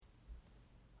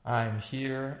I'm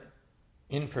here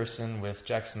in person with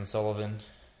Jackson Sullivan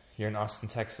here in Austin,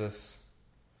 Texas.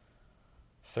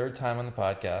 Third time on the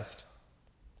podcast.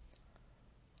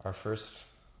 Our first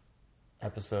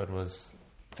episode was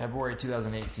February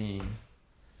 2018,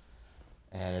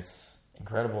 and it's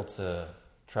incredible to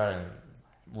try to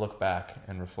look back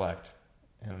and reflect.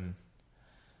 And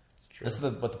this is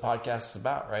what the podcast is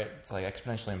about, right? It's like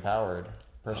exponentially empowered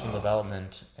personal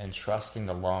development and trusting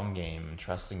the long game and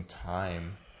trusting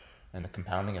time and the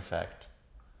compounding effect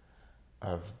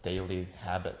of daily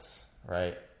habits,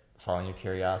 right? Following your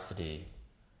curiosity,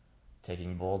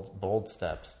 taking bold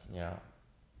steps,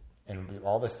 and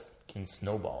all this can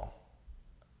snowball.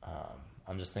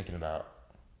 I'm just thinking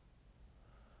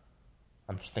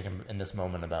in this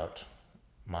moment about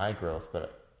my growth,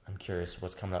 but I'm curious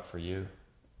what's coming up for you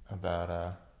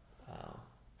about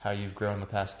how you've grown the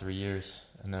past 3 years,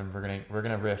 and then we're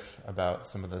gonna riff about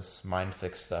some of this mind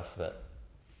fix stuff that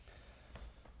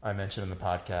I mentioned in the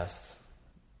podcast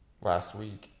last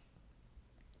week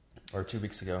or 2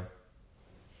 weeks ago.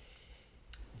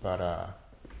 But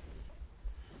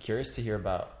curious to hear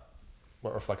about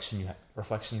what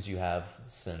reflections you have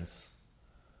since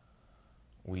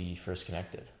we first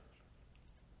connected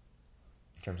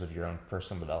in terms of your own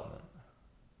personal development.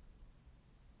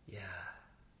 Yeah,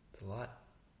 it's a lot.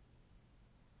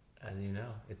 As you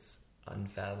know, it's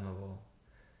unfathomable.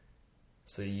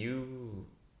 So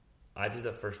I did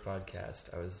the first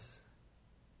podcast. I was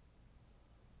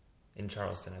in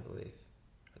Charleston, I believe.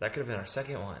 That could have been our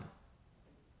second one.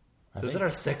 Was it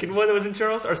our second one that was in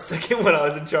Charleston? Our second one I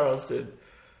was in Charleston.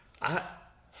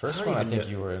 First one, I think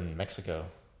you were in Mexico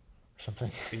or something.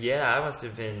 Yeah, I must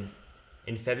have been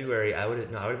in February. I would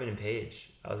have been in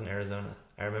Page. I was in Arizona.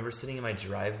 I remember sitting in my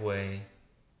driveway.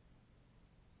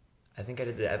 I think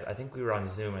we were on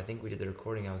Zoom. I think we did the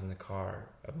recording. I was in the car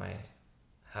of my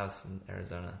house in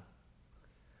Arizona.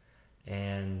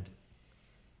 And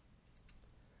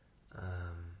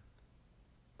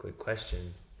quick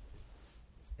question,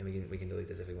 and we can delete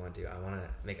this if we want to. I want to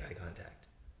make eye contact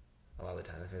a lot of the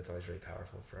time. I think it's always really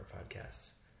powerful for our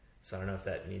podcasts. So I don't know if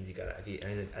that means you gotta.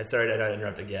 I'm sorry to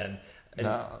interrupt again.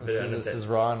 This is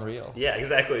raw and real. Yeah,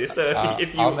 exactly. So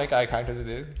if you, I'll make eye contact with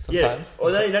you sometimes. Yeah,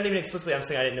 or not even explicitly. I'm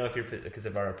saying I didn't know if you're because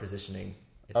of our positioning.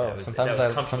 Sometimes I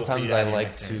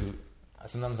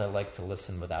like to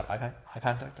listen without eye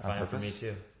contact on Fine purpose. For me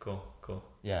too. Cool.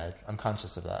 Yeah, I'm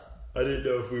conscious of that. I didn't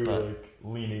know if we were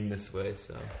leaning this way,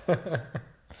 so.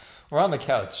 We're on the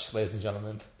couch, ladies and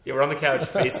gentlemen. Yeah, we're on the couch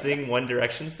facing one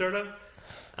direction, sort of.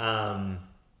 But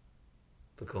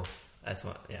cool. That's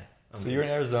what, yeah. So you're in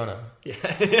Arizona. Yeah.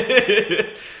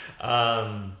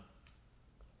 I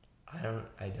don't.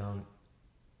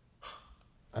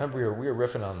 I remember we were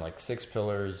riffing on like 6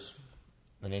 pillars,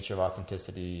 the nature of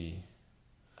authenticity.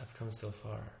 I've come so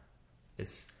far.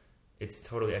 It's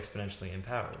totally exponentially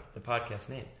empowered. The podcast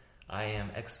name. I am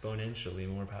exponentially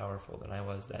more powerful than I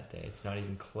was that day. It's not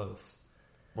even close.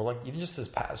 Well, like even just this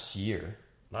past year.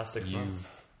 Last 6 months.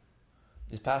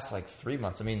 These past like 3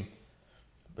 months. I mean,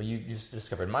 but you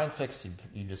discovered MindFix.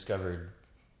 You discovered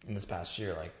in this past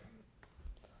year like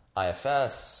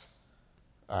IFS,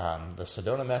 the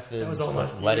Sedona method. That was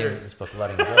almost this book,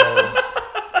 Letting Go.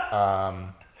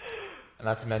 And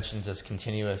not to mention just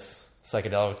continuous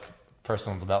psychedelic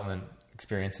personal development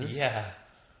experiences. Yeah.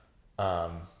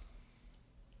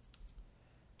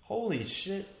 Holy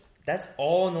shit. That's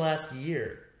all in the last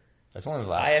year. That's only the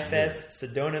last IFS, year.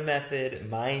 Sedona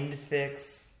method,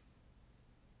 MindFix.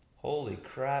 Holy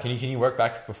crap. Can you work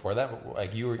back before that?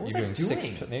 Like you're doing 6.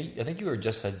 Doing? I think you were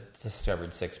just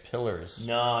discovered 6 pillars.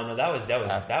 No, that was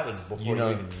before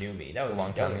you even knew me. That was a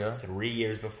long time ago. 3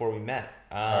 years before we met.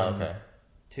 Okay.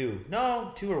 2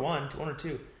 or 1 or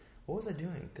 2. What was I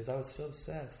doing? Because I was so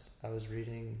obsessed. I was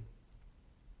reading.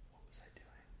 What was I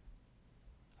doing?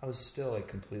 I was still like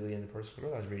completely into personal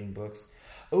growth. I was reading books.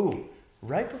 Oh,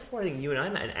 right before I think you and I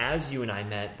met, and as you and I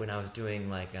met, when I was doing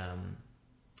like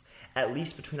at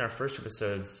least between our first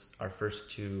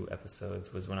 2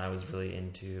 episodes was when I was really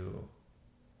into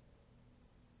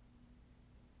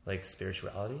like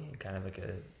spirituality and kind of like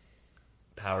a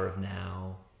power of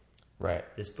now. Right.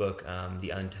 This book,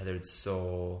 The Untethered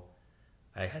Soul.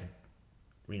 I had,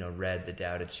 read the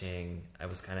Tao Te Ching. I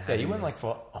was kind of having you went like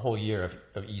for a whole year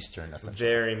of Eastern.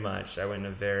 Very much. I went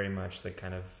into very much like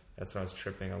kind of, that's when I was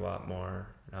tripping a lot more,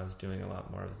 and I was doing a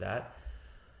lot more of that.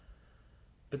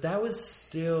 But that was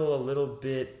still a little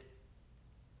bit,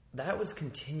 that was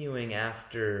continuing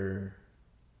after,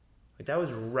 like that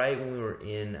was right when we were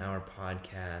in our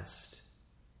podcast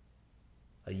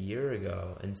a year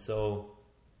ago. And so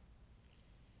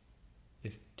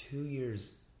if 2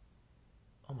 years,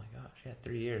 oh my gosh, actually,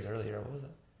 3 years earlier. What was it?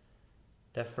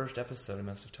 That first episode I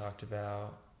must have talked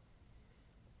about.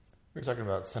 We were talking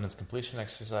about sentence completion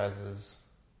exercises.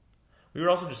 We were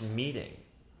also just meeting.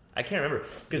 I can't remember.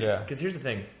 Because here's the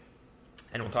thing,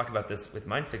 and we'll talk about this with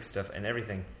MindFix stuff and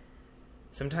everything.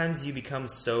 Sometimes you become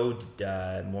so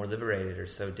more liberated or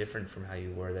so different from how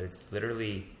you were that it's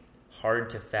literally hard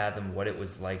to fathom what it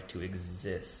was like to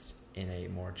exist in a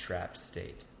more trapped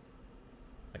state.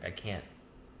 Like, I can't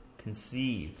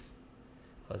conceive.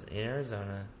 I was in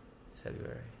Arizona in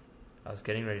February. I was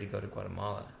getting ready to go to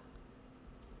Guatemala.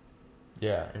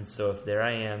 Yeah. And so if there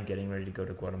I am getting ready to go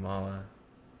to Guatemala,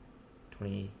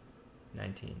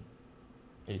 2019.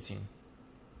 18.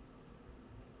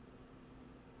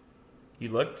 You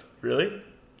looked? Really?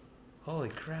 Holy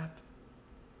crap.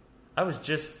 I was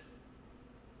just...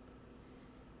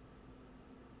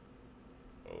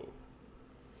 Oh.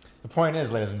 The point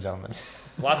is, ladies and gentlemen,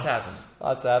 Lots happened.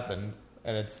 lots happened,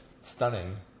 and it's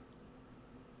stunning.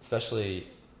 Especially,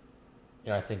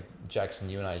 I think, Jackson,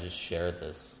 you and I just share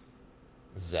this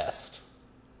zest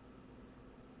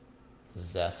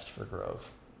for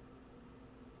growth,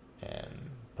 and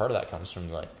part of that comes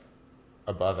from like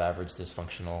above average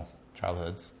dysfunctional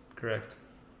childhoods. Correct.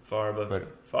 Far above,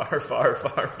 But- far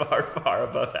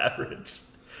above average.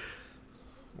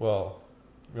 Well,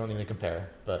 we don't need to compare,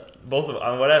 but Both of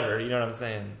on whatever, you know what I'm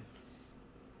saying.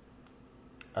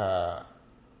 but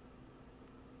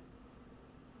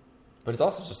it's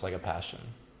also just like a passion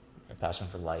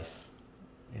for life,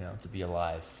 to be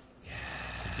alive,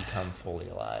 to become fully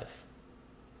alive,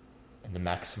 and to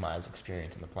maximize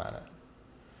experience on the planet.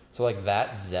 So like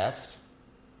that zest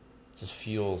just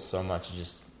fuels so much to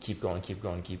just keep going,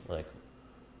 like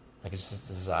it's just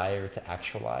a desire to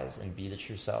actualize and be the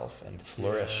true self and to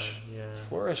flourish. Yeah. To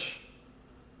flourish.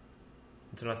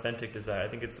 It's an authentic desire. I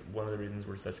think it's one of the reasons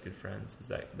we're such good friends, is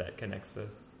that connects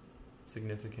us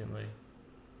significantly.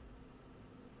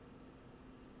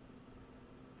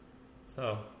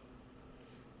 So, I'm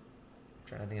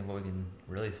trying to think of what we can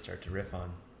really start to riff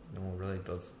on. And we'll really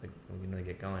build, like, we can really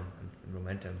get going and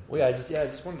momentum. Well, yeah, I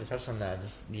just wanted to touch on that.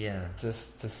 Yeah.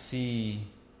 Just to see,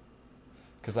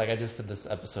 because like I just did this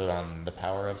episode on the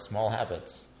power of small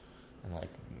habits and like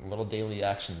little daily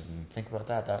actions, and think about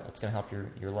that's going to help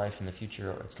your life in the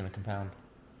future, or it's going to compound,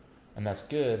 and that's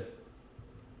good.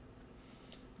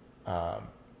 But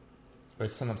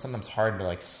it's sometimes hard to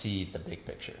like see the big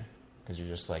picture because you're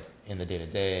just like in the day to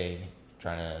day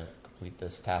trying to complete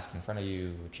this task in front of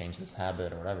you, change this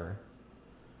habit or whatever.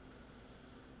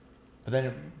 But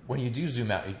then when you do zoom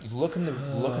out, you look in the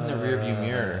rearview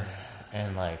mirror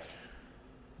and like,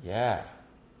 yeah,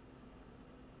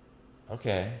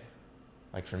 okay.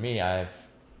 Like for me, I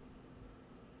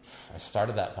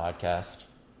started that podcast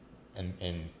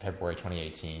in February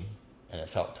 2018, and it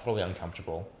felt totally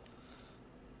uncomfortable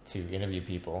to interview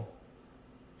people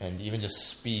and even just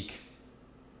speak.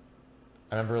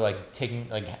 I remember like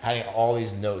having all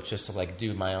these notes just to like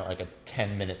do my own, like a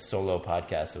 10-minute solo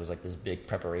podcast. It was like this big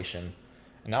preparation,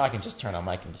 and now I can just turn on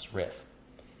mic and just riff,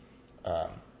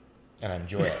 and I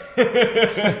enjoy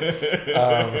it.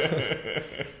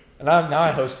 And now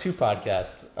I host 2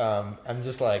 podcasts. I'm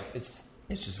just like it's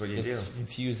just what you do. It's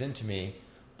infused into me.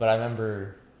 But I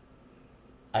remember,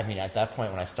 at that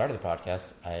point when I started the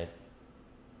podcast, I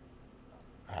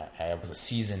was a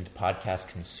seasoned podcast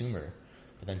consumer.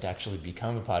 But then to actually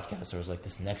become a podcaster was like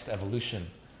this next evolution.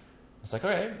 It's like,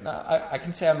 okay, I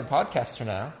can say I'm a podcaster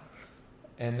now.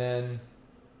 And then,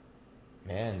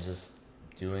 man, just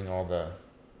doing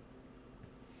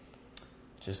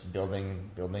just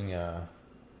building a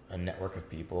network of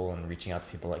people and reaching out to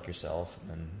people like yourself,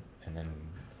 and then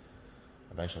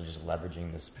eventually just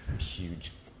leveraging this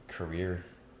huge career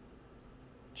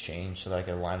change so that I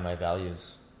could align my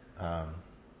values,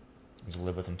 just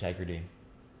live with integrity.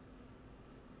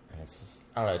 And it's just,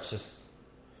 I don't know, it's just,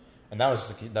 and that was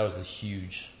the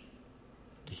huge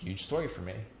story for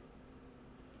me.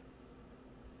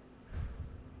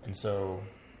 And so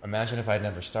imagine if I'd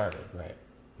never started, right?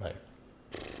 Like,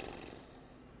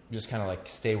 just kind of like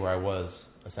stay where I was,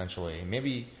 essentially.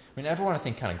 Maybe, everyone I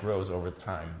think kind of grows over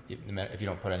time if you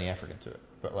don't put any effort into it.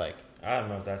 But like, I don't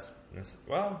know if that's,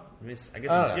 well, I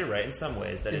guess you're right in some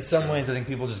ways. In some ways, I think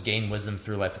people just gain wisdom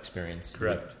through life experience.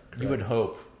 Correct. You would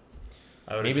hope.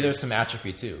 Maybe agree. There's some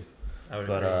atrophy too. I would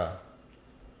agree.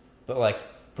 But like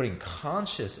putting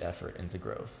conscious effort into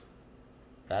growth,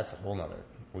 that's a whole nother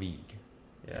league.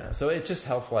 Yeah. So it's just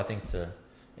helpful, I think,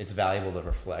 it's valuable to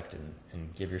reflect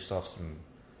and give yourself some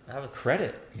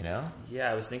credit,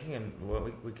 Yeah, I was thinking what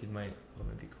might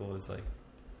be cool is like,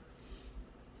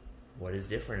 what is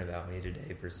different about me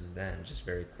today versus then? Just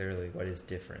very clearly, what is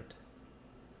different?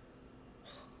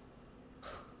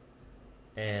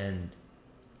 And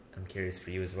I'm curious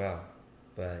for you as well,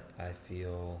 but I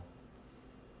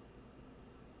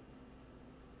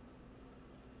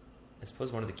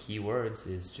suppose one of the key words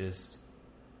is just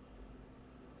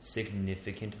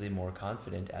significantly more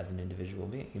confident as an individual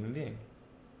human being.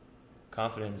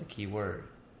 Confident is a key word.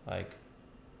 Like,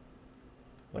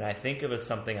 when I think of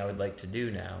something I would like to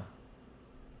do now,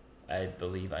 I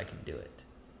believe I can do it.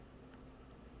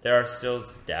 There are still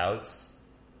doubts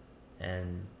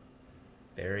and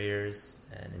barriers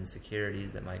and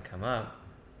insecurities that might come up,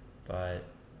 but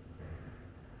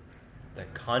the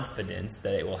confidence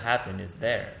that it will happen is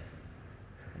there.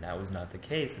 And that was not the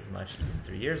case as much even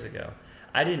 3 years ago.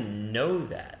 I didn't know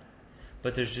that,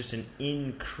 but there's just an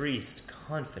increased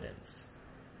confidence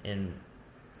in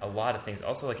a lot of things.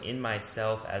 Also, like, in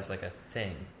myself as like a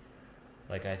thing.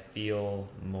 Like, I feel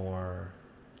more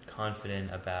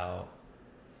confident about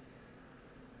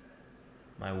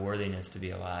my worthiness to be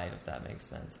alive, if that makes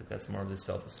sense. Like, that's more of the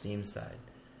self-esteem side.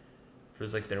 It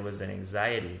was like there was an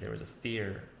anxiety, there was a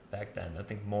fear back then, I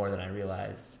think more than I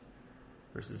realized,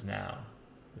 versus now,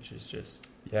 which is just...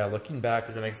 Yeah, looking back...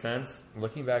 Does that make sense?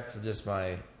 Looking back to just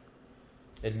my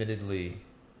admittedly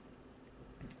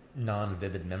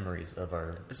non-vivid memories of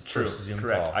our first Zoom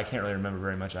correct. call. I can't really remember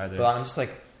very much either. But I'm just like,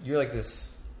 you're like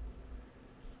this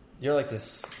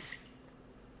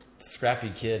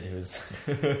scrappy kid who's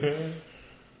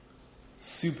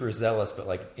super zealous but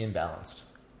like imbalanced.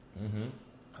 Mm-hmm.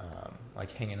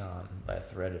 Like hanging on by a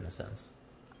thread in a sense.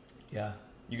 Yeah.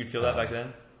 You could feel that back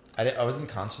then? I wasn't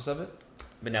conscious of it.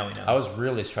 But now we know. I was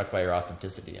really struck by your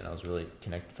authenticity, and I was really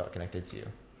felt connected to you.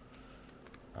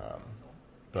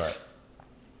 But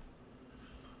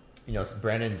you know,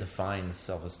 Brandon defines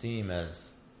self-esteem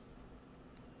as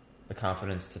the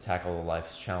confidence to tackle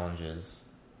life's challenges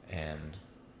and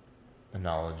the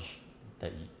knowledge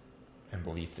that and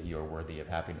belief that you are worthy of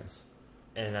happiness.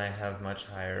 And I have much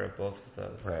higher of both of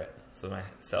those. Right. So my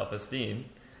self-esteem,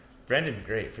 Brandon's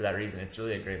great for that reason. It's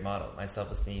really a great model. My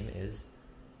self-esteem is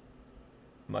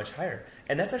much higher.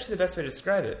 And that's actually the best way to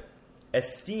describe it.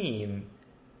 Esteem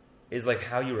is like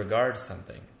how you regard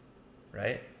something,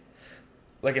 right?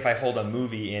 Like if I hold a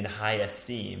movie in high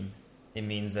esteem, it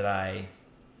means that I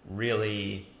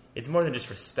really... It's more than just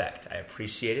respect. I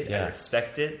appreciate it. Yeah. I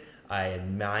respect it. I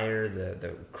admire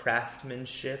the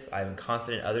craftsmanship. I'm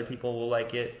confident other people will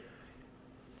like it.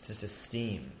 It's just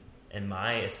esteem. And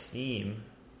my esteem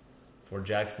for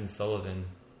Jackson Sullivan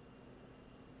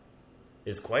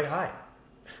is quite high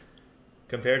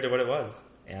compared to what it was.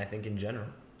 And I think in general,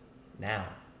 now.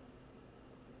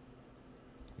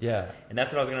 Yeah. And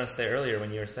that's what I was going to say earlier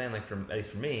when you were saying, like, at least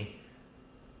for me,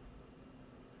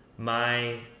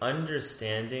 my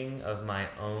understanding of my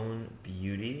own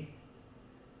beauty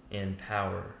and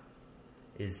power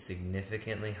is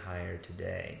significantly higher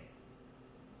today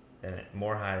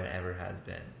more higher than it ever has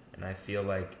been. And I feel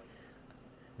like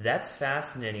that's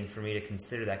fascinating for me to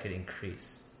consider that could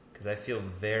increase, because I feel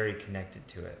very connected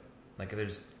to it. Like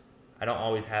I don't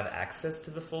always have access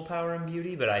to the full power and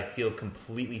beauty, but I feel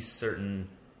completely certain,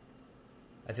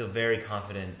 I feel very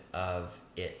confident of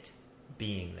it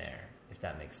being there, if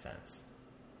that makes sense.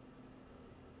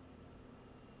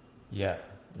 Yeah.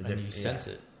 And you sense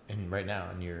it right now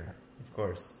in your... Of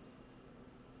course.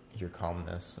 Your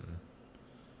calmness and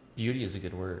beauty is a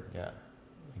good word. Yeah.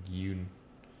 Like you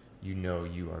know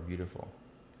you are beautiful.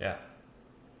 Yeah.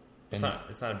 It's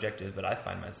not objective, but I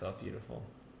find myself beautiful.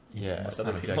 Yeah. Most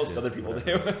other people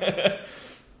do.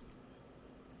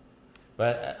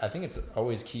 But I think it's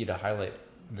always key to highlight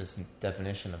this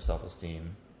definition of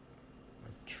self-esteem.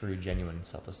 Like true, genuine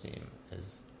self-esteem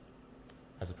is,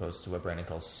 as opposed to what Brandon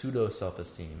calls pseudo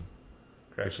self-esteem.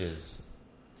 Correct. Which is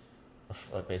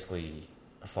basically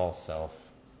a false self,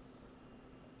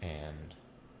 and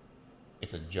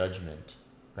it's a judgment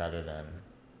rather than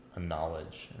a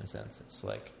knowledge in a sense. It's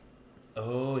like...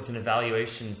 Oh, it's an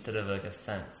evaluation instead of like a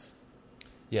sense.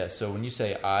 Yeah, so when you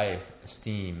say I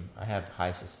have high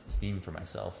esteem for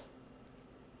myself,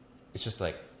 it's just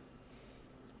like...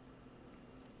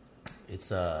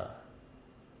 It's I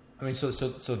mean, so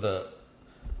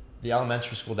the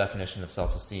elementary school definition of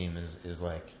self-esteem is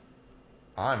like,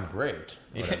 I'm great.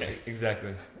 Yeah,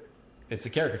 exactly. It's a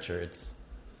caricature. It's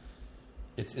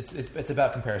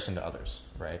about comparison to others,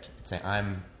 right? It's saying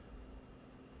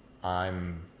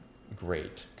I'm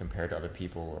great compared to other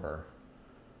people, or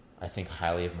I think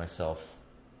highly of myself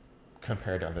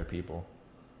compared to other people.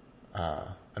 I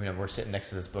mean, we're sitting next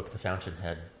to this book, The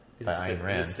Fountainhead by Ayn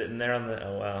Rand. Is it sitting there on the...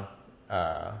 Oh, wow.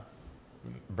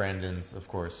 Brandon's, of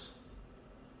course,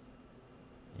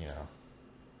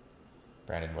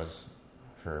 Brandon was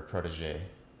her protege.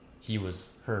 He was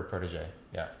her protege,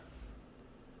 yeah.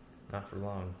 not for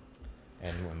long.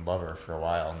 And love her for a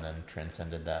while, and then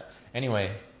transcended that.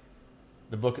 Anyway,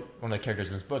 the book, one of the characters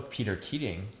in this book, Peter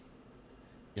Keating,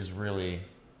 is really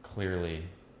clearly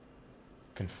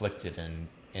conflicted and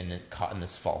caught in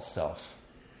this false self,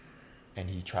 and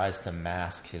he tries to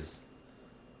mask his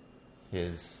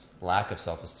lack of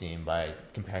self-esteem by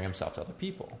comparing himself to other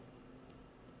people.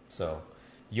 So,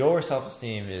 your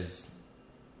self-esteem is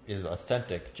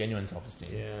authentic, genuine self-esteem.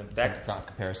 Yeah, It's not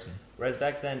comparison. Whereas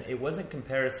back then, it wasn't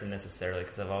comparison necessarily,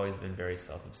 because I've always been very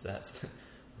self-obsessed.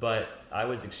 But I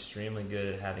was extremely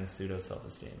good at having pseudo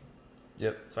self-esteem.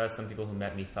 Yep. So I had some people who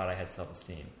met me thought I had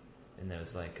self-esteem, and it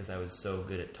was like because I was so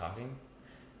good at talking,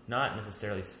 not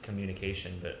necessarily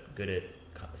communication, but good at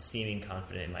seeming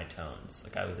confident in my tones.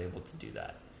 Like I was able to do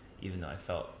that, even though I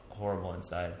felt horrible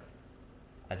inside.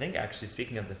 I think actually,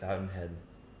 speaking of the Fountainhead,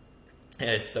 and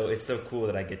it's so cool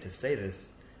that I get to say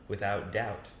this without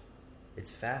doubt. It's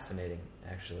fascinating,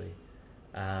 actually,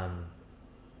 because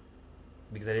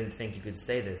I didn't think you could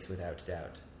say this without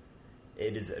doubt.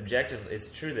 It is objective. It's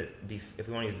true that if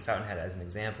we want to use the Fountainhead as an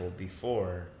example,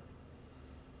 before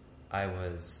I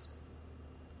was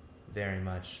very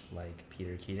much like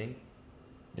Peter Keating,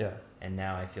 Yeah. and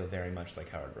now I feel very much like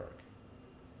Howard Rourke.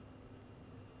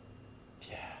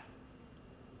 Yeah.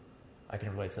 I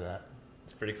can relate to that.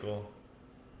 It's pretty cool.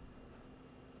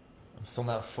 I'm still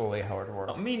not fully Howard Rourke.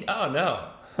 Oh no.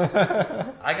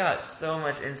 I got so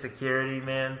much insecurity,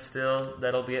 man, still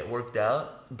that'll get worked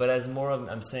out. But as more of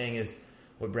I'm saying is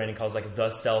what Brandon calls like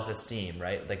the self-esteem,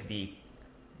 right? Like the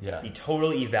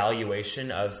total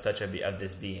evaluation of of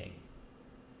this being.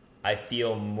 I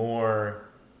feel much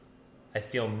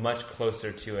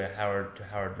closer to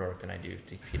Howard Rourke than I do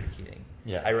to Peter Keating.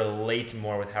 Yeah. I relate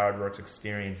more with Howard Rourke's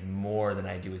experience more than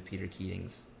I do with Peter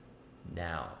Keating's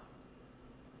now.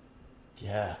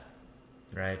 Yeah.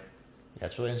 Right? Yeah,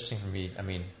 it's really interesting for me. I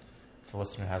mean, if the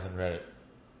listener hasn't read it,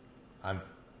 I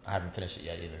haven't finished it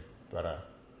yet either, but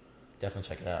definitely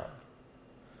check it out.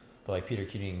 But like Peter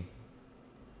Keating,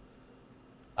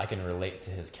 I can relate to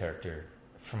his character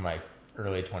from my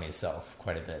early 20s self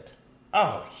quite a bit.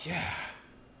 Oh, yeah.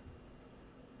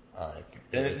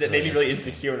 That made me really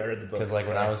insecure when I read the book. Because like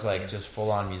when I was like just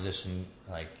full on musician,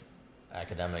 like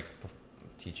academic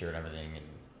teacher and everything, and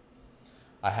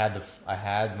I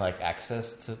had like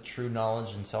access to true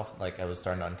knowledge and self, like I was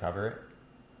starting to uncover it.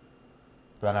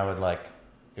 But then I would like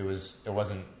it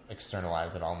wasn't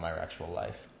externalized at all in my actual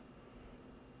life.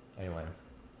 Anyway,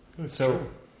 so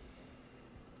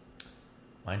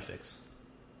Mind Fix.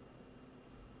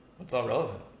 It's all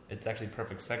relevant. It's actually a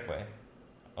perfect segue.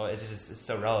 Oh, it's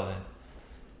so relevant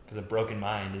because a broken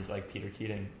mind is like Peter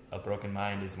Keating. A broken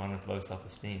mind is one with low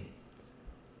self-esteem.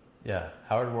 Yeah,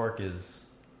 Howard Rourke is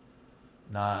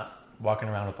not walking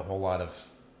around with a whole lot of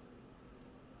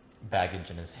baggage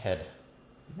in his head.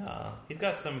 No, he's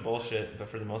got some bullshit, but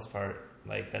for the most part,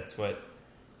 like that's what.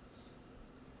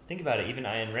 Think about it. Even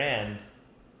Ayn Rand,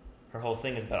 her whole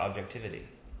thing is about objectivity,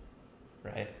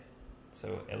 right?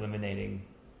 So eliminating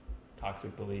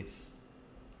toxic beliefs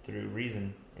through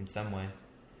reason in some way.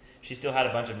 She still had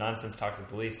a bunch of nonsense toxic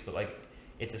beliefs, but like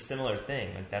it's a similar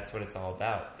thing. Like that's what it's all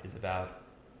about. Is about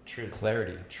truth,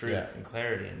 clarity, and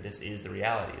clarity, and this is the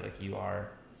reality. Like you are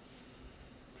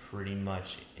pretty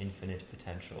much infinite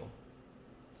potential.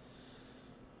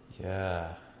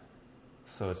 Yeah.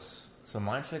 So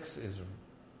Mind Fix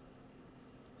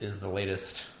is the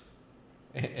latest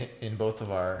in both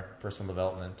of our personal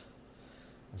development.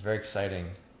 It's very exciting,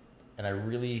 and I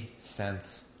really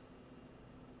sense,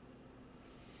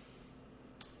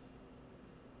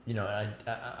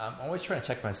 I'm always trying to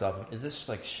check myself. Is this just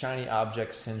like shiny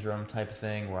object syndrome type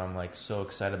thing where I'm like so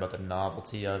excited about the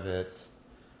novelty of it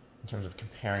in terms of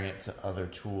comparing it to other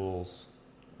tools?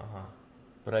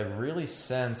 But I really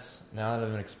sense, now that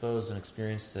I've been exposed and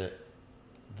experienced it,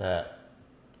 that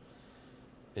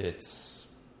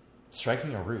it's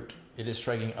striking a root. It is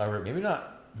striking a root. Maybe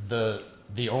not the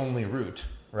only root,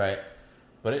 right?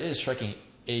 But it is striking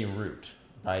a root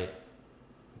by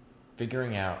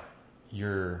figuring out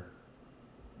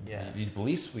these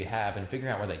beliefs we have and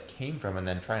figuring out where they came from and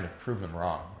then trying to prove them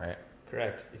wrong, right?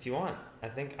 Correct. If you want, I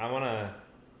think I want to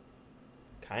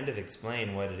kind of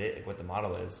explain what it is, what the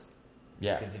model is.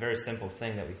 Yeah. Because it's a very simple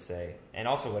thing that we say, and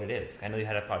also what it is. I know you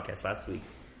had a podcast last week,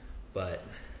 but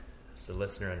so the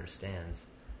listener understands.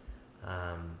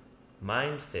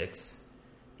 Mind Fix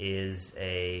is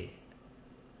a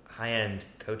high-end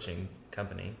coaching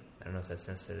company. I don't know if that's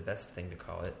necessarily the best thing to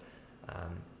call it.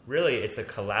 Really, it's a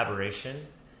collaboration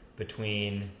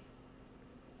between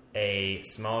a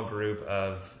small group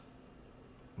of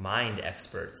mind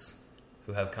experts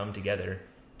who have come together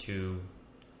to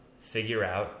figure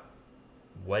out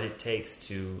what it takes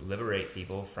to liberate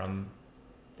people from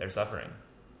their suffering,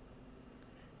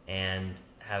 and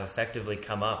have effectively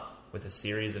come up with a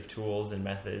series of tools and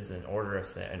methods and order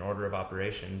of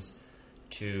operations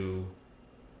to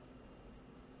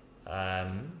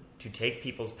take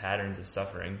people's patterns of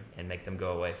suffering and make them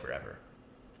go away forever.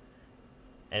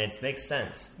 And it makes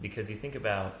sense because you think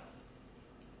about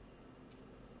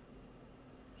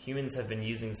humans have been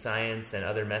using science and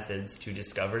other methods to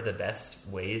discover the best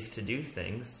ways to do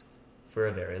things for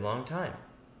a very long time.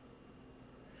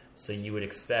 So you would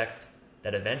expect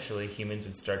that eventually humans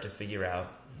would start to figure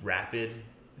out rapid,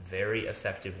 very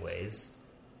effective ways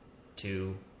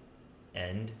to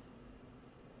end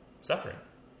suffering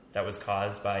that was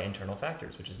caused by internal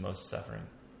factors, which is most suffering.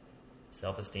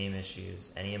 Self-esteem issues,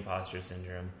 any imposter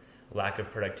syndrome, lack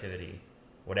of productivity,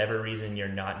 whatever reason you're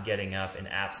not getting up and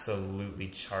absolutely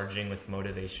charging with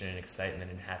motivation and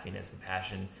excitement and happiness and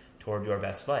passion toward your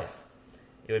best life.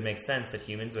 It would make sense that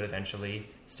humans would eventually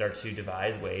start to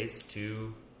devise ways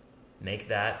to make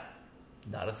that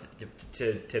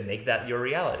to make that your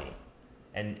reality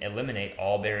and eliminate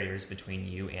all barriers between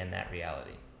you and that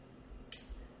reality.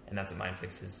 And that's what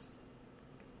MindFix has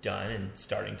done and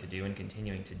starting to do and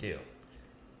continuing to do.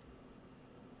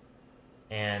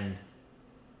 And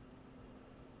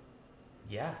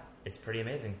yeah, it's pretty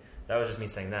amazing. That was just me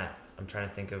saying that. I'm trying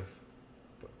to think of,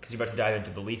 because you're about to dive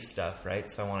into belief stuff, right?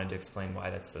 So I wanted to explain why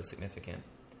that's so significant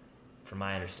from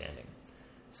my understanding.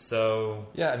 So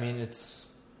yeah, I mean,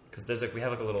 it's because there's we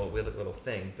have a little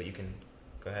thing, but you can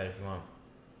go ahead if you want.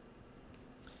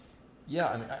 Yeah,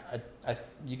 I mean, I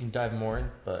you can dive more in,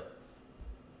 but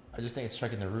I just think it's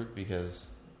striking the root because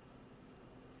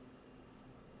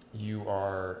you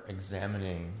are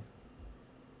examining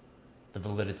the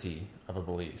validity of a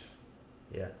belief.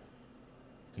 Yeah.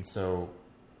 And so,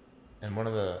 and one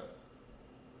of the,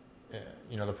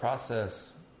 the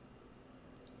process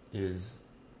is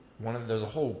there's a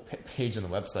whole page on the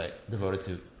website devoted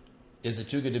to, is it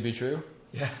too good to be true?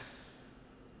 Yeah.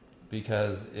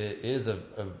 Because it is a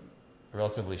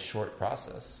relatively short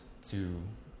process to,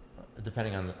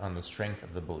 depending on the strength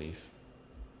of the belief,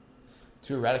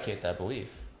 to eradicate that belief.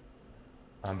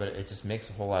 But it just makes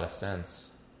a whole lot of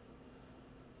sense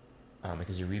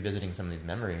because you're revisiting some of these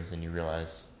memories and you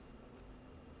realize,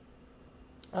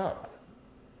 oh,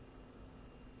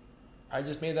 I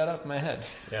just made that up in my head.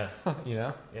 Yeah.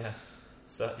 Yeah.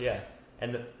 So, yeah.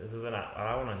 And this is what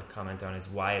I want to comment on is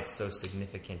why it's so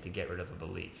significant to get rid of a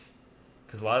belief.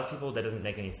 Because a lot of people, that doesn't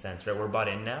make any sense, right? We're bought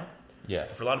in now. Yeah.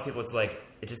 But for a lot of people, it's like,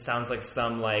 it just sounds like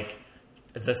some, like,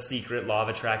 the secret law of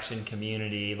attraction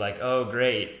community, like, oh,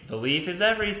 great, belief is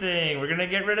everything. We're going to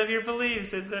get rid of your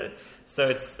beliefs.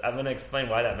 So I'm going to explain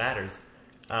why that matters.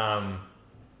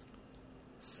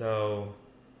 So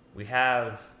we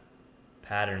have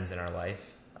patterns in our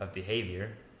life of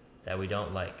behavior that we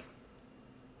don't like.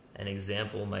 An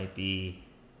example might be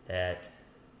that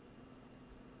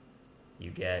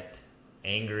you get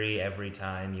angry every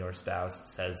time your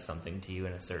spouse says something to you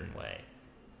in a certain way.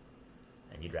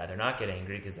 And you'd rather not get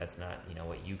angry because that's not,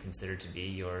 what you consider to be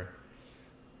your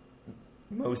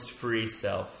most free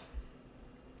self.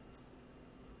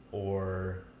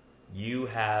 Or you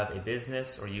have a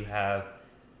business or you have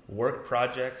work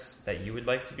projects that you would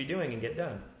like to be doing and get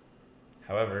done.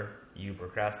 However, you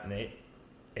procrastinate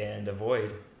and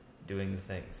avoid doing the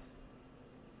things,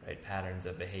 right? Patterns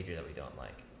of behavior that we don't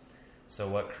like. So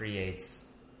what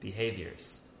creates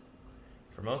behaviors?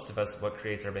 For most of us, what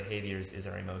creates our behaviors is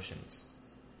our emotions.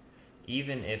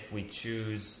 Even if we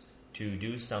choose to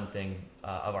do something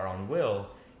of our own will,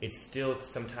 it's still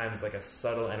sometimes like a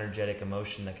subtle energetic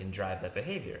emotion that can drive that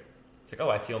behavior. It's like, oh,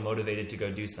 I feel motivated to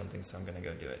go do something, so I'm going to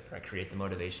go do it. Or I create the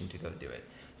motivation to go do it.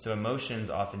 So emotions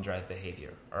often drive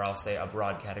behavior. Or I'll say a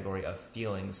broad category of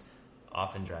feelings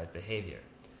often drive behavior.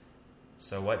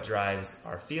 So what drives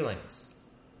our feelings?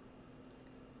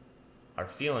 Our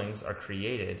feelings are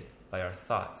created by our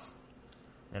thoughts.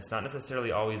 And it's not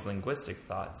necessarily always linguistic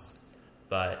thoughts,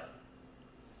 but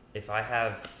if I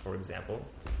have, for example,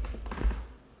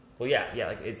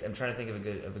 I'm trying to think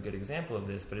of a good example of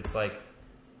this, but it's like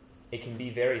it can be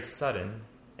very sudden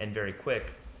and very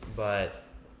quick. But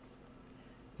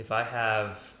if I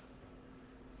have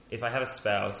a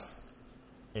spouse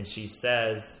and she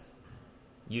says,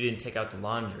 "You didn't take out the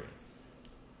laundry,"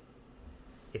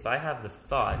 if I have the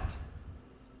thought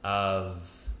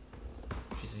of,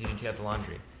 she says, "You didn't take out the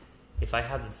laundry," if I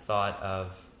have the thought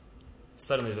of,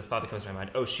 suddenly there's a thought that comes to my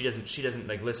mind, oh, she doesn't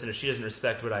like listen, or she doesn't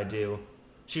respect what I do,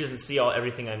 she doesn't see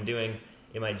everything I'm doing,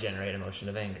 it might generate an emotion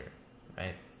of anger,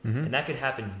 right? Mm-hmm. And that could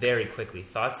happen very quickly.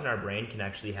 Thoughts in our brain can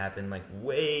actually happen like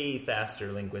way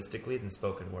faster linguistically than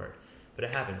spoken word. But but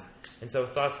it happens. And so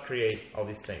thoughts create all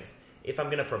these things. If I'm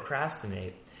going to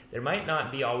procrastinate, there might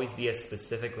not always be a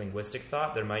specific linguistic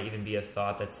thought. There might even be a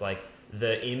thought that's like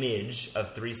the image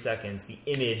of 3 seconds, the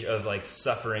image of like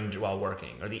suffering while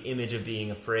working, or the image of being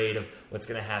afraid of what's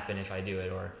going to happen if I do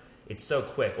it, or it's so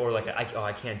quick, or like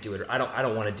I can't do it, or I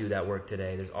don't want to do that work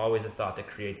today. There's always a thought that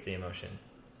creates the emotion.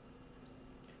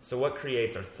 So what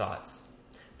creates our thoughts?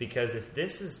 Because if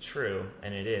this is true,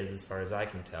 and it is as far as I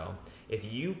can tell, if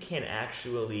you can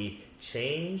actually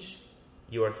change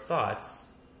your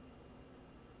thoughts,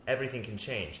 everything can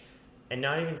change. And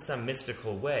not even some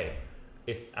mystical way.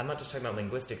 If I'm not just talking about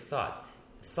linguistic thought.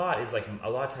 Thought is like a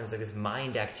lot of times like this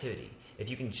mind activity. If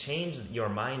you can change your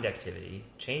mind activity,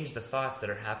 change the thoughts that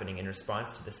are happening in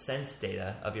response to the sense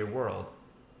data of your world,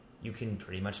 you can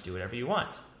pretty much do whatever you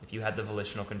want. If you had the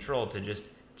volitional control to just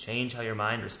change how your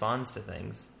mind responds to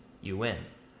things, you win.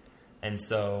 And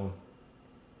so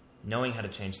knowing how to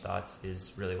change thoughts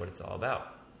is really what it's all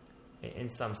about, in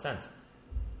some sense.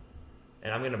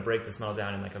 And I'm going to break this model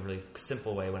down in like a really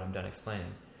simple way when I'm done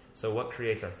explaining. So what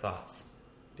creates our thoughts?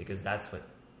 Because that's what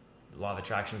the law of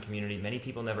attraction community, many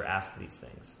people never ask these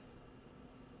things.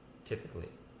 Typically.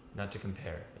 Not to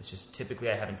compare. It's just typically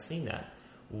I haven't seen that.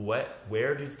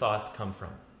 Where do thoughts come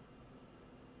from?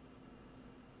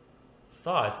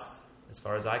 Thoughts, as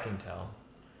far as I can tell,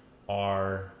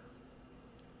 are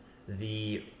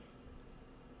the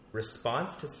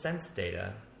response to sense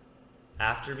data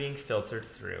after being filtered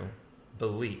through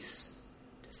beliefs.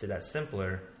 To say that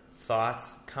simpler,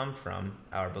 thoughts come from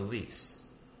our beliefs.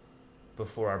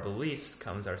 Before our beliefs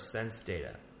comes our sense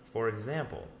data. For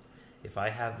example, if I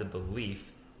have the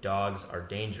belief dogs are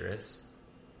dangerous,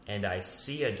 and I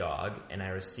see a dog and I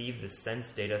receive the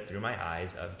sense data through my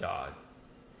eyes of dog.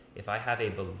 If I have a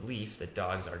belief that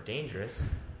dogs are dangerous,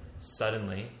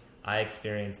 suddenly I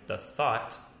experience the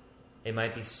thought. It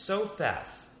might be so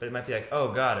fast, but it might be like,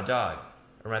 oh God, a dog.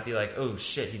 Or it might be like, oh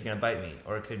shit, he's going to bite me.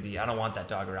 Or it could be, I don't want that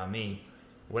dog around me.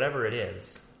 Whatever it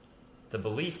is, the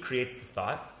belief creates the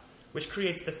thought, which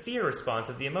creates the fear response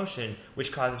of the emotion,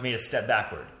 which causes me to step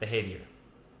backward, behavior.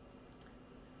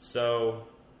 So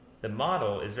the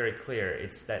model is very clear.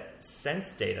 It's that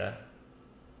sense data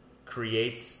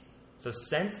creates... So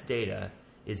sense data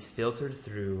is filtered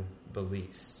through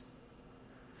beliefs,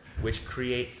 which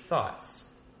create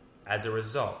thoughts as a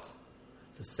result.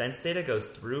 So sense data goes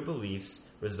through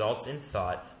beliefs, results in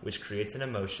thought, which creates an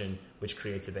emotion, which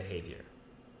creates a behavior.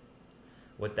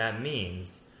 What that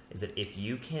means is that if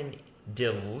you can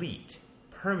delete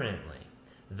permanently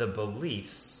the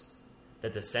beliefs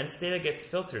that the sense data gets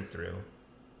filtered through,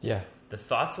 the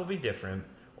thoughts will be different,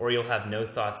 or you'll have no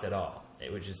thoughts at all,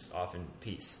 which is often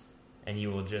peace. And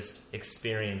you will just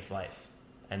experience life,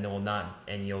 and or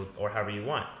however you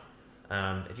want.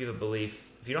 If you have a belief,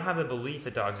 if you don't have the belief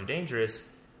that dogs are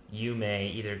dangerous, you may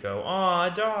either go, "Oh,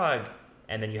 a dog,"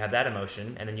 and then you have that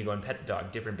emotion, and then you go and pet the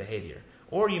dog, different behavior.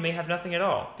 Or you may have nothing at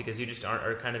all because you just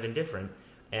are kind of indifferent,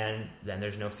 and then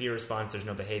there's no fear response, there's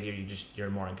no behavior,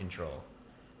 you're more in control.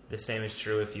 The same is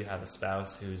true if you have a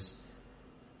spouse who's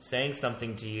saying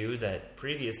something to you that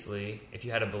previously, if you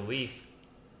had a belief,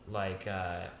 like,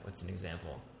 what's an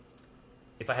example?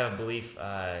 If I have a belief,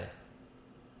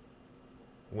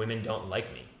 women don't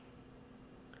like me,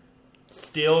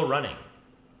 still running,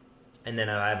 and then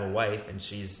I have a wife and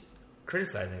she's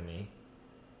criticizing me,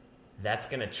 that's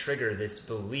going to trigger this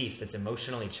belief that's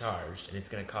emotionally charged, and it's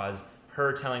going to cause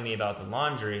her telling me about the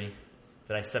laundry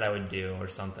that I said I would do or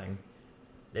something.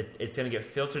 It's going to get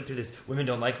filtered through this, women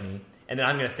don't like me, and then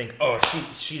I'm going to think, oh,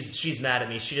 she's mad at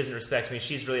me, she doesn't respect me,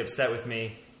 she's really upset with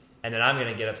me, and then I'm going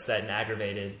to get upset and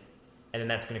aggravated, and then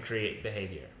that's going to create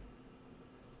behavior.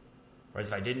 Whereas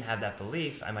if I didn't have that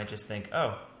belief, I might just think,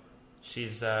 oh,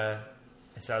 she's... I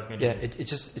said I was going to do it. It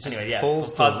just anyway, pulls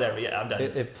we'll pause there, but yeah, I'm done.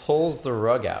 It pulls the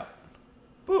rug out.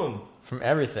 Boom. From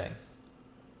everything.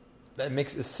 That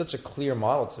makes it such a clear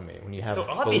model to me when you have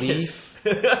so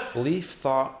belief,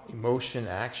 thought, emotion,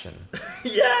 action.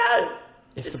 Yeah.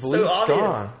 If the belief's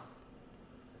gone,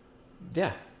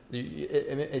 yeah,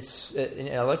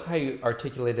 I like how you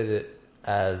articulated it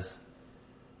as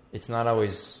it's not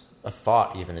always a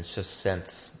thought. Even it's just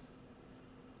sense.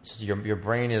 It's just your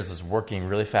brain is working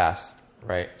really fast,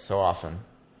 right? So often,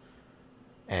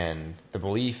 and the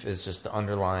belief is just the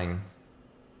underlying.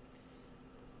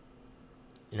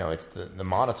 It's the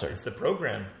monitor. It's the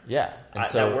program. Yeah. And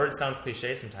that word sounds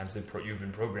cliche sometimes. You've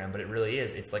been programmed, but it really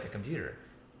is. It's like a computer,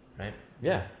 right?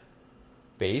 Yeah.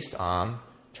 Based on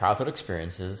childhood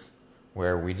experiences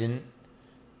where we didn't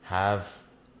have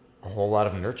a whole lot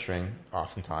of nurturing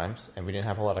oftentimes, and we didn't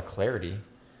have a whole lot of clarity,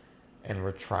 and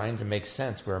we're trying to make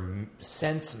sense. We're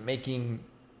sense-making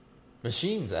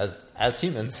machines as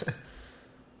humans.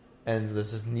 And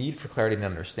there's this need for clarity and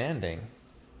understanding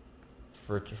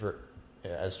for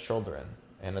as children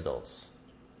and adults.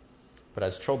 But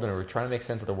as children, we're trying to make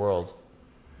sense of the world.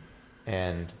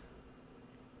 And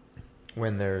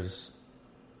when there's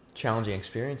challenging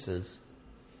experiences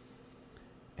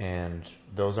and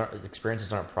those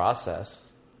experiences aren't processed,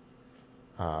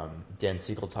 Dan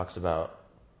Siegel talks about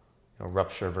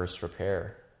rupture versus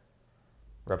repair.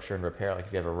 Rupture and repair. Like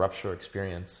if you have a rupture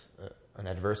experience, an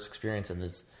adverse experience,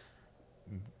 and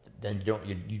then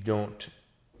you don't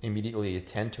immediately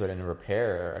attend to it and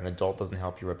repair. An adult doesn't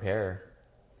help you repair.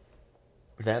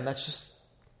 Then that's just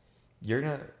you're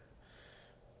gonna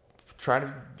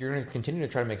continue to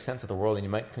try to make sense of the world, and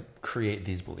you might create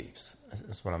these beliefs.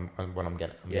 That's what I'm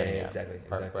getting. Getting at.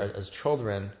 Exactly. As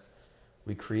children,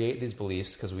 we create these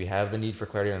beliefs because we have the need for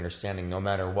clarity and understanding, no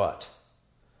matter what.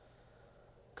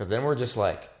 Because then we're just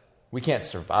like, we can't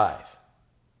survive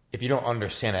if you don't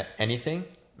understand anything.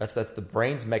 That's the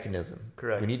brain's mechanism.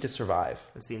 Correct. We need to survive.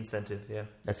 That's the incentive. Yeah.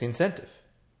 That's the incentive.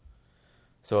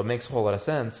 So it makes a whole lot of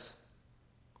sense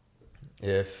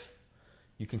if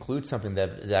you conclude something that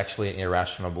is actually an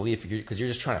irrational belief, because you're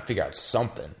just trying to figure out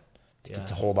something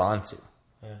to hold on to.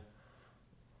 Yeah.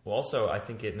 Well, also, I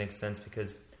think it makes sense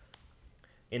because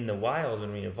in the wild,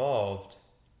 when we evolved,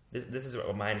 this is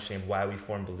my understanding of why we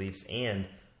form beliefs and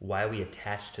why we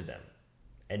attach to them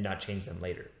and not change them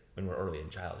later when we're early in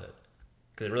childhood.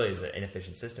 Because it really is an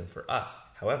inefficient system for us.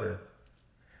 However,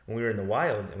 when we were in the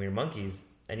wild and we were monkeys,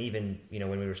 and even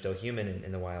when we were still human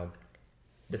in the wild,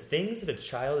 the things that a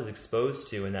child is exposed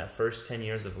to in that first 10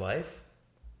 years of life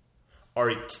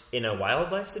are, in a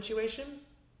wildlife situation,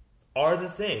 are the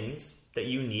things that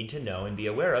you need to know and be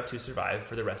aware of to survive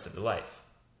for the rest of the life,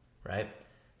 right?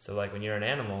 So like when you're an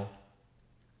animal,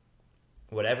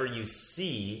 whatever you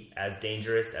see as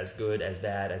dangerous, as good, as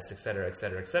bad, as et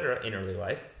cetera, in early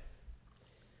life,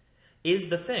 is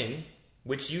the thing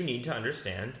which you need to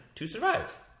understand to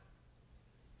survive.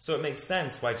 So it makes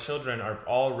sense why children are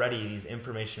already these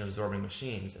information-absorbing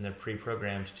machines, and they're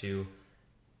pre-programmed to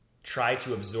try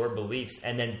to absorb beliefs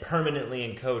and then permanently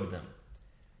encode them.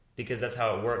 Because that's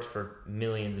how it worked for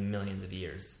millions and millions of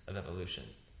years of evolution,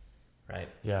 right?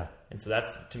 Yeah. And so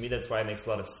to me, that's why it makes a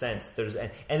lot of sense.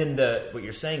 And then what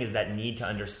you're saying is that need to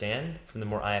understand from the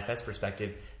more IFS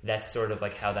perspective, that's sort of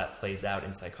like how that plays out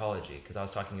in psychology. Because I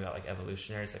was talking about like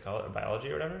evolutionary psychology, or biology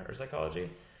or whatever, or psychology.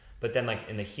 But then like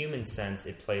in the human sense,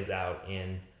 it plays out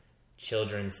in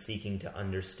children seeking to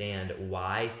understand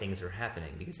why things are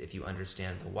happening. Because if you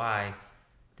understand the why,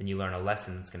 then you learn a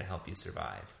lesson that's going to help you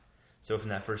survive. So from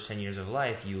that first 10 years of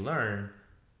life, you learn,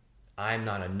 I'm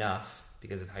not enough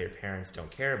because of how your parents don't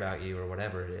care about you or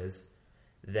whatever it is,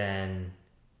 then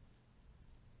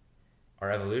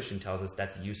our evolution tells us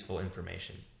that's useful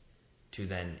information to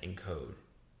then encode.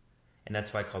 And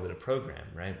that's why I called it a program,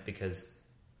 right? Because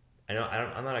I'm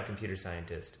not a computer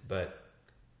scientist, but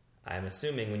I'm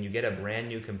assuming when you get a brand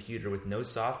new computer with no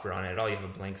software on it at all, you have a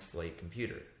blank slate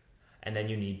computer. And then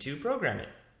you need to program it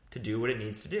to do what it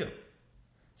needs to do.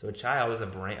 So a child is a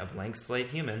blank slate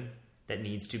human that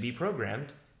needs to be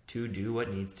programmed to do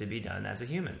what needs to be done as a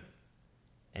human.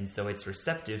 And so it's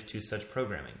receptive to such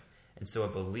programming. And so a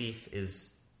belief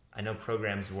is, I know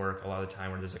programs work a lot of the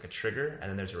time where there's like a trigger and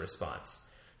then there's a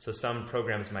response. So some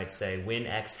programs might say, when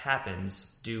X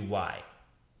happens, do Y.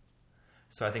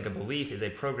 So I think a belief is a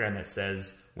program that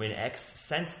says, when X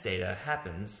sense data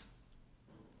happens,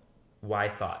 Y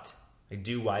thought. Like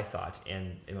do Y thought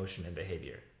in emotion and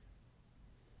behavior.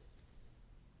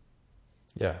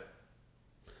 Yeah.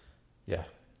 Yeah.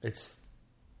 It's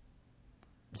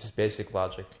just basic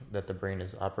logic that the brain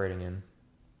is operating in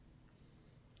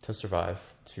to survive,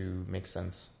 to make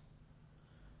sense.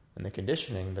 And the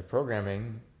conditioning, the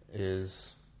programming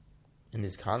is in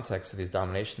these contexts of these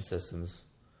domination systems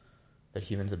that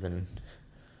humans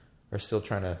are still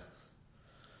trying to,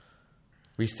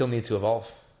 we still need to evolve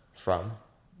from,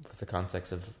 with the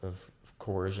context of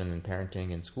coercion and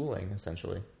parenting and schooling,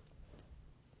 essentially.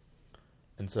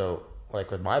 And so, like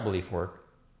with my belief work,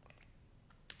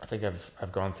 I think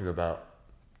I've gone through about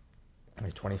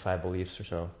 25 beliefs or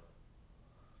so,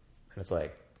 and it's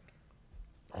like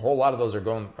a whole lot of those are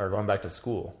going back to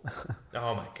school.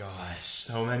 Oh my gosh,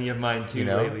 so many of mine too.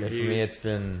 Lately, for me, it's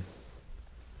been.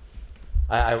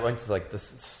 I went to like the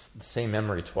same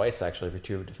memory twice actually for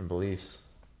two different beliefs.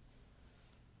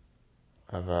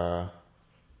 Of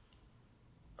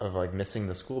like missing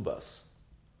the school bus.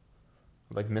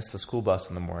 Like miss the school bus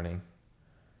in the morning,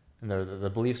 and the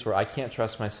beliefs were I can't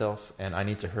trust myself and I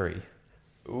need to hurry.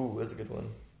 Ooh, that's a good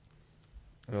one.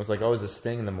 And it was like always this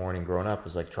thing in the morning growing up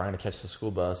was like trying to catch the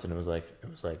school bus, and it was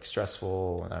like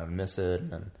stressful, and I would miss it.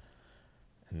 And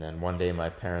then one day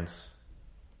I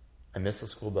missed the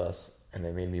school bus, and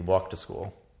they made me walk to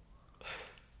school.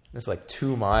 It's like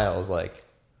 2 miles, like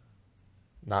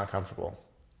not comfortable.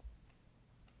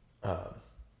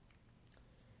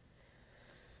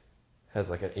 As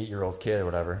like an 8-year-old kid or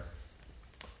whatever.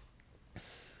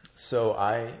 So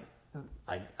I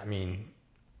mean,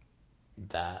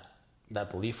 that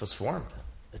belief was formed,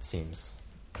 it seems,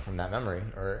 from that memory.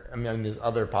 Or I mean, there's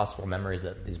other possible memories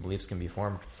that these beliefs can be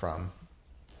formed from.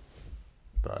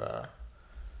 But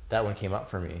that one came up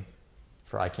for me,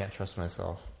 for I can't trust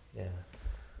myself. Yeah.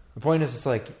 The point is, it's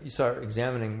like you start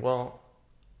examining, well,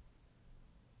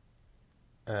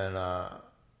 and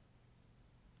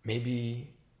maybe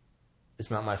it's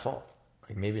not my fault.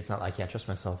 Like maybe it's not I can't trust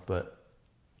myself, but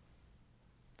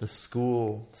the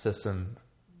school system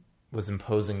was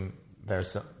imposing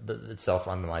itself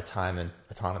on my time and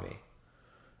autonomy,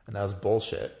 and that was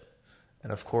bullshit.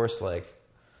 And of course, like,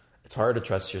 it's hard to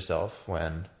trust yourself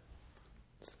when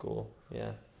School.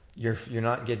 Yeah. you're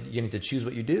not getting to choose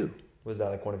what you do. Was that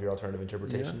like one of your alternative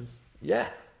interpretations? Yeah.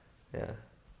 Yeah.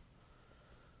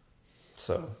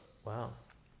 So Wow.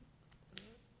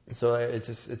 it's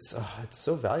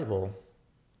so valuable.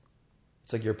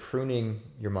 It's like you're pruning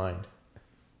your mind.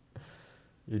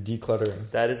 You're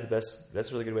decluttering. That is the best.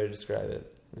 That's a really good way to describe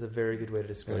it. It's a very good way to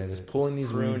describe it. Just pulling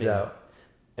these pruning weeds out.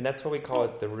 And that's why we call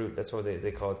it the root. That's why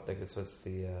they call it, like, that's what's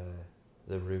the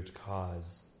root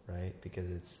cause, right?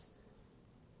 Because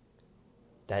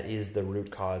that is the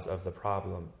root cause of the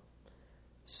problem.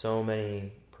 So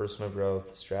many personal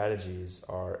growth strategies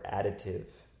are additive,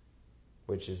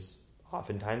 which is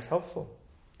oftentimes helpful.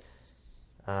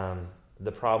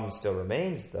 The problem still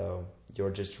remains, though.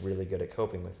 You're just really good at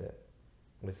coping with it.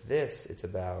 With this, it's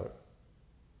about,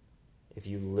 if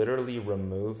you literally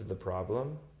remove the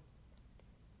problem,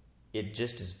 it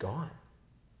just is gone.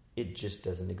 It just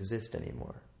doesn't exist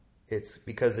anymore. It's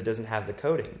because it doesn't have the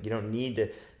coding. You don't need to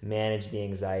manage the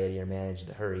anxiety or manage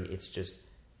the hurry. It's just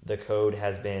the code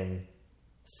has been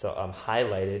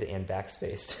highlighted and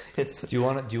backspaced. Do you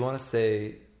want to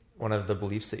say one of the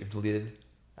beliefs that you've deleted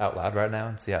out loud right now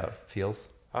and see how it feels?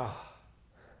 I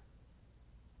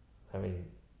mean,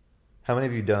 how many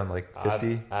have you done? Like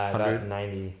 50? About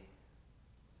 90.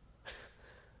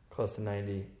 Close to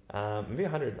 90. Maybe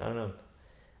 100. I don't know.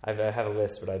 I have a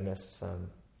list, but I missed some.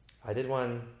 I did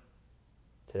one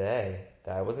today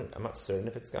that I'm not certain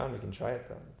if it's gone. We can try it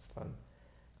though. It's fun.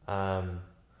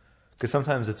 Because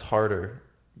sometimes it's harder.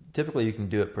 Typically you can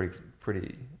do it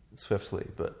pretty swiftly,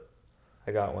 but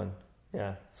I got one.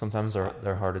 Yeah. Sometimes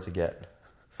they're harder to get.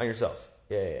 On yourself.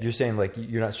 Yeah. You're saying like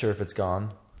you're not sure if it's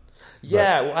gone?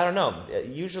 Yeah, well, I don't know.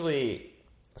 Usually,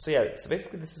 so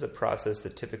basically this is a process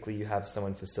that typically you have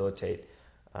someone facilitate.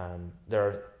 And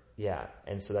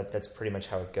so that's pretty much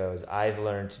how it goes. I've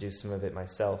learned to do some of it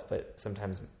myself, but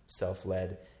sometimes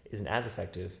self-led isn't as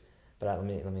effective. But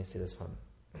let me see this one.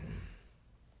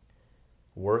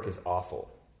 Work is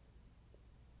awful.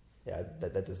 Yeah,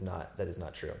 that is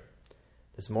not true.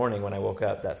 This morning when I woke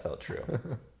up, that felt true.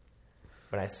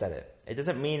 When I said it. It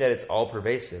doesn't mean that it's all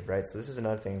pervasive, right? So this is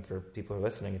another thing for people who are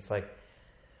listening. It's like,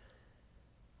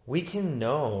 we can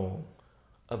know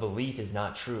a belief is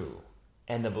not true,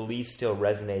 and the belief still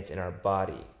resonates in our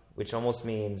body, which almost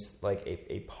means like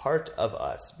a part of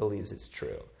us believes it's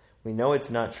true. We know it's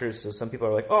not true, so some people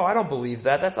are like, oh, I don't believe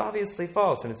that. That's obviously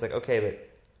false. And it's like, okay, but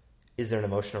is there an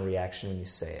emotional reaction when you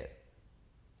say it?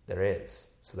 There is.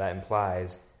 So that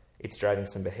implies it's driving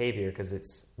some behavior because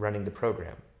it's running the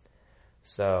program.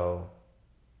 So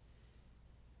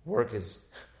work is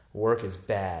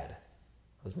bad.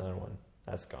 That was another one.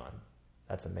 That's gone.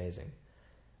 That's amazing.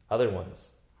 Other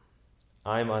ones.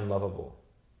 I'm unlovable.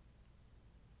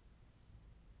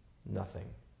 Nothing.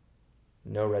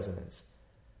 No resonance.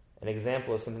 An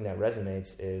example of something that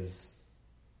resonates is,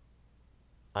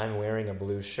 I'm wearing a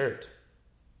blue shirt.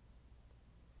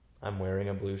 I'm wearing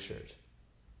a blue shirt.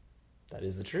 That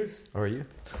is the truth. Or are you?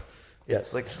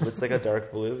 It's like a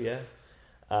dark blue, yeah.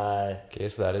 Okay,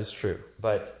 so that is true.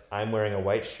 But I'm wearing a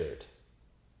white shirt.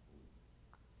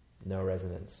 No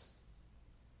resonance.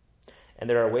 And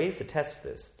there are ways to test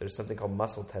this. There's something called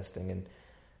muscle testing,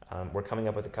 and we're coming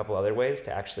up with a couple other ways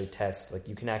to actually test. Like,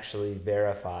 you can actually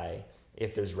verify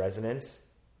if there's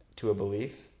resonance to a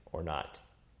belief or not.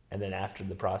 And then after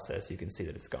the process, you can see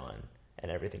that it's gone, and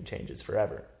everything changes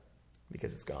forever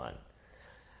because it's gone.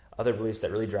 Other beliefs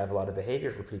that really drive a lot of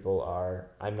behavior for people are,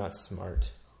 I'm not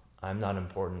smart, I'm not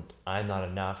important, I'm not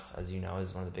enough, as you know,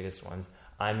 is one of the biggest ones.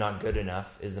 I'm not good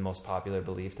enough is the most popular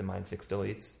belief the Mind Fix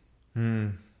deletes.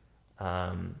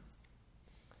 I'm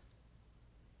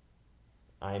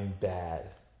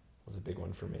bad was a big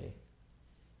one for me.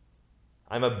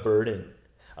 I'm a burden.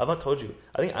 I've not told you.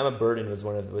 I think I'm a burden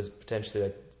was potentially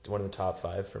like one of the top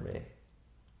 5 for me.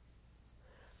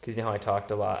 Because you know how I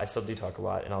talked a lot. I still do talk a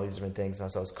lot and all these different things.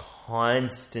 And so I was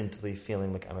constantly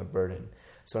feeling like I'm a burden.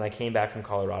 So when I came back from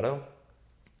Colorado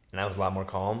and I was a lot more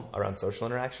calm around social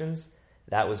interactions,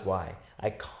 that was why.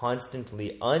 I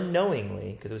constantly,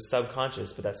 unknowingly, because it was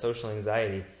subconscious, but that social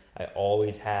anxiety, I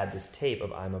always had this tape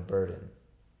of I'm a burden.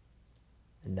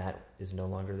 And that is no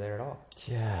longer there at all.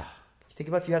 Yeah. Think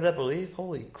about if you have that belief.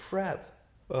 Holy crap.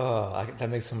 Oh, that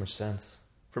makes so much sense.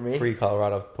 For me?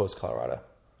 Pre-Colorado, post-Colorado.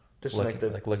 Just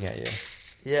looking at you.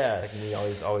 Yeah, like me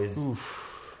always.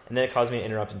 Oof. And then it caused me to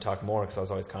interrupt and talk more because I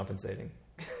was always compensating.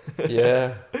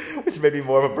 Yeah. Which made me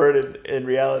more of a burden in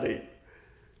reality.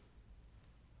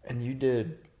 And you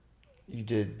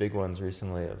did big ones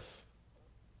recently of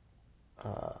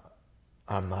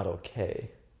I'm not okay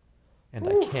and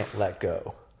I can't let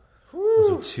go. Those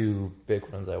are 2 big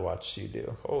ones I watched you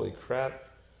do. Holy crap.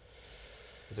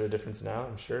 Is there a difference now?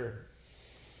 I'm sure.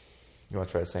 You want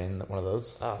to try saying one of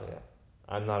those? Oh, yeah.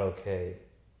 I'm not okay.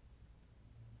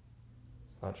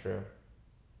 It's not true.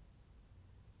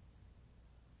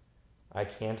 I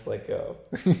can't let go.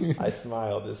 I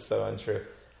smiled. It's so untrue.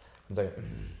 I was like,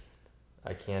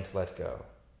 I can't let go.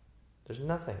 There's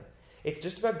nothing. It's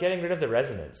just about getting rid of the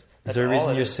resonance. Is there a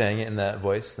reason you're saying it in that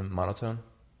voice, the monotone?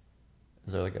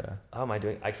 Is there like a... How am I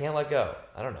doing? I can't let go.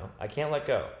 I don't know. I can't let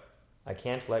go. I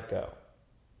can't let go.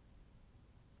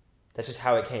 That's just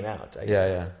how it came out, I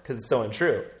guess. Yeah. Because it's so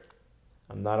untrue.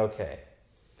 I'm not okay.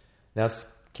 Now,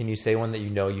 can you say one that you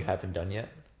know you haven't done yet?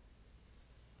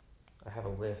 I have a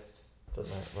list, but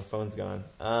my phone's gone.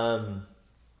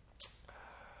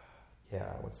 Yeah,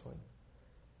 what's one?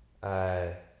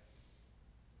 I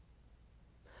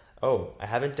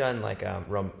haven't done like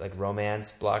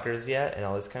romance blockers yet and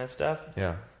all this kind of stuff.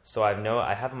 Yeah. So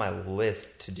I have on my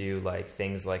list to do like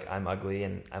things like I'm ugly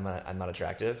and I'm not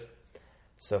attractive.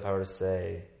 So if I were to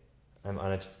say I'm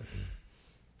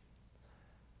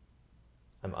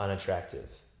unattractive,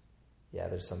 yeah,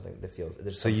 there's something that feels.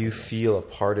 So you feel a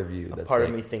part of you. A part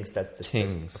of me thinks that's the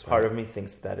truth. A part of me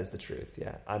thinks that is the truth.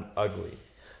 Yeah, I'm ugly,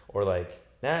 or like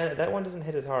nah, that one doesn't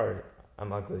hit as hard.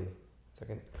 I'm ugly.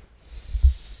 Second.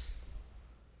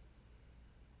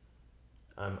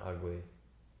 I'm ugly.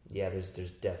 Yeah, there's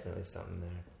definitely something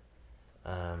there.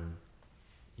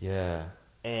 Yeah.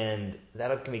 And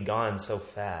that can be gone so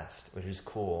fast, which is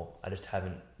cool. I just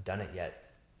haven't done it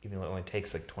yet, even though it only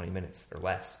takes like 20 minutes or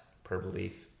less per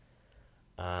belief.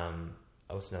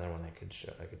 What's another one I could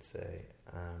say?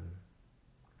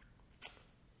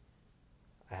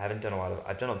 I haven't done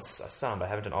I've done some, but I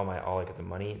haven't done all like the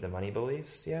money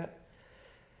beliefs yet.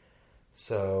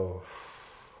 So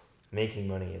making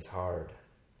money is hard.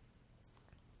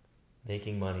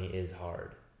 Making money is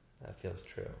hard. That feels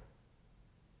true.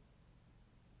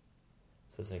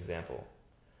 So it's an example.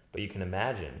 But you can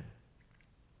imagine,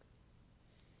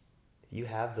 if you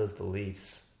have those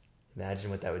beliefs,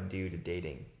 imagine what that would do to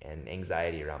dating and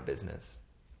anxiety around business.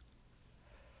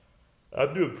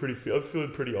 I'm feeling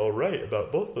pretty all right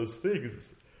about both those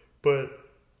things, but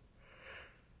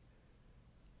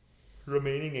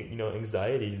remaining,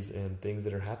 anxieties and things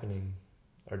that are happening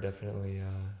are definitely,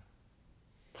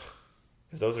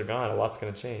 if those are gone, a lot's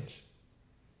going to change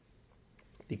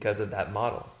because of that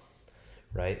model,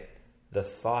 right? The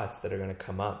thoughts that are going to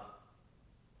come up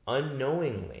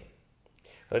unknowingly.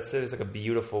 Let's say there's like a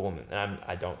beautiful woman, and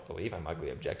I don't believe I'm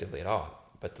ugly objectively at all,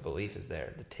 but the belief is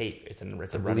there. The tape, it's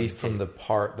a belief from the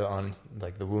part,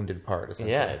 the wounded part,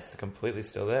 essentially. Yeah, it's completely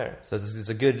still there. So there's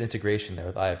a good integration there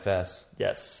with IFS.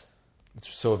 Yes.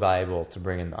 It's so valuable to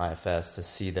bring in the IFS to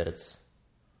see that it's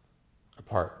a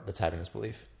part that's having this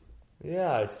belief.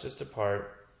 Yeah, it's just a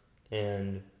part,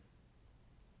 and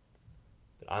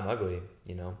I'm ugly,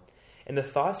 And the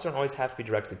thoughts don't always have to be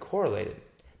directly correlated.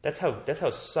 That's how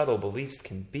subtle beliefs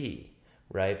can be,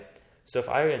 right? So if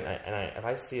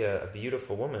I see a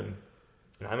beautiful woman,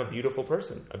 and I'm a beautiful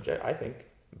person, I think,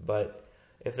 but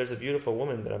if there's a beautiful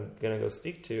woman that I'm gonna go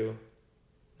speak to,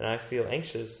 and I feel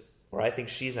anxious, or I think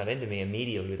she's not into me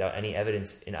immediately without any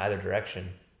evidence in either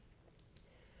direction,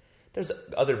 there's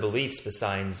other beliefs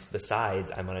besides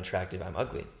I'm unattractive, I'm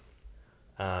ugly.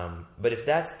 But if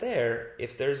that's there,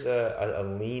 if there's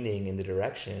a leaning in the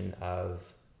direction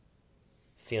of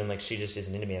feeling like she just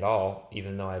isn't into me at all,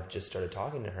 even though I've just started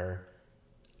talking to her,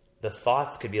 the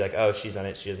thoughts could be like, oh, she's on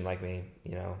it, she doesn't like me,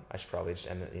 I should probably just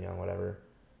end it, whatever.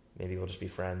 Maybe we'll just be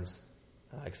friends,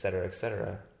 et cetera, et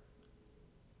cetera.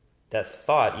 That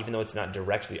thought, even though it's not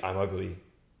directly, I'm ugly,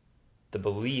 the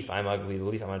belief I'm ugly, the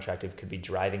belief I'm unattractive could be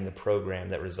driving the program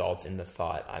that results in the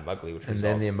thought I'm ugly, which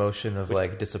then the emotion of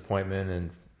like disappointment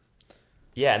and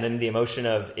and then the emotion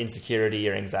of insecurity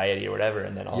or anxiety or whatever,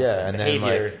 and then all of a yeah, sudden and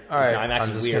behavior. then like, all right, I'm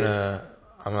acting weird.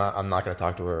 I'm not gonna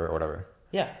talk to her or whatever.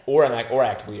 Yeah, or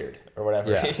act weird or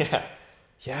whatever. Yeah. Yeah.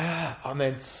 Yeah. Oh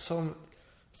man,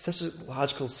 such a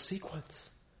logical sequence.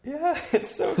 Yeah,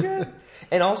 it's so good.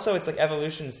 And also, it's like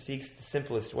evolution seeks the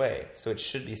simplest way, so it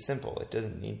should be simple. It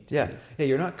doesn't need to be. Yeah,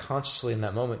 you're not consciously in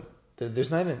that moment.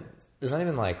 There's not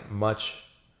even like much.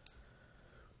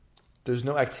 There's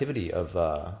no activity of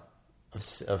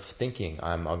thinking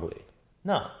I'm ugly.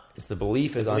 No, It's the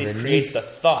belief is belief underneath. creates the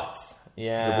thoughts.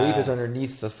 Yeah, The belief is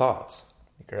underneath the thought.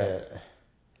 correct.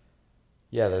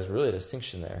 Yeah, there's really a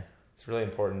distinction there. It's really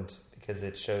important because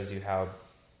it shows you how.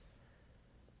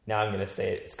 Now I'm going to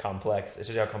say it's complex. It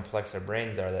shows you how complex our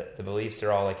brains are. That the beliefs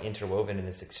are all like interwoven in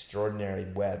this extraordinary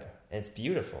web, and it's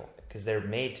beautiful because they're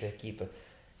made to keep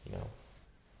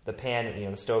the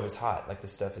pan. The stove is hot. Like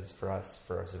this stuff is for us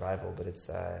for our survival, but it's.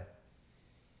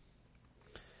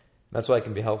 That's why it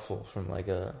can be helpful from like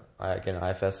an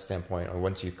IFS standpoint, or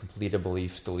once you complete a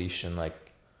belief deletion,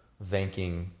 like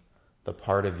thanking the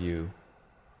part of you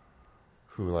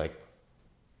who like,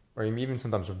 or even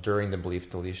sometimes during the belief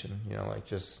deletion, like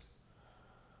just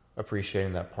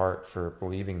appreciating that part for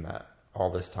believing that all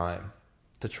this time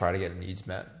to try to get needs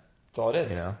met. That's all it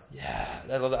is. Yeah.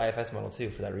 I love the IFS model too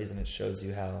for that reason. It shows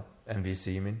you how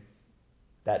NVC, you mean?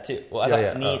 that too. Well,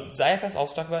 does IFS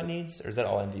also talk about needs, or is that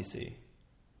all NVC?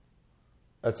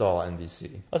 That's all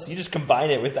NVC. Oh, so you just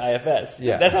combine it with the IFS.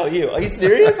 Yeah. That's how you. Are you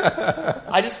serious?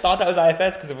 I just thought that was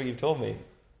IFS because of what you've told me.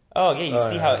 Oh, yeah, you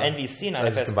see how NVC and So I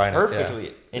just IFS combine it, perfectly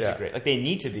yeah. integrate. Yeah. Like, they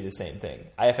need to be the same thing.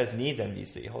 IFS needs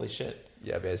NVC. Holy shit.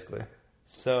 Yeah, basically.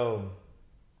 So,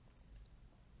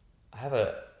 I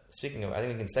have speaking of, I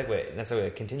think we can segue, not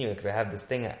segue, continue because I have this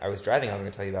thing I was driving I was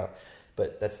going to tell you about,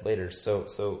 but that's later.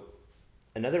 So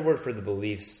another word for the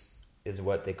beliefs is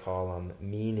what they call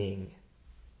meaning.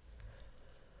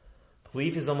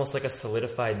 Belief is almost like a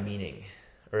solidified meaning.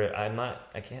 Or I'm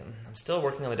still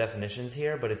working on the definitions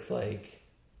here, but it's like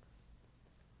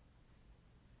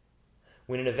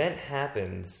when an event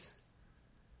happens,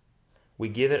 we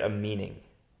give it a meaning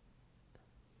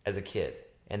as a kid,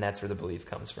 and that's where the belief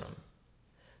comes from.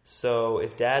 So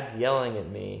if Dad's yelling at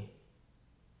me,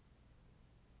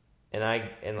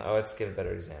 let's give a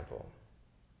better example.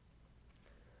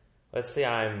 Let's say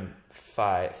I'm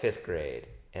fifth grade,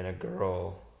 and a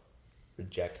girl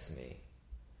rejects me,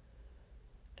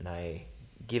 and I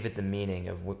give it the meaning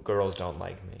of girls don't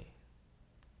like me.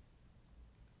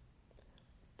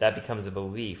 That becomes a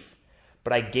belief,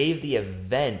 but I gave the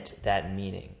event that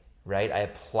meaning, right? I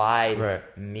applied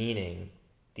meaning.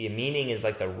 The meaning is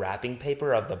like the wrapping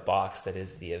paper of the box that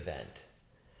is the event.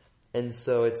 And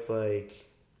so it's like,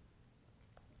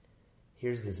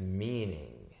 here's this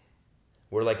meaning.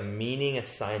 We're like meaning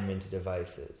assignment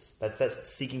devices. That's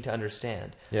seeking to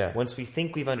understand. Yeah. Once we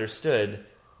think we've understood,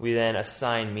 we then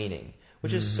assign meaning,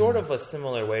 which is sort of a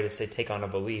similar way to say take on a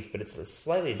belief, but it's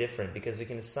slightly different because we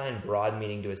can assign broad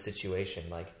meaning to a situation.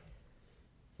 Like,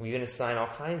 we can assign all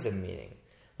kinds of meaning.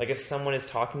 Like if someone is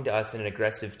talking to us in an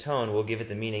aggressive tone, we'll give it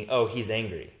the meaning, oh, he's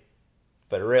angry.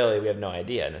 But really, we have no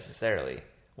idea necessarily.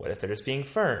 What if they're just being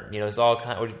firm? It's all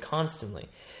constantly.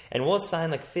 And we'll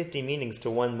assign like 50 meanings to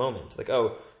one moment. Like,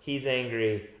 oh, he's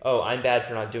angry. Oh, I'm bad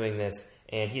for not doing this.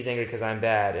 And he's angry because I'm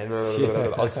bad. And blah, blah,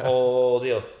 blah, blah, this whole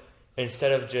deal.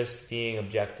 Instead of just being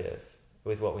objective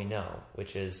with what we know,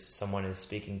 which is someone is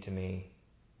speaking to me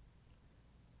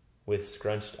with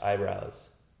scrunched eyebrows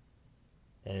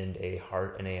and a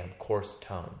coarse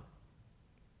tone.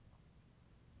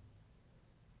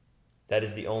 That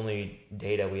is the only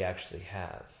data we actually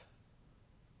have.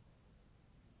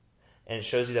 And it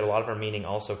shows you that a lot of our meaning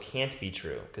also can't be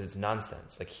true because it's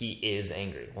nonsense. Like, he is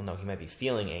angry. Well, no, he might be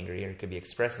feeling angry or he could be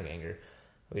expressing anger.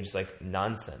 We just like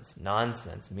nonsense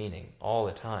meaning all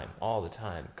the time,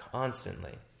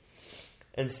 constantly.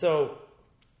 And so,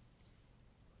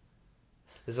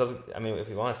 if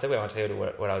you want to segue, I want to tell you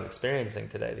what I was experiencing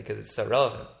today because it's so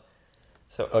relevant.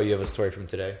 So, you have a story from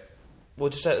today? Well,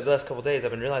 just the last couple of days,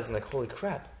 I've been realizing, like, holy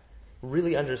crap,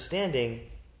 really understanding,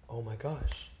 oh my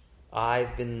gosh,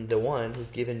 I've been the one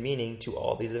who's given meaning to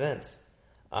all these events.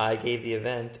 I gave the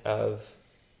event of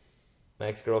my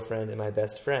ex-girlfriend and my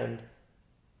best friend,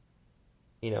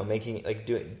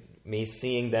 me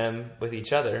seeing them with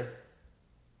each other,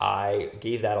 I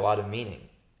gave that a lot of meaning.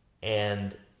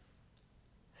 And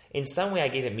in some way I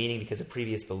gave it meaning because of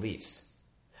previous beliefs.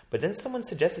 But then someone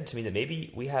suggested to me that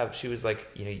maybe she was like,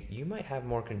 you might have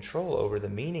more control over the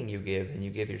meaning you give than you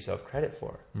give yourself credit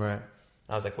for. Right.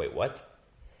 And I was like, wait, what?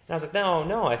 And I was like,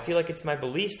 no, I feel like it's my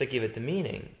beliefs that give it the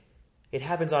meaning. It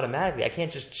happens automatically. I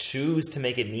can't just choose to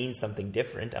make it mean something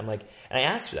different. I'm like, and I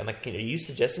asked her, I'm like, are you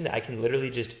suggesting that I can literally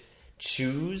just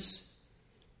choose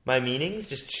my meanings?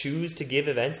 Just choose to give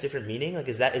events different meaning? Like,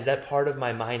 is that part of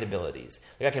my mind abilities?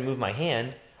 Like, I can move my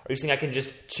hand. Are you saying I can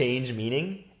just change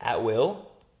meaning at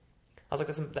will? I was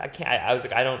like, I can't. I was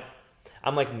like, I don't.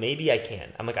 I'm like, maybe I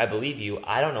can. I'm like, I believe you.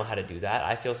 I don't know how to do that.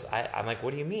 I'm like,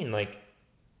 what do you mean? Like,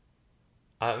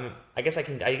 I guess I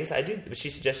can. I guess I do. But she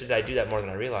suggested that I do that more than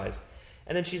I realized.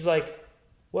 And then she's like,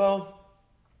 well,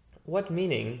 what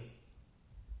meaning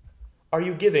are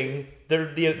you giving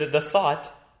the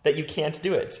thought that you can't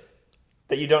do it,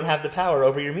 that you don't have the power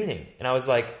over your meaning? And I was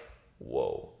like,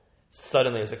 whoa.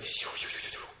 Suddenly it was like,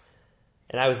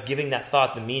 and I was giving that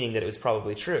thought the meaning that it was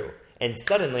probably true. And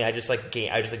suddenly I just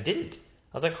didn't.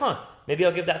 I was like, maybe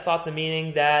I'll give that thought the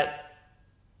meaning that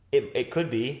it could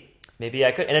be. Maybe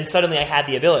I could. And then suddenly I had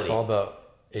the ability. It's all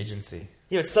about agency.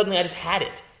 Yeah, but suddenly I just had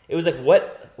it. It was like,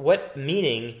 what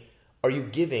meaning are you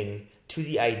giving to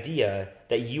the idea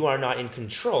that you are not in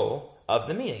control of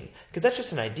the meaning? Because that's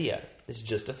just an idea. It's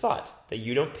just a thought that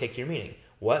you don't pick your meaning.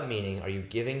 What meaning are you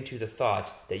giving to the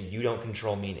thought that you don't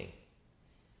control meaning?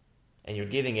 And you're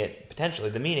giving it potentially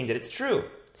the meaning that it's true.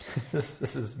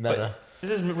 This is meta. This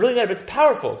is really meta, but it's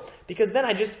powerful. Because then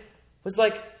I just was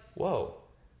like, whoa,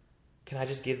 can I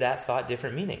just give that thought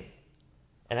different meaning?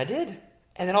 And I did.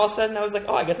 And then all of a sudden I was like,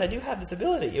 oh, I guess I do have this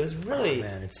ability. It was really,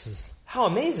 how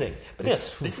amazing. But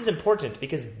this is important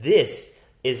because this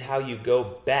is how you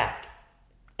go back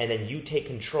and then you take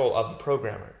control of the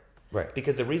programmer. Right.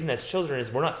 Because the reason as children is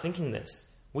we're not thinking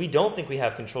this. We don't think we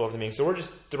have control over the meaning. So we're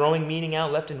just throwing meaning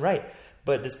out left and right.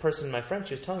 But this person, my friend,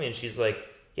 she was telling me, and she's like,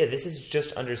 yeah, this is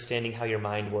just understanding how your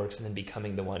mind works and then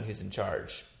becoming the one who's in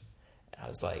charge. And I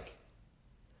was like,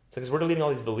 because we're deleting all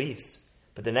these beliefs.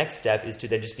 But the next step is to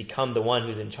then just become the one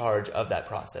who's in charge of that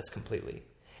process completely.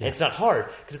 Yeah. And it's not hard,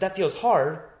 because if that feels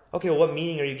hard, okay, well, what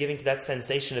meaning are you giving to that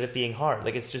sensation of it being hard?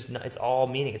 Like, it's all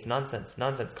meaning. It's nonsense,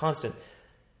 constant.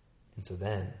 And so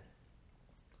then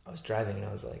I was driving and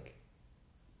I was like,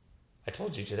 I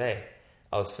told you today,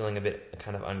 I was feeling a bit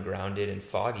kind of ungrounded and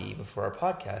foggy before our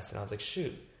podcast. And I was like,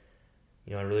 shoot,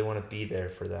 I really want to be there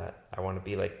for that. I want to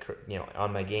be like,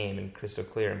 on my game and crystal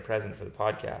clear and present for the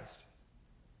podcast.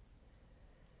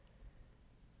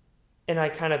 And I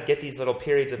kind of get these little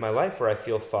periods of my life where I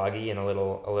feel foggy and a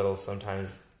little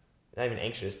sometimes, not even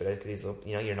anxious, but I get these little,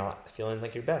 you're not feeling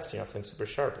like your best. You're not feeling super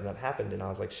sharp. And that happened. And I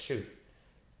was like, shoot.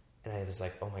 And I was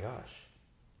like, oh my gosh,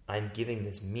 I'm giving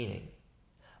this meaning.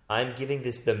 I'm giving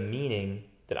this the meaning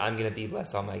that I'm going to be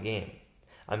less on my game.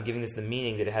 I'm giving this the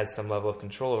meaning that it has some level of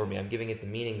control over me. I'm giving it the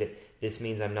meaning that this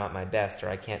means I'm not my best, or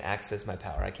I can't access my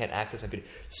power. I can't access my beauty.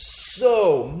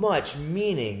 So much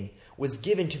meaning was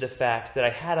given to the fact that I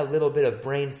had a little bit of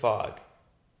brain fog,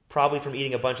 probably from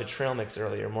eating a bunch of trail mix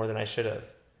earlier, more than I should have.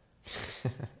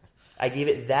 I gave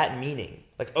it that meaning.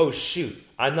 Like, oh shoot,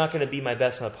 I'm not going to be my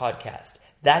best on a podcast.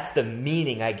 That's the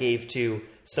meaning I gave to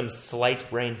some slight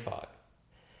brain fog.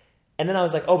 And then I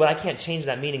was like, oh, but I can't change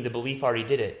that meaning. The belief already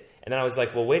did it. And then I was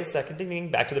like, well, wait a second. Ding,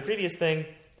 ding, back to the previous thing.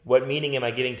 What meaning am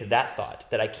I giving to that thought?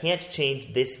 That I can't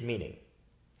change this meaning.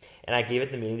 And I gave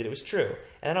it the meaning that it was true.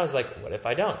 And then I was like, what if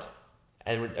I don't?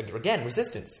 And again,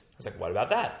 resistance. I was like, what about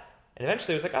that? And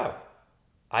eventually it was like, oh,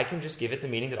 I can just give it the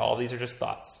meaning that all of these are just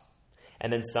thoughts.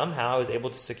 And then somehow I was able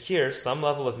to secure some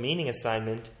level of meaning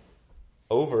assignment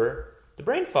over the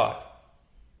brain fog.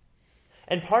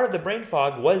 And part of the brain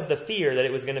fog was the fear that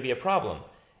it was going to be a problem.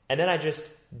 And then I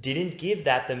just didn't give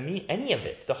that any of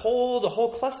it. The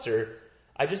whole cluster,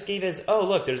 I just gave as, oh,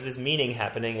 look, there's this meaning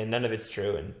happening and none of it's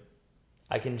true. And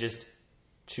I can just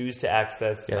choose to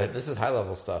access. Yeah, this is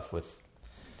high-level stuff with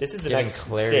this is the next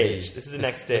clarity. Stage. This is the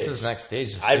next stage. This is the next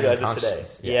stage. I realized it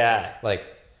today. Yeah. Like,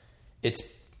 it's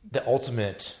the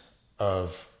ultimate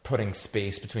of putting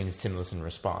space between stimulus and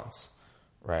response,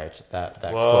 right? That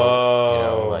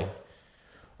quote, like,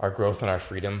 our growth and our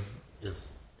freedom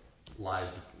lies,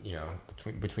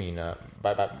 between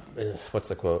what's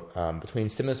the quote? Between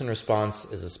stimulus and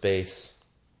response is a space.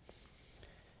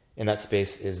 In that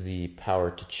space is the power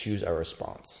to choose our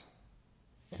response.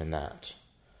 And that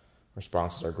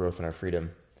response is our growth and our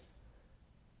freedom.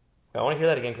 I want to hear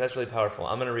that again because that's really powerful.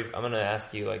 I'm gonna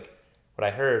ask you, like, what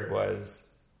I heard was,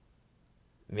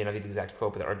 I may not be the exact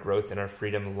quote, but our growth and our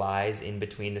freedom lies in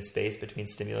between the space between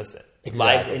stimulus. Exactly.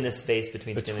 Lies in the space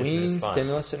between stimulus and response.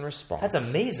 Stimulus and response. That's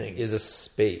amazing. Is a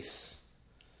space.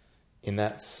 In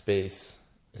that space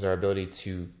is our ability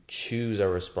to choose our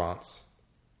response.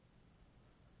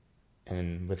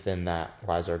 And within that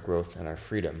lies our growth and our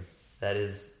freedom. That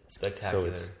is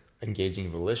spectacular. So engaging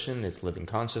volition, it's living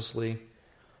consciously.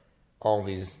 All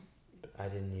these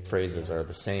phrases are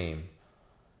the same,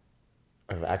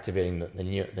 of activating the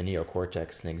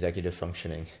neocortex and executive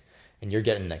functioning. And you're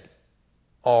getting like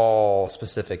all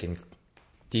specific and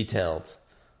detailed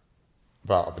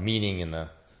about the meaning and the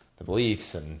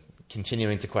beliefs, and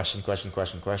continuing to question.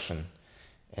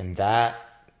 And that's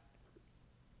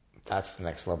the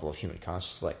next level of human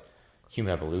consciousness, like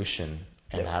human evolution,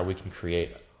 and how we can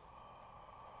create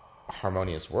a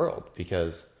harmonious world,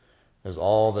 because there's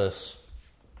all this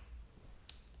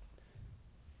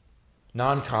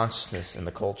non-consciousness in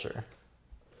the culture,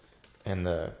 and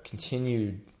the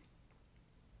continued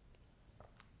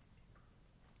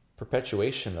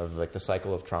perpetuation of like the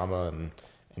cycle of trauma,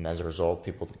 and as a result,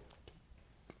 people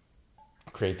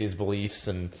create these beliefs,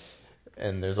 and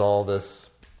there's all this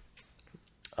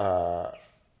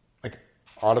like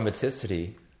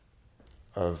automaticity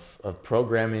of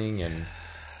programming, and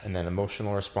then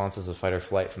emotional responses of fight or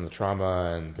flight from the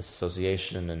trauma, and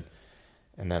disassociation,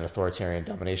 and then authoritarian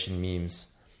domination memes,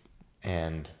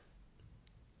 and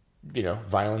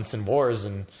violence and wars,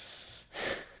 and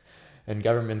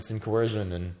governments and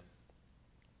coercion, and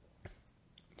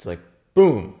it's like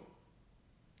boom.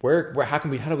 How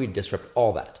do we disrupt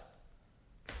all that?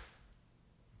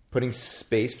 Putting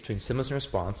space between stimulus and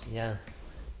response,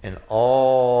 and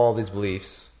all these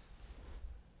beliefs,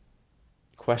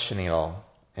 questioning it all,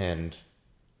 and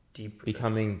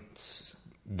becoming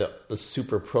the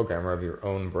super programmer of your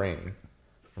own brain,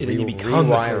 and then you become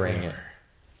rewiring it.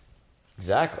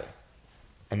 Exactly,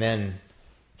 and then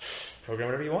program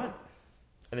whatever you want,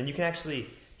 and then you can actually.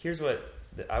 Here's what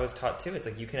I was taught too. It's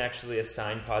like you can actually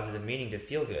assign positive meaning to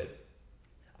feel good.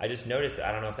 I just noticed that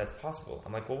I don't know if that's possible.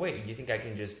 I'm like, well, wait, you think I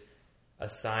can just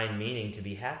assign meaning to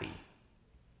be happy?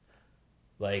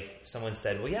 Like someone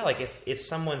said, well, yeah, like if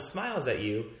someone smiles at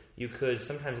you, you could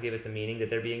sometimes give it the meaning that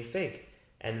they're being fake.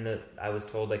 And I was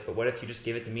told, like, but what if you just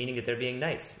give it the meaning that they're being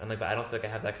nice? I'm like, but I don't feel like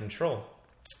I have that control.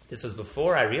 This was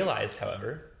before I realized,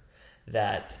 however,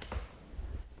 that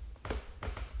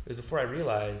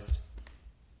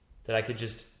I could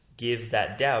just give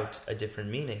that doubt a different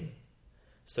meaning.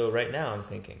 So right now I'm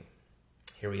thinking,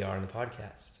 here we are in the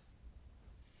podcast.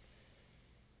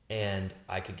 And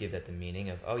I could give that the meaning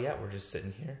of, oh yeah, we're just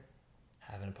sitting here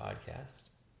having a podcast.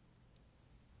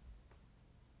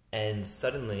 And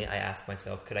suddenly I ask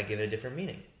myself, could I give it a different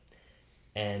meaning?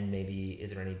 And maybe,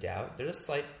 is there any doubt? There's a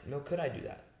slight, no, could I do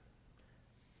that?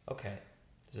 Okay,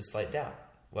 there's a slight doubt.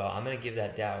 Well, I'm going to give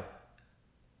that doubt,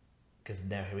 because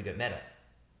now here we go, meta.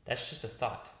 That's just a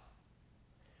thought.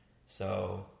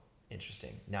 So,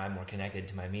 interesting. Now I'm more connected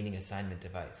to my meaning assignment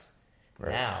device.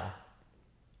 Right. Now,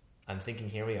 I'm thinking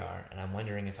here we are, and I'm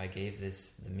wondering if I gave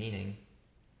this the meaning.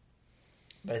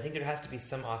 But I think there has to be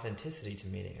some authenticity to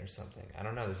meaning or something. I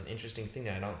don't know. There's an interesting thing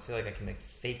that I don't feel like I can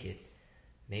fake it.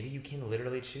 Maybe you can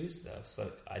literally choose, though.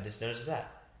 So I just noticed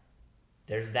that.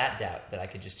 There's that doubt that I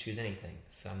could just choose anything.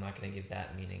 So I'm not going to give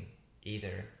that meaning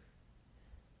either.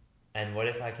 And what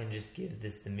if I can just give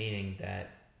this the meaning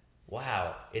that,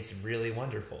 wow, it's really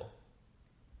wonderful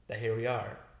that here we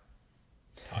are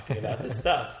talking about this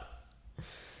stuff.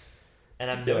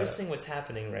 And I'm noticing what's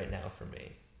happening right now for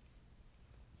me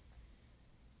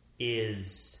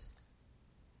is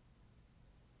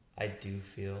I do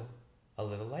feel a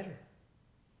little lighter.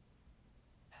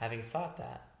 Having thought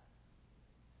that.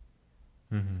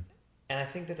 Mm-hmm. And I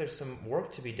think that there's some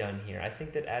work to be done here. I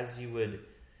think that as you would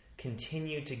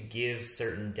continue to give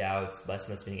certain doubts less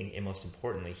and less meaning, and most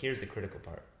importantly, here's the critical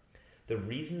part. The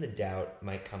reason the doubt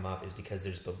might come up is because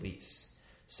there's beliefs.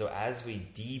 So as we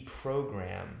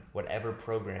deprogram whatever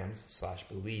programs /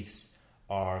 beliefs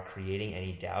are creating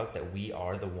any doubt that we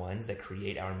are the ones that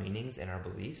create our meanings and our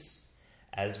beliefs,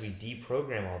 as we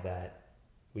deprogram all that,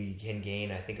 we can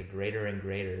gain, I think, a greater and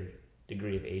greater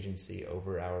degree of agency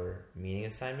over our meaning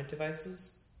assignment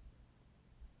devices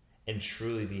and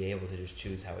truly be able to just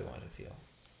choose how we want to feel.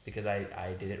 Because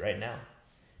I did it right now.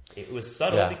 It was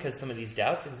subtle because some of these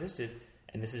doubts existed,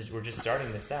 and we're just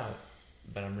starting this out.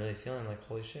 But I'm really feeling like,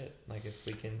 holy shit, like if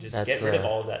we can just get rid of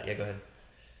all of that. Yeah, go ahead.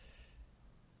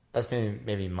 That's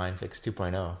maybe Mindfix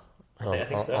 2.0. I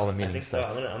think so. All the meaning I think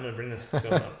stuff. So. I'm gonna bring this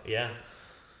going on. Yeah.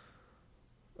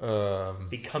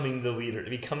 Becoming the leader,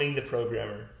 becoming the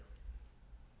programmer.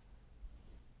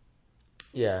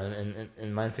 Yeah, and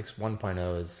Mindfix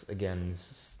 1.0 is, again,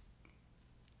 it's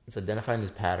identifying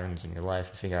these patterns in your life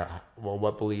and figure out, well,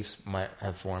 what beliefs might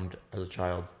have formed as a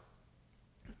child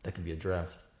that can be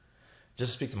addressed.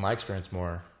 Just to speak to my experience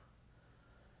more,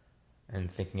 and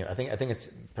thinking, I think it's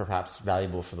perhaps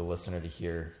valuable for the listener to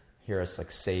hear us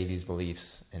like say these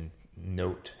beliefs and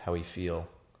note how we feel.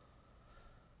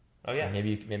 Oh yeah.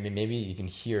 Maybe you can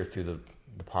hear through the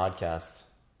podcast,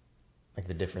 like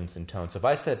the difference in tone. So if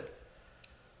I said,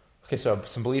 okay, so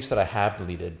some beliefs that I have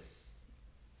deleted.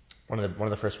 One of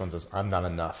the first ones is I'm not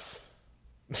enough.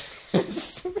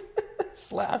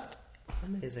 Just laughed.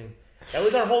 Amazing. That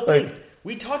was our whole thing.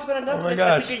 We talked about enoughness,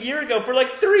 I think, a year ago for like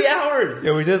 3 hours.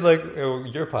 Yeah, we did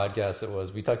your podcast. It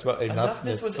was. We talked about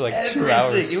enoughness for like everything. 2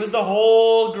 hours. It was the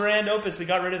whole grand opus. We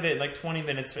got rid of it in like 20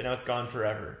 minutes, but now it's gone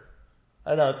forever.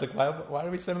 I know. It's like why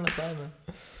do we spend all the time?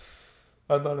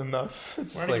 I'm not enough.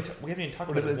 It's just like we haven't even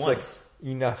talked about it once. It's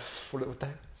like enough. What the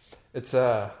heck? It's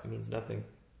It means nothing.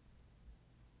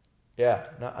 Yeah.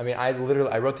 No, I mean, I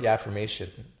wrote the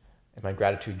affirmation in my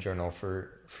gratitude journal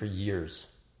for years.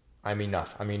 I'm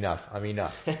enough. I'm enough. I'm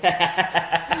enough.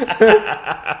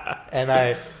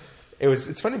 And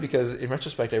it's funny because in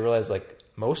retrospect, I realized like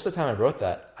most of the time I wrote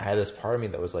that, I had this part of me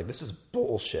that was like, this is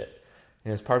bullshit.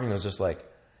 And this part of me that was just like,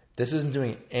 this isn't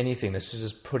doing anything. This is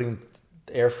just putting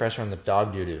air freshener on the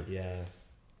dog doo-doo. Yeah.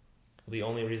 The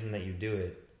only reason that you do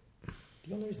it,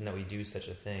 the only reason that we do such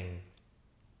a thing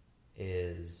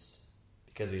is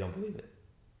because we don't believe it.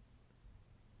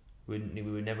 We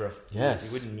would never. Yes. We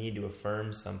wouldn't need to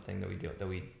affirm something that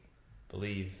we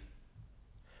believe.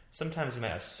 Sometimes we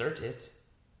might assert it.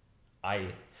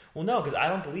 No, because I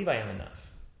don't believe I am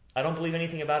enough. I don't believe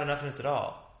anything about enoughness at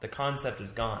all. The concept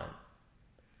is gone.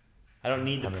 I don't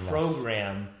need the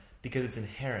program because it's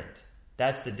inherent.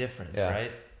 That's the difference,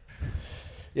 right?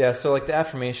 Yeah. So like the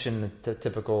affirmation, the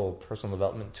typical personal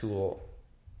development tool,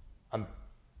 I'm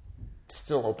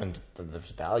still open to the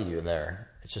value there.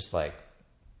 It's just like,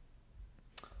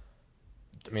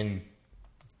 I mean,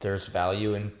 there's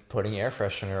value in putting air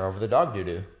freshener over the dog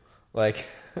doo-doo. Like,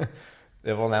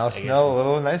 it will now smell a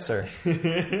little nicer.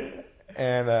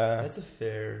 And that's a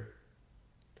fair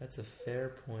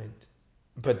point.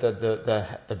 But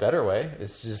the better way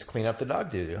is to just clean up the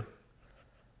dog doo-doo.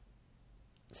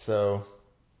 So,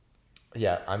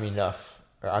 yeah, I'm enough.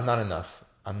 Or I'm not enough.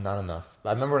 I'm not enough.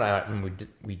 I remember when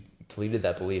we deleted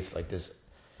that belief, like this.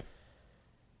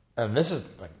 And this is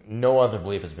like no other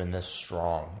belief has been this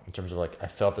strong in terms of like I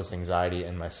felt this anxiety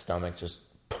in my stomach just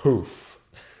poof,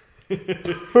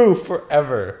 poof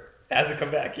forever. Has it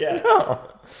come back? Yeah. No,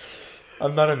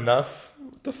 I'm not enough.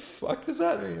 What the fuck does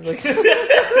that mean? Like,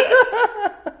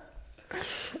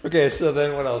 okay, so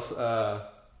then what else?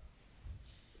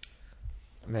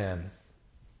 Man,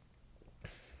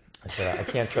 I said I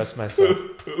can't trust myself.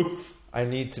 Poof. I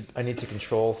need to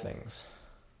control things.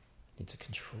 I need to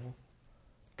control.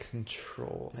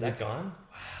 Is that gone?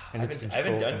 Wow. I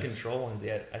haven't done control ones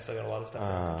yet. I still got a lot of stuff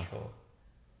on control.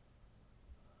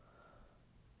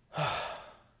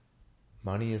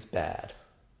 Money is bad.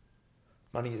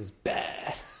 Money is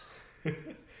bad.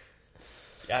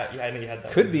 Yeah, I know you had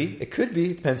that. Could be. It could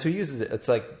be. Depends who uses it. It's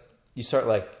like you start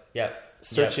like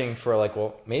searching for like,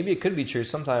 well, maybe it could be true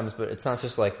sometimes, but it's not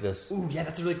just like this. Ooh, yeah,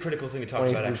 that's a really critical thing to talk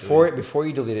about. Actually, before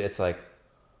you delete it, it's like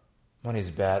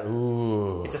money's bad.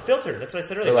 Ooh, it's a filter. That's what I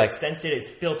said earlier. Like sense data is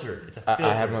filtered. It's a filter.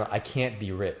 I have one. I can't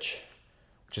be rich,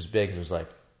 which is big. There's like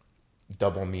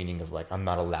double meaning of like I'm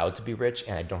not allowed to be rich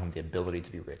and I don't have the ability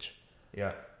to be rich.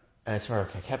 Yeah. And I swear,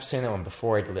 I kept saying that one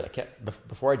before I deleted it.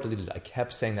 Before I deleted it, I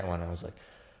kept saying that one. I was like,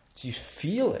 do you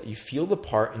feel it? You feel the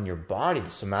part in your body,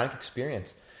 the somatic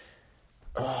experience.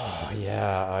 Oh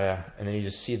yeah. And then you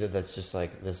just see that that's just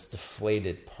like this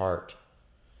deflated part.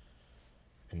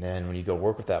 And then when you go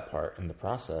work with that part in the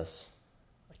process,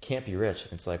 I can't be rich.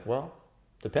 And it's like, well,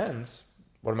 depends.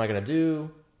 What am I going to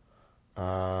do?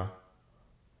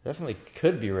 Definitely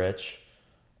could be rich.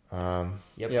 Yep.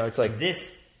 You know, it's like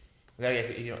this.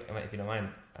 If you don't mind.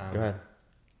 Go ahead.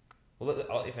 Well,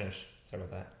 I'll let you finish. Sorry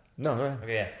about that. No, go ahead.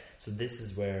 Okay, yeah. So this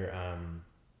is where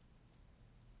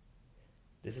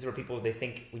people, they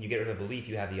think when you get rid of a belief,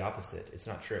 you have the opposite. It's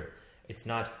not true. It's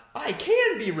not, I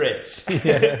can be rich.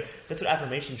 Yeah. That's what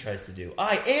affirmation tries to do.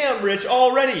 I am rich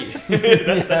already.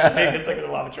 That's like what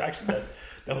the law of attraction does.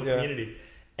 The whole community.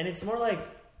 And it's more like,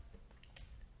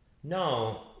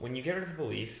 no, when you get rid of a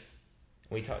belief,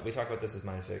 we talk about this with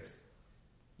MindFix,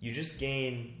 you just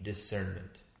gain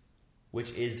discernment,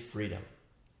 which is freedom.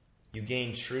 You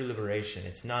gain true liberation.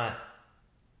 It's not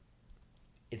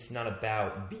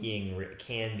about being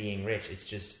rich. It's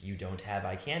just you don't have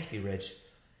I can't be rich.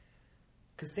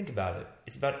 Because think about it.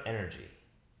 It's about energy.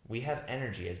 We have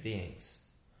energy as beings.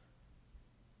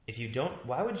 If you don't,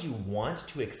 why would you want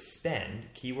to expend,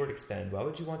 keyword expend, why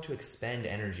would you want to expend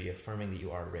energy affirming that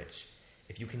you are rich?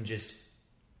 If you can just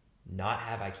not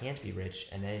have I can't be rich,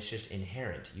 and then it's just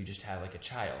inherent. You just have like a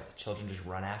child. Children just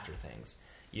run after things.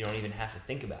 You don't even have to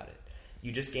think about it.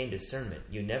 You just gain discernment.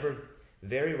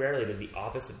 Very rarely does the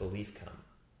opposite belief come.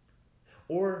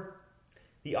 Or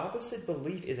the opposite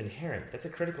belief is inherent. That's a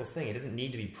critical thing. It doesn't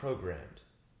need to be programmed.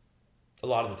 A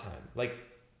lot of the time. Like,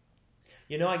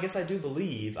 I guess I do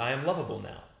believe I am lovable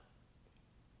now.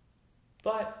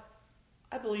 But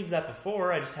I believed that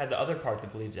before. I just had the other part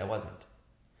that believed I wasn't.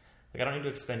 Like, I don't need to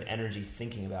expend energy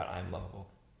thinking about I'm lovable.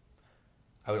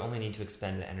 I would only need to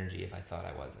expend the energy if I thought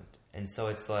I wasn't. And so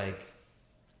it's like,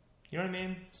 you know what I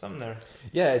mean? Something there.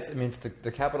 Yeah, it's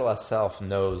the capital S self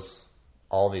knows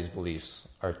all these beliefs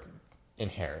are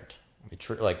inherent. And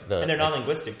they're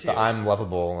non-linguistic too. The I'm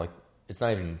lovable, like, it's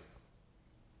not even...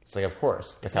 It's like, of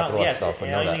course, the capital S self would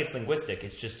know that. I don't think it's linguistic.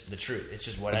 It's just the truth. It's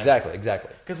just whatever.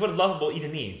 Exactly. Because what does lovable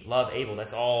even mean? Love, able.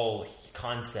 That's all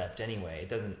concept anyway. It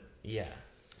doesn't. Yeah.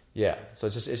 Yeah. So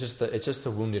it's just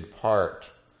the wounded part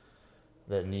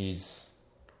that needs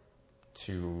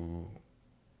to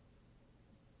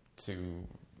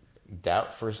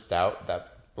first doubt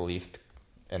that belief,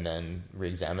 and then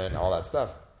re-examine it and all that stuff,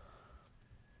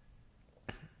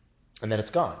 and then it's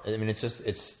gone. I mean,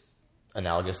 it's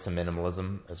analogous to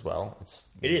minimalism as well.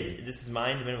 It is. This is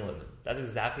mind minimalism. That's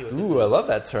exactly what this is. Ooh, I love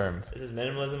that term. This is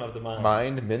minimalism of the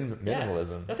mind. Minimalism.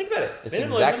 Yeah. Now think about it. It's the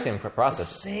exact same process.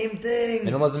 Same thing.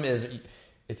 Minimalism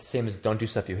it's the same as don't do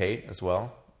stuff you hate as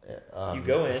well. You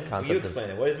go in, you explain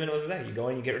it. What is minimalism exactly? You go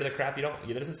in, you get rid of the crap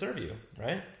that doesn't serve you,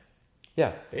 right?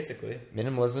 Yeah. Basically.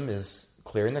 Minimalism is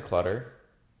clearing the clutter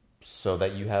so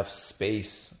that you have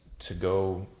space to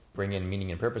go bring in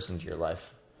meaning and purpose into your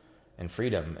life, and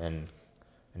freedom and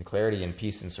clarity and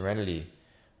peace and serenity.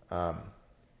 And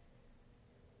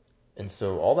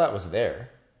so all that was there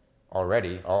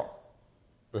already. All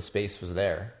the space was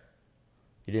there.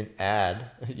 You didn't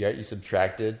add, you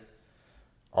subtracted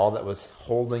all that was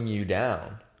holding you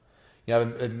down.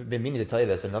 I've been meaning to tell you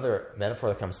this. Another metaphor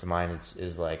that comes to mind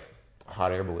is like a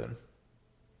hot air balloon.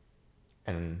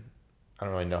 And I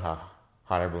don't really know how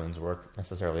hot air balloons work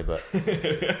necessarily, but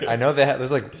I know they have,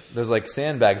 there's like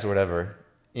sandbags or whatever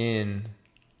in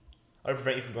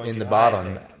prevent you from going in too the high,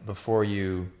 bottom before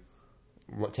you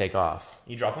take off.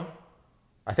 You drop them?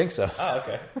 I think so. Oh,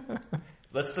 okay.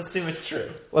 Let's assume it's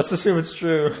true.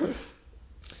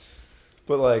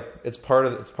 But like it's part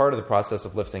of the process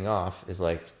of lifting off is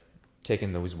like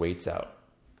taking those weights out.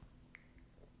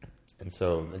 And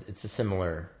so it's a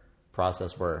similar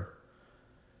process where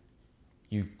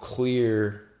you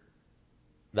clear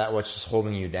that which is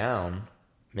holding you down,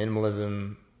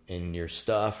 minimalism in your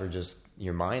stuff or just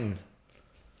your mind,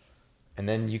 and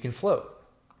then you can float.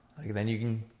 Like then you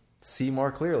can see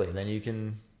more clearly. Then you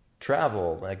can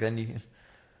travel. Like then you can,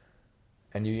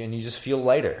 and you just feel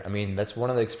lighter. I mean, that's one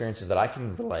of the experiences that I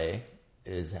can relay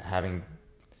is having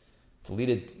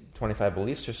deleted 25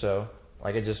 beliefs or so.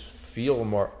 Like I just feel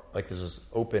more like there's this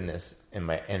openness in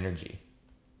my energy.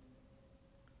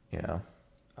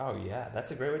 Oh yeah,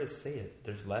 that's a great way to say it.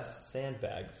 There's less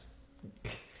sandbags.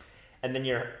 And then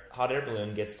your hot air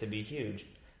balloon gets to be huge.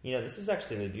 This is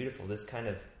actually really beautiful. This kind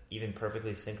of even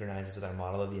perfectly synchronizes with our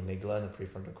model of the amygdala and the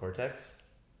prefrontal cortex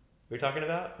we were talking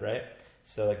about, right?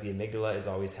 So like the amygdala is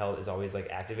always like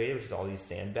activated, which is all these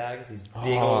sandbags, these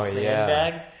big old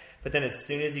sandbags. Yeah. But then as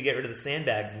soon as you get rid of the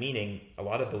sandbags, meaning a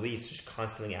lot of beliefs just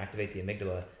constantly activate the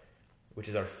amygdala, which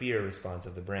is our fear response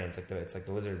of the brain. It's like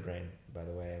the lizard brain, by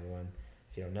the way, everyone,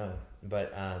 if you don't know.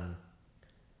 But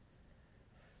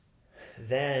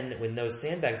then when those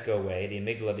sandbags go away, the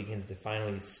amygdala begins to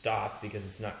finally stop because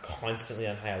it's not constantly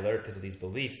on high alert because of these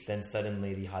beliefs. Then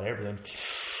suddenly the hot air balloon,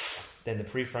 then the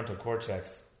prefrontal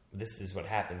cortex, this is what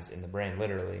happens in the brain,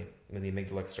 literally. When the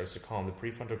amygdala starts to calm, the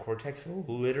prefrontal cortex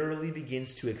literally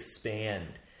begins to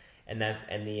expand, and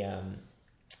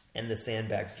the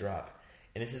sandbags drop.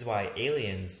 And this is why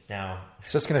aliens now... I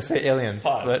was just going to say aliens.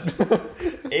 Pause. But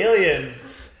aliens,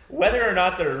 whether or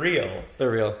not they're real... They're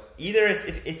real. Either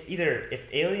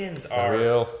if aliens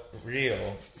are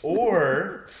real,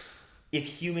 or if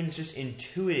humans just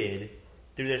intuited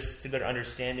through their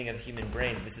understanding of the human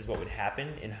brain, this is what would happen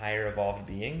in higher evolved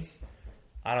beings.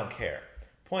 I don't care.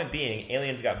 Point being,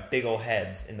 aliens got big old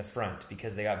heads in the front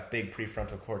because they got big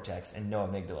prefrontal cortex and no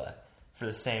amygdala for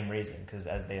the same reason. Because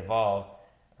as they evolve,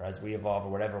 or as we evolve, or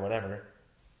whatever,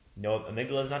 no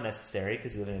amygdala is not necessary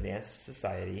because we live in an advanced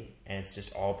society, and it's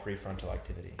just all prefrontal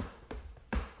activity.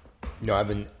 I've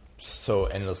been so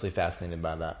endlessly fascinated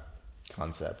by that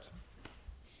concept.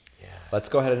 Yeah. Let's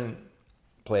go ahead and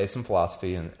play some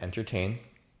philosophy and entertain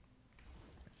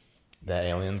that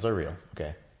aliens are real.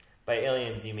 Okay. By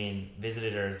aliens, you mean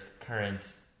visited Earth,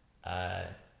 current,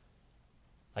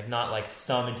 like not like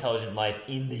some intelligent life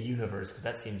in the universe, because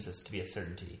that seems just to be a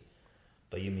certainty.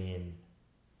 But you mean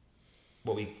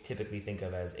what we typically think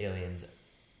of as aliens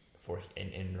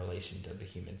in relation to the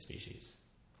human species.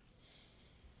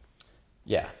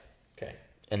 Yeah. Okay.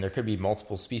 And there could be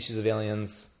multiple species of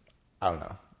aliens. I don't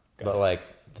know. Got But it. like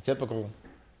the typical,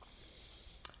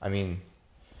 I mean,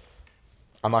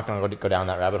 I'm not going to go down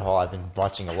that rabbit hole. I've been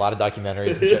watching a lot of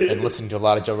documentaries and listening to a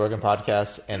lot of Joe Rogan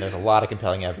podcasts, and there's a lot of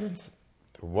compelling evidence.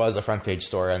 There was a front page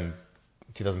story on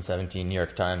 2017 New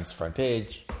York Times front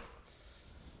page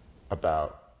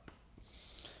about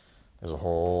there's a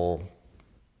whole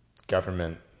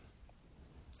government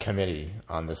committee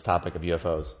on this topic of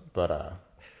UFOs, but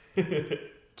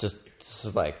just this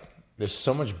is like there's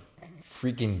so much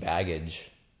freaking baggage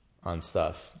on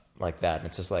stuff like that, and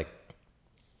it's just like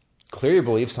clear your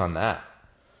beliefs on that,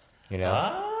 you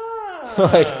know.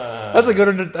 Like that's a good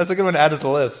one to add to the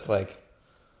list. Like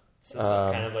So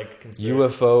some kind of like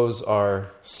conspiracy. UFOs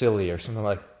are silly or something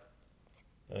like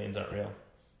Aliens aren't real.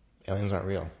 aliens aren't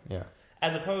real. Yeah,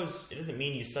 As opposed, it doesn't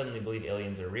mean you suddenly believe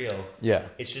aliens are real. yeah,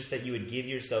 It's just that you would give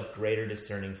yourself greater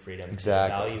discerning freedom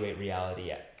Exactly. to evaluate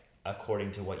reality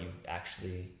according to what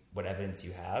what evidence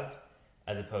you have,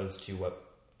 as opposed to what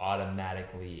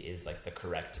automatically is like the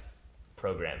correct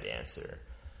programmed answer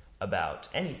about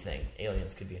anything.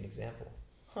 Aliens could be an example.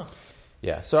 Huh.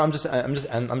 yeah. So I'm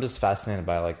just fascinated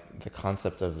by like the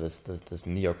concept of this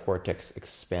neocortex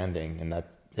expanding, and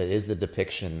that is the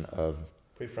depiction of.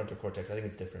 Prefrontal cortex, I think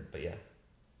it's different, but yeah.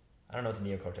 I don't know what the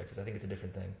neocortex is. I think it's a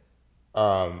different thing.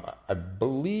 I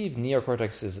believe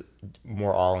neocortex is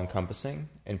more all-encompassing,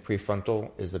 and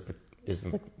prefrontal is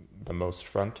like the most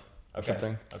front. Or Okay.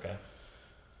 something. Okay.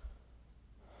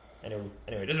 Anyway,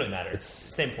 it doesn't really matter. It's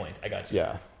the same point. I got you.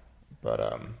 Yeah, but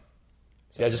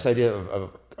yeah, just the idea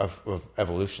of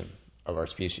evolution of our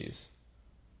species,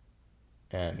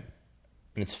 and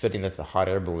it's fitting that the hot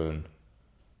air balloon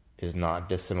is not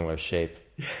dissimilar shape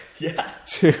Yeah.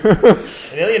 to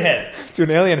An alien head. to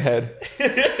an alien head.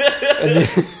 And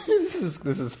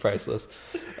this is priceless.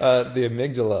 The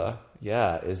amygdala,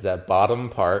 yeah, is that bottom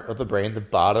part of the brain, the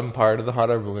bottom part of the hot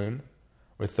air balloon,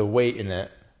 with the weight in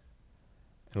it.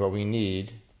 And what we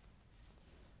need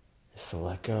is to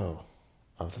let go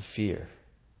of the fear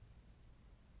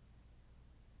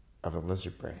of a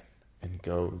lizard brain and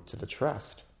go to the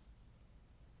trust.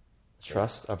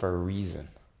 Trust of our reason,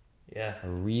 Yeah. our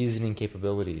reasoning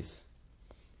capabilities.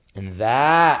 And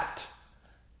that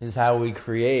is how we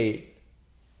create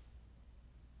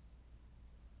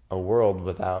a world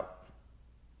without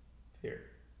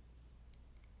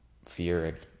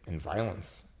fear and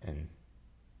violence and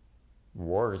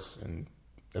wars and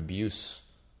abuse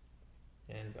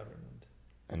And government.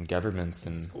 and governments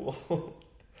and School.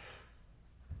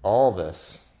 all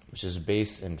this, which is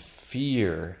based in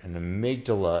fear and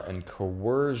amygdala and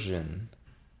coercion.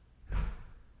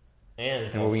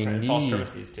 And what we false need-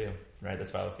 premises too. Right?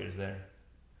 That's why the fear's there.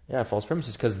 Yeah, false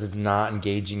premises, because it's not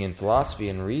engaging in philosophy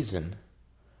and reason,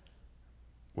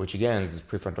 which again is the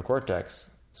prefrontal cortex.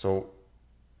 So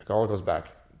it all goes back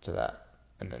to that.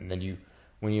 And then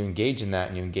when you engage in that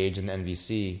and you engage in the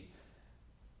NVC,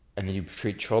 and then you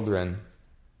treat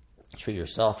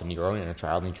yourself and your own inner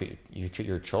child, and you treat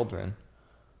your children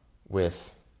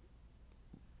with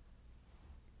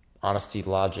honesty,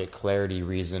 logic, clarity,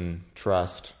 reason,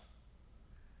 trust,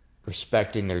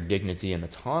 respecting their dignity and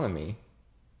autonomy,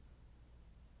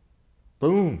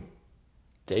 boom,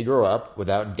 they grow up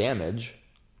without damage.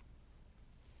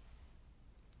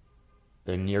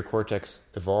 Their neocortex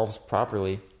evolves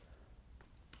properly.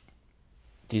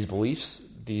 These beliefs,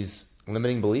 these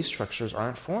limiting belief structures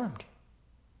aren't formed.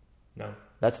 No.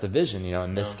 That's the vision,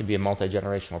 and this No. could be a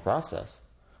multi-generational process.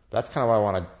 That's kind of what I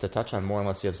wanted to touch on more,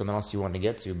 unless you have something else you want to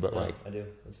get to, but No, like... I do.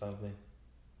 That's fine with me.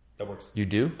 That works. You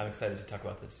do? I'm excited to talk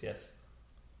about this, yes.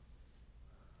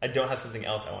 I don't have something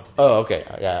else I want to do. Oh, okay.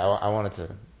 Yeah, I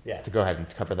wanted Yeah. to go ahead and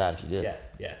cover that if you did.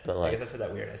 Yeah. But I like... guess I said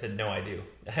that weird. I said, no, I do.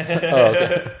 Oh,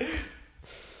 okay.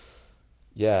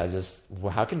 Yeah, just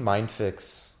how can mind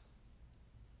fix...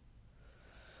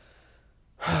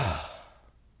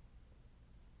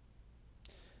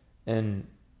 And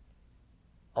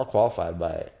I'll qualify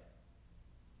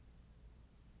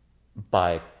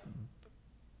by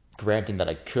granting that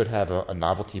I could have a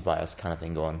novelty bias kind of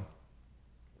thing going.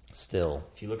 Still,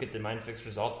 If you look at the MindFix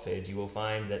results page, you will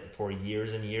find that for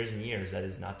years and years and years, that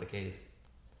is not the case.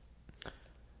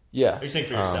 yeah. Are you saying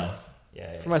for yourself?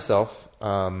 Yeah. For myself,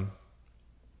 I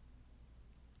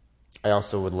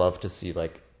also would love to see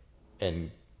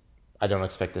and I don't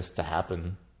expect this to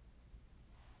happen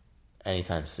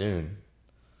anytime soon,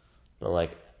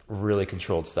 but really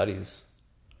controlled studies.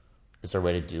 Is there a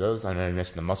way to do those? I know you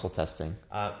mentioned the muscle testing,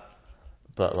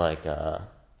 but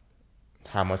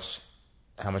how much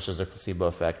is there placebo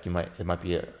effect? It might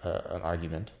be an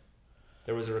argument.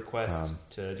 There was a request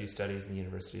to do studies, and the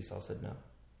universities all said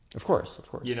no. Of course.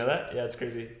 You know that? Yeah, it's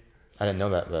crazy. I didn't know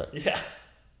that, but Yeah.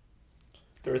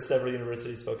 There were several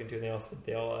universities spoken to, and they all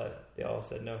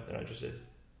said no, they're not interested,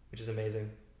 which is amazing.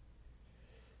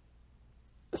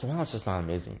 somehow it's just not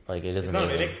amazing. Like, it is It's amazing.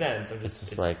 not. It makes sense. It's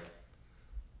just like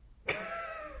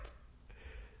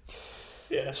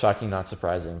yeah, shocking, not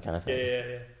surprising kind of thing.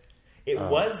 yeah. It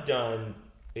was done.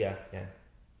 Yeah.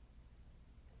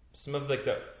 Some of like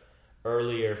the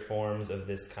earlier forms of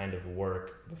this kind of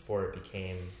work before it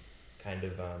became kind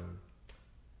of the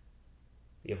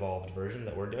evolved version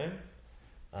that we're doing.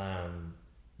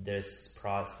 This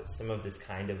process, some of this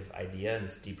kind of idea and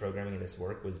this deprogramming and this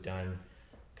work was done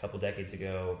a couple decades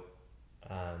ago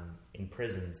in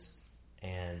prisons,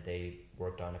 and they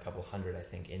worked on a couple hundred, I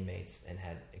think, inmates and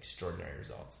had extraordinary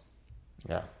results.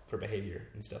 Yeah. For behavior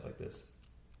and stuff like this.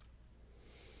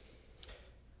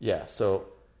 Yeah. So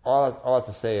all I have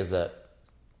to say is that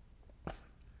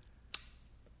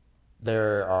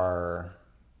there are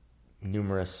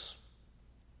numerous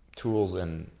tools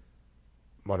and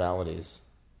modalities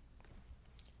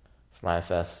from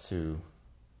IFS to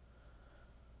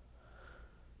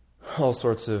all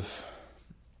sorts of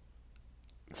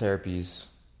therapies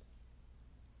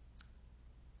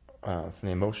from the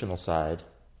emotional side,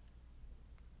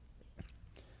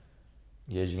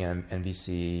 engaging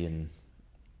NVC and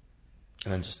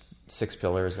then just 6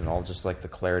 pillars and all, just like the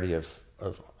clarity of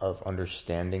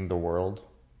understanding the world.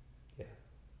 Yeah.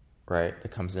 Right? That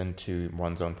comes into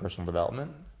one's own personal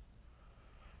development.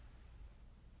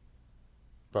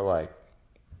 But like,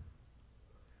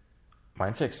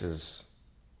 MindFix is,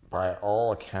 by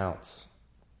all accounts,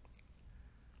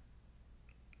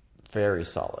 very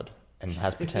solid and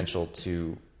has potential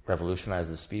to revolutionize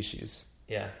the species.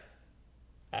 Yeah.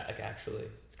 Actually,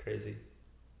 it's crazy.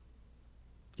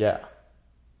 Yeah.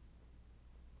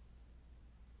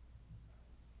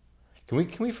 Can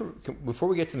we before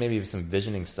we get to maybe some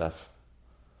visioning stuff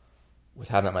with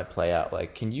how that might play out,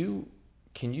 like, can you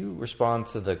respond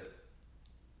to the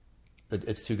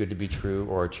it's too good to be true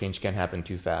or change can't happen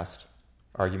too fast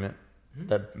argument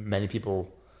that many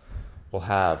people will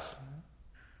have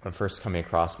when first coming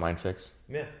across MindFix?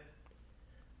 Yeah.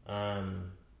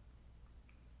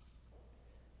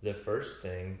 The first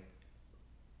thing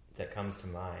that comes to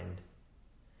mind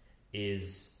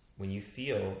is when you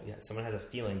feel, someone has a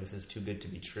feeling this is too good to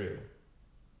be true.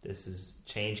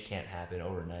 Change can't happen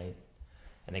overnight.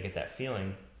 And they get that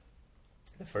feeling.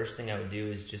 The first thing I would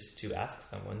do is just to ask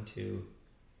someone to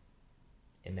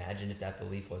imagine if that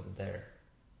belief wasn't there.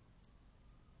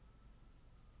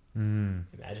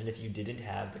 Imagine if you didn't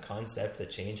have the concept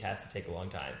that change has to take a long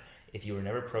time. If you were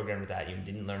never programmed with that, you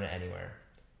didn't learn it anywhere.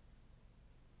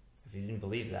 If you didn't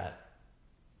believe that,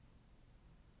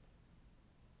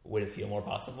 would it feel more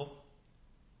possible?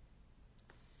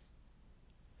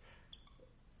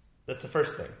 That's the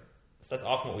first thing. So that's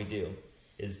often what we do,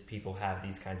 is people have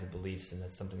these kinds of beliefs, and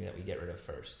that's something that we get rid of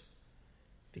first.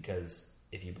 Because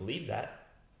if you believe that,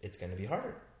 it's going to be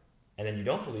harder. And then you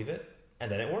don't believe it,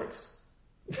 and then it works.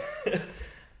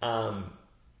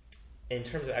 In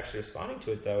terms of actually responding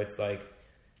to it, though, it's like,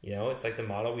 it's like the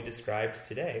model we described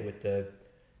today with the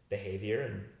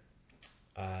behavior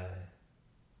and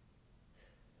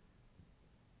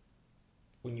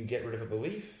when you get rid of a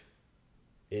belief,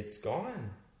 it's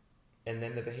gone. And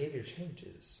then the behavior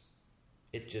changes.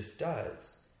 It just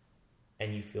does.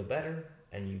 And you feel better,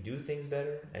 and you do things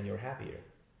better, and you're happier.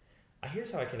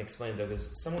 Here's how I can explain it, though,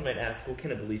 because someone might ask, well,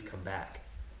 can a belief come back?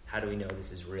 How do we know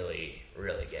this is really,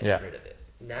 really getting rid of it?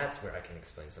 And that's where I can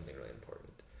explain something really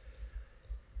important.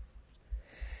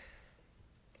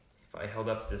 If I held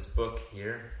up this book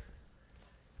here,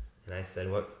 and I said,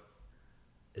 what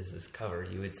is this cover?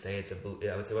 You would say it's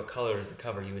I would say, what color is the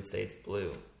cover? You would say it's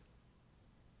blue.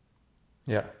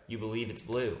 Yeah. You believe it's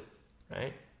blue,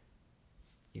 right?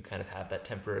 You kind of have that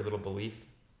temporary little belief.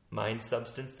 Mind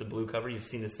substance, it's a blue cover. You've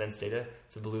seen the sense data.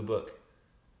 It's a blue book,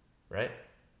 right?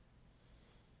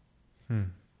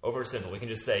 Over simple. We can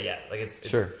just say, like it's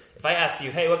sure. If I asked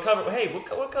you, hey, what color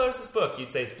is this book?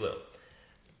 You'd say it's blue.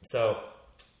 So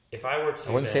if I were to,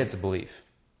 I wouldn't say it's a belief,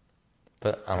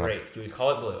 but I don't know. You would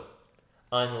call it blue,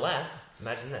 unless,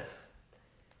 imagine this: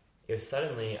 if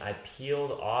suddenly I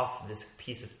peeled off this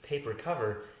piece of paper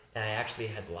cover and I actually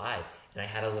had lied and I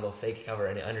had a little fake cover,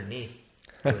 and underneath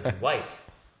it was white.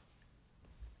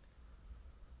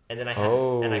 And then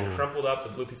and I crumpled up the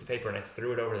blue piece of paper and I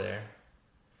threw it over there.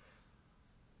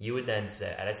 You would then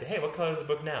say, and I'd say, hey, what color is the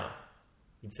book now?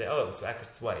 You'd say, oh,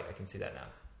 it's white. I can see that now.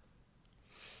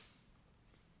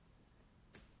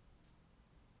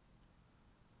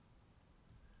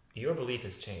 Your belief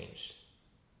has changed.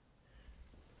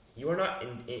 You are not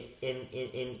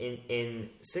in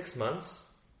 6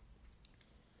 months.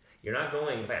 You're not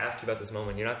going. If I ask you about this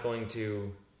moment, you're not going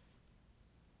to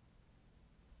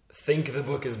think the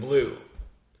book is blue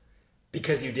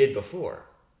because you did before.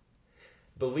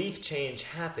 Belief change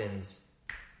happens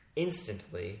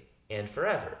instantly and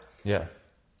forever. Yeah.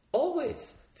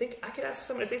 Always. I could ask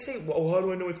someone, if they say, well, how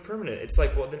do I know it's permanent? It's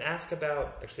like, well, then ask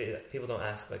about, actually, people don't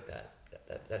ask like that.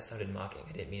 That sounded mocking.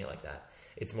 I didn't mean it like that.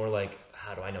 It's more like,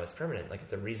 how do I know it's permanent? Like,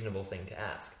 it's a reasonable thing to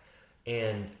ask.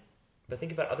 But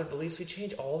think about other beliefs we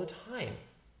change all the time.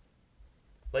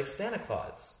 Like Santa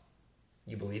Claus.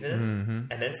 You believe in him,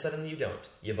 and then suddenly you don't.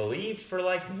 You believed for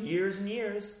like years and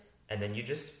years, and then you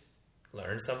just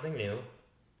learn something new,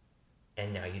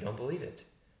 and now you don't believe it.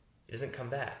 It doesn't come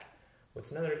back.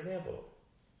 What's another example?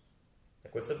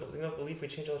 Like, what's a belief we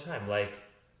change all the time? Like,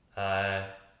 I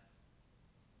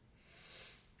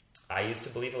used to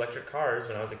believe electric cars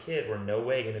when I was a kid were no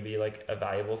way going to be like a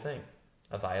viable thing.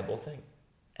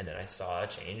 And then I saw a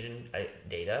change in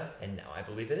data, and now I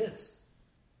believe it is.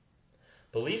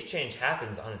 Belief change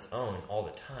happens on its own all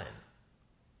the time.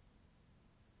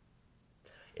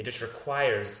 It just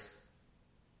requires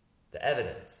the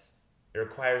evidence. It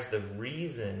requires the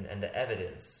reason and the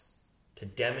evidence to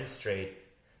demonstrate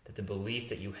that the belief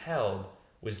that you held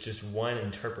was just one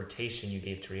interpretation you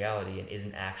gave to reality and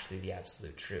isn't actually the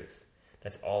absolute truth.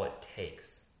 That's all it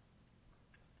takes.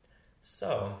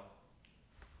 So,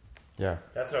 yeah,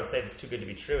 that's what I would say. It's too good to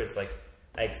be true. It's like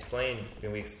we explained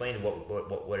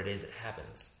what it is that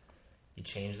happens. You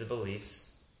change the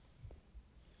beliefs,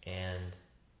 and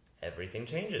everything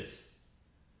changes.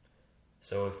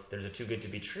 So if there's a too good to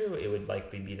be true, it would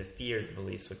likely be the fear the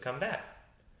beliefs would come back.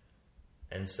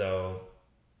 And so,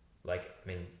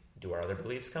 do our other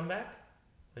beliefs come back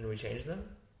when we change them?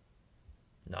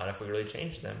 Not if we really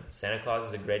change them. Santa Claus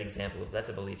is a great example of that's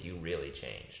a belief you really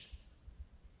changed.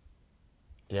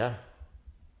 Yeah.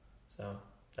 So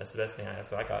that's the best thing.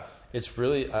 That's what I got. It's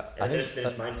really... there's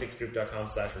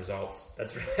mindfixgroup.com/results.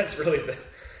 That's really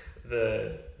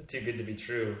the too good to be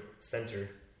true center.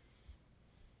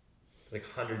 There's like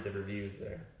hundreds of reviews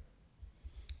there.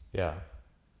 Yeah.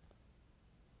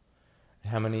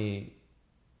 How many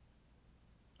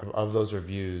of those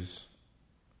reviews,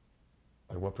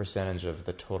 like what percentage of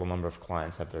the total number of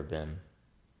clients have there been?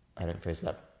 I didn't phrase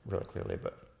that really clearly,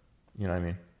 but you know what I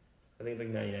mean? I think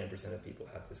like 99% of people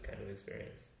have this kind of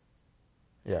experience.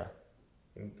 Yeah.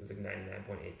 I think it's like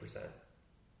 99.8%.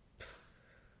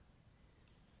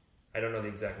 I don't know the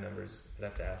exact numbers. I'd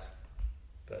have to ask,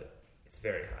 but it's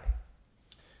very high.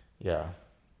 Yeah.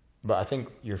 But I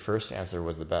think your first answer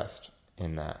was the best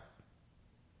in that.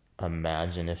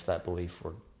 Imagine if that belief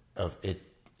were of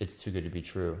it's too good to be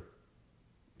true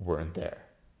weren't there.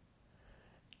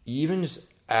 Even just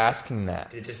asking that.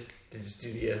 Did just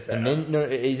do the effect. And then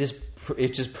it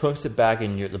just puts it back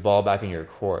in the ball back in your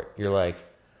court. You're like,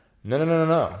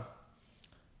 no.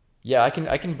 Yeah, I can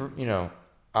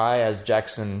I as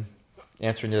Jackson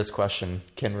answering to this question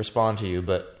can respond to you,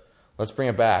 but let's bring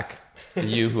it back to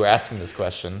you who are asking this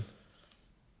question.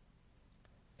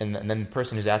 And then the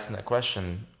person who's asking that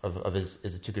question of is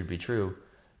it too good to be true,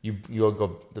 you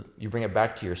bring it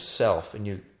back to yourself and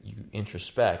you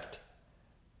introspect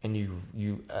and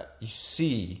you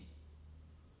see,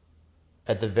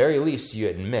 at the very least you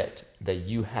admit that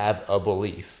you have a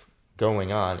belief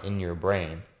going on in your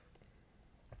brain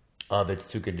of it's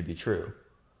too good to be true.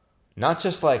 Not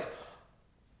just like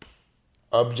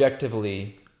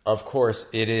objectively, of course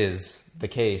it is the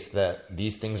case that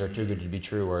these things are too good to be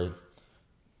true, or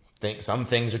some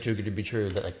things are too good to be true.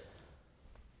 That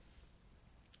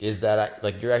is that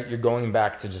you're going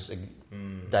back to just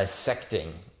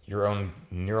dissecting your own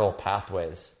neural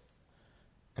pathways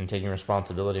and taking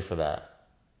responsibility for that.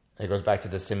 And it goes back to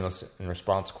the stimulus and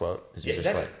response quote.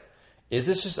 Exactly. Is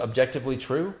this just objectively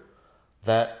true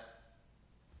that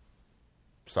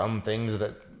some things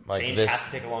that like change this has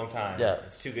to take a long time? Yeah,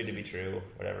 it's too good to be true.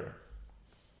 Whatever.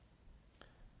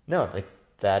 No,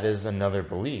 that is another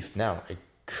belief. Now it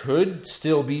could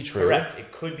still be true. Correct.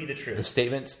 It could be the truth. The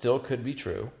statement still could be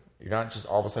true. You're not just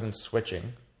all of a sudden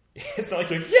switching. It's not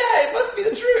like, it must be the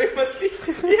truth. It must be.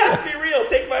 It has to be real.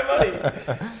 Take my money.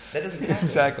 That doesn't happen.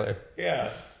 Exactly. Yeah.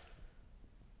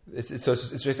 It's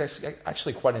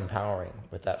actually quite empowering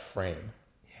with that frame.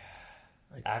 Yeah.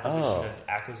 Like,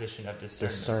 acquisition of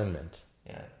discernment. Discernment.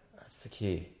 Yeah. That's the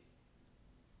key.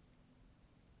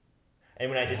 And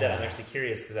when I did that, I'm actually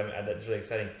curious because that's really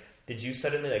exciting. Did you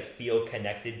suddenly feel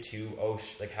connected to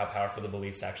how powerful the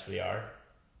beliefs actually are?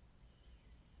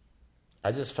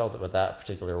 I just felt it with that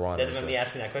particular one. That's me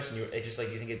asking that question. You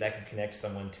think that could connect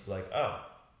someone to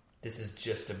this is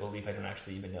just a belief I don't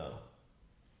actually even know.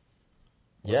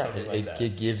 Yeah,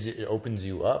 it gives it opens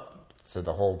you up to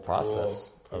the whole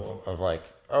process Cool. of like,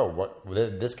 oh, what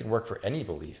this could work for any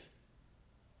belief.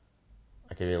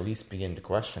 I could at least begin to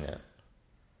question it.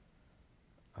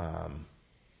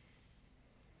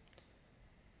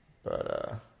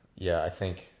 Yeah, I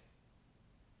think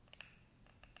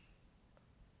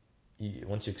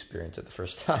once you experience it the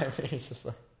first time, it's just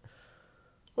like,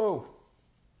 whoa.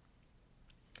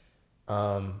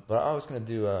 But I was gonna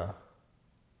do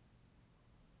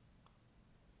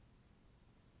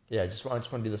yeah, I just want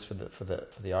to do this for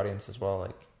the audience as well,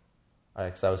 like,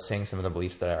 because I was saying some of the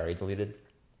beliefs that I already deleted.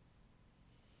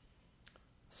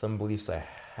 Some beliefs I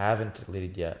haven't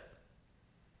deleted yet.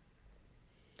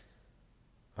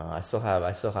 I still have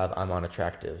I'm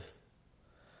unattractive.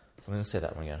 So I'm gonna say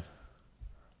that one again.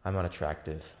 I'm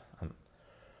unattractive.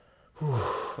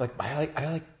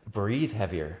 I breathe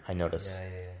heavier. I notice.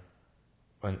 Yeah.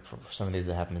 When for some of these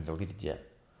that haven't been deleted yet.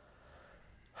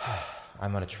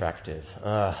 I'm unattractive.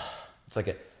 It's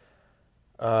like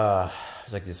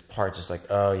this part just like,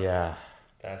 oh yeah.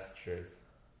 That's the truth.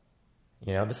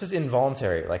 You know, this is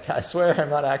involuntary. Like, I swear I'm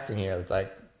not acting here. It's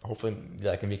like, hopefully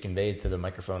that can be conveyed to the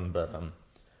microphone, but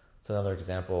it's another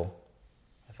example.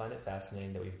 I find it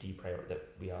fascinating that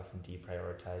we often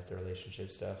deprioritize the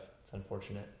relationship stuff. It's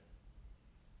unfortunate.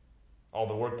 All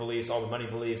the work beliefs, all the money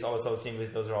beliefs, all the self-esteem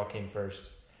beliefs, those all came first.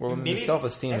 Well, maybe the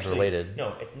self-esteem is related.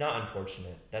 No, it's not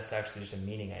unfortunate. That's actually just a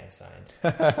meaning I assigned.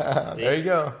 See? There you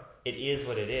go. It is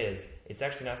what it is. It's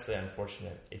actually not so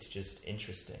unfortunate. It's just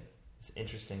interesting. It's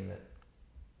interesting that...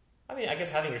 I mean, I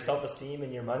guess having your self-esteem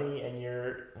and your money and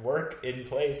your work in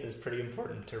place is pretty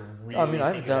important to really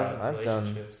think about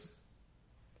relationships.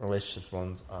 Relationships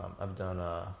ones. I've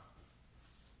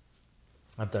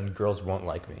done Girls Won't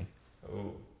Like Me.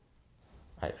 Ooh.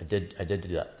 I did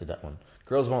do that one.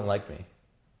 Girls Won't Like Me.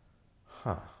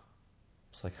 Huh.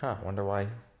 It's like, wonder why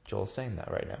Joel's saying that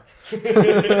right now.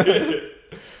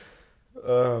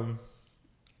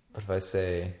 But if I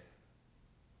say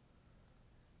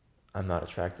I'm not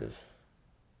attractive,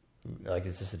 like,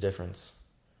 it's just a difference.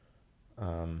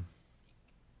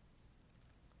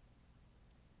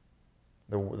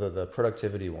 The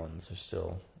productivity ones are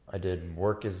still, I did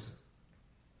work has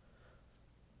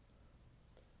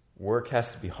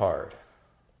to be hard.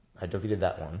 I deleted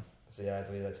that one. So yeah, I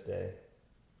deleted that today.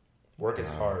 Work is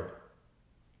hard.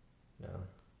 No.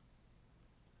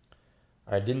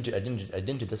 I didn't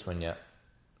do this one yet.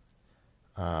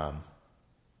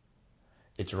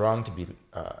 It's wrong to be.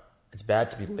 It's bad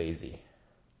to be lazy.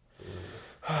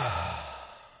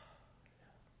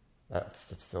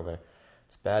 That's still there.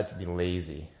 It's bad to be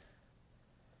lazy.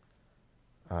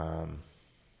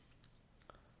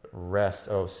 Rest.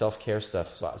 Oh, self-care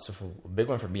stuff. So for a big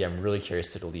one for me, I'm really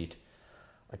curious to delete,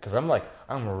 because I'm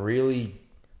really,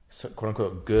 quote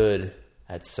unquote, good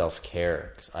at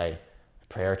self-care, because I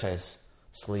prioritize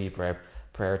sleep, or I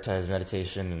prioritize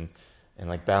meditation and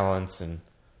like balance, and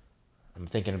I'm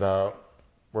thinking about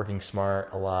working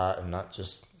smart a lot and not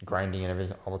just grinding and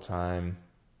everything all the time.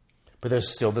 But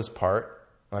there's still this part,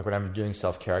 like when I'm doing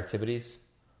self-care activities,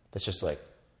 that's just like,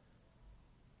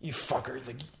 you fucker,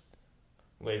 like,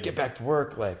 lazy. Get back to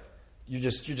work. Like, you're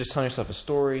just telling yourself a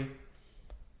story.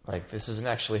 Like, this isn't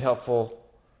actually helpful.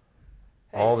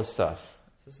 Hey, all this stuff.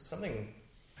 This is something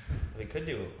we could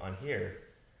do on here.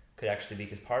 Could actually be,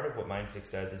 because part of what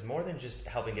MindFix does is more than just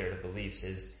helping get rid of beliefs.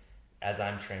 Is as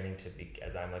I'm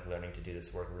like learning to do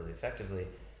this work really effectively,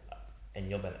 and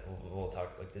we'll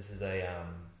talk, like, this is a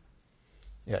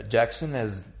Jackson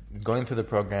is going through the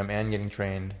program and getting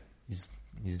trained. He's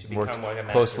worked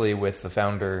closely with the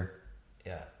founder.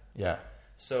 Yeah.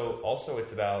 So also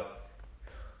it's about,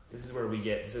 this is where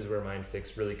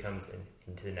MindFix really comes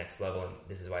into the next level, and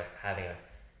this is why having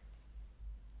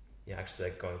actually,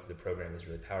 like, going through the program is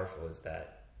really powerful, is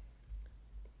that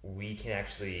we can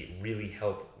actually really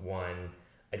help one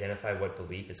identify what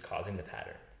belief is causing the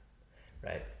pattern,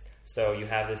 right? So you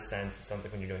have this sense, it sounds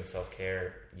like when you're doing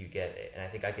self-care, you get it, and I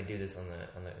think I could do this on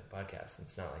the podcast.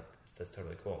 It's not like, that's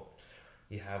totally cool.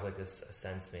 You have like a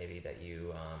sense maybe that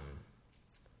you,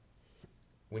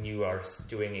 when you are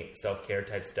doing self-care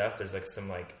type stuff, there's like some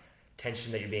like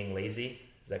tension that you're being lazy.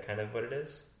 Is that kind of what it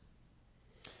is?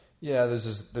 Yeah,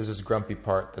 there's this grumpy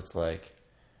part that's like,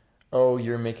 oh,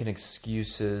 you're making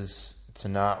excuses to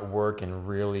not work and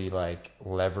really like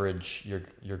leverage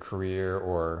your career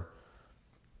or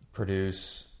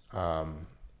produce.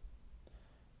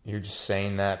 You're just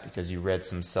saying that because you read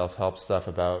some self-help stuff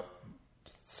about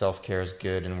self-care is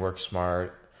good and work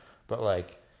smart, but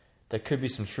like there could be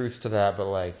some truth to that, but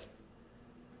like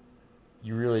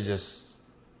you really just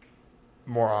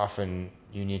more often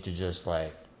you need to just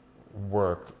like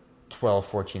work 12,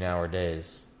 14-hour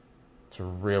days to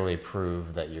really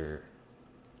prove that you're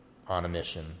on a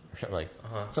mission, like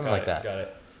something like that. Got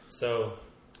it. So,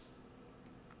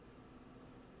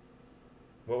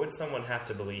 what would someone have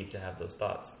to believe to have those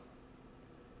thoughts?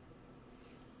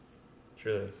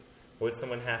 Truly, what would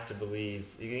someone have to believe?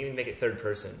 You can even make it third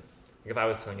person. Like if I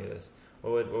was telling you this,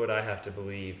 what would I have to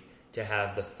believe to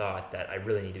have the thought that I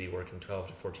really need to be working 12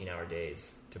 to 14-hour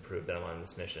days to prove that I'm on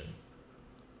this mission?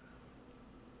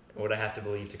 What would I have to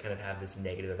believe to kind of have this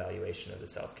negative evaluation of the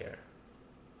self-care?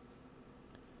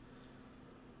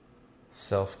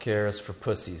 Self-care is for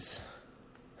pussies.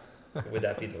 Would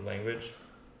that be the language?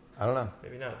 I don't know.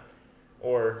 Maybe not.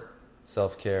 Or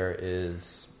self-care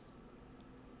is...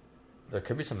 There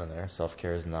could be something there.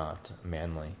 Self-care is not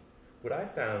manly. What I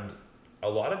found, a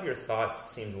lot of your thoughts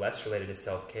seemed less related to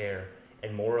self-care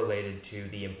and more related to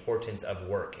the importance of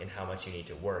work and how much you need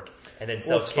to work. And then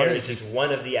self-care is just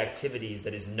one of the activities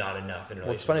that is not enough in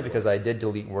relation to it's funny work. because I did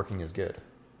delete working is good.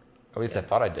 At least I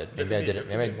thought I did. Maybe I didn't.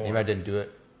 Maybe I didn't do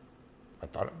it. I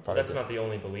thought that's not the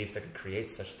only belief that could create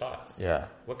such thoughts. Yeah.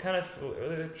 What kind of...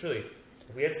 Truly,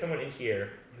 if we had someone in here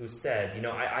who said,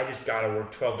 I just got to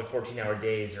work 12 to 14-hour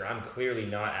days, or I'm clearly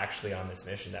not actually on this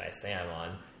mission that I say I'm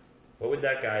on, what would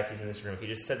that guy, if he's in this room, if he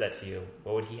just said that to you,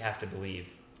 what would he have to believe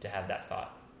to have that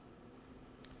thought?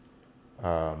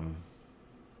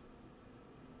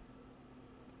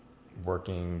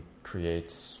 Working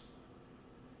creates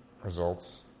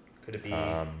results. Could it be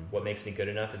what makes me good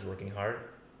enough is working hard?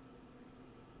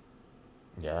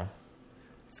 Yeah.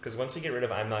 It's because once we get rid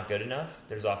of I'm not good enough,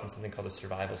 there's often something called a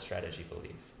survival strategy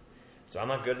belief. So I'm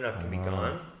not good enough can be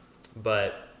gone,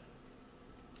 but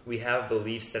we have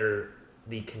beliefs that are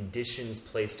the conditions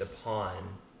placed upon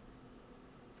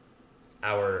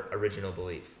our original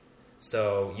belief.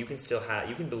 So you can still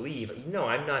you can believe,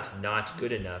 I'm not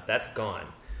good enough. That's gone.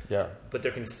 Yeah. But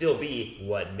there can still be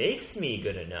what makes me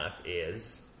good enough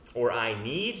is, or I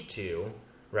need to,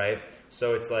 right?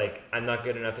 So it's like, I'm not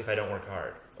good enough if I don't work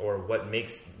hard. Or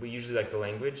we usually like the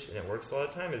language, and it works a lot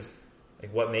of time, is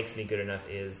like what makes me good enough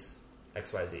is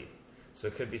XYZ. So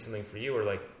it could be something for you, or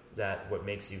like that what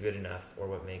makes you good enough, or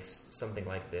what makes something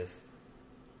like this.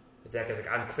 If that guy's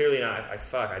like, I'm clearly not, I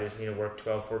just need to work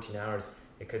 12, 14 hours.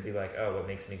 It could be like, what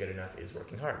makes me good enough is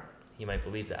working hard. He might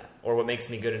believe that. Or what makes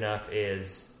me good enough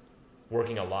is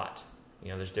working a lot.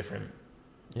 There's different...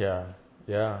 Yeah,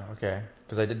 okay.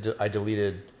 Because I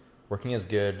deleted working is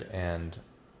good and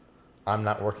I'm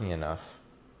not working enough.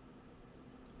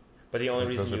 But the only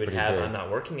reason you would have big. I'm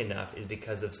not working enough is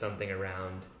because of something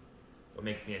around what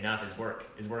makes me enough is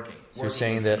working. So you're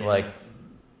saying that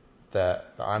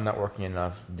that the I'm not working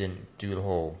enough didn't get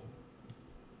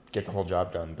the whole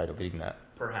job done by deleting that.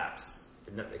 Perhaps.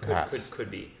 It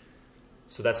could be.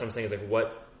 So that's what I'm saying is like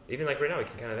what, even like right now we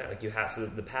can kind of like you have, so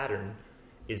the pattern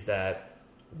is that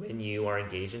when you are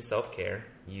engaged in self-care,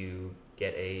 you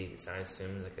get I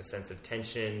assume like a sense of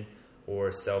tension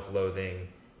or self-loathing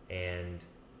and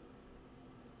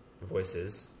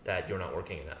voices that you're not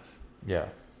working enough. Yeah.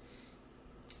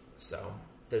 So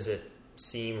does it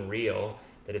seem real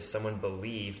that if someone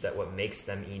believed that what makes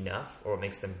them enough or what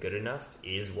makes them good enough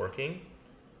is working,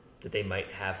 that they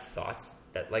might have thoughts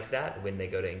like that when they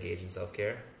go to engage in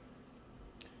self-care?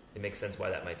 It makes sense why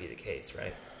that might be the case,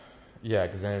 right? Yeah,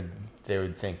 because then they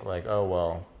would think like, oh,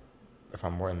 well, if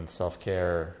I'm more in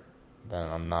self-care,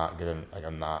 then I'm not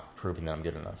I'm not proving that I'm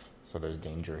good enough. So there's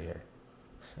danger here.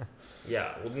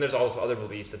 Yeah, well, then there's also other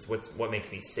beliefs. That's what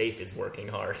makes me safe is working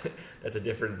hard. That's a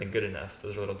different than good enough.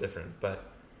 Those are a little different, but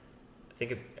I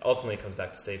think it ultimately comes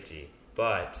back to safety.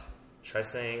 But try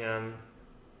saying, and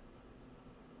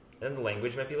the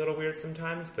language might be a little weird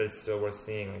sometimes, but it's still worth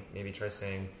seeing. Like maybe try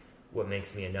saying, what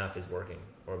makes me enough is working,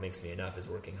 or what makes me enough is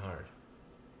working hard.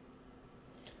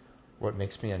 What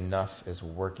makes me enough is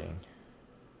working.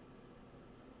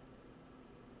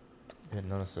 I didn't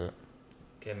notice it.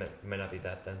 Okay, it might not be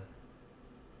that then.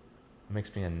 What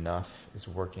makes me enough is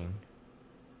working.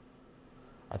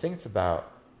 I think it's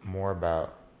more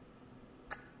about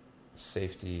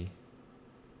safety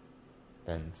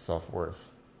than self-worth.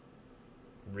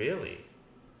 Really?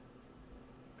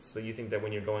 So you think that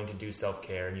when you're going to do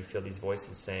self-care and you feel these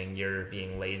voices saying you're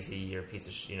being lazy, you're a piece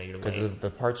of you're lame. Because the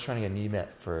part's trying to get need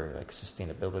met for like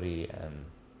sustainability and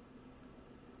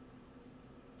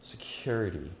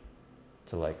security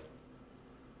to like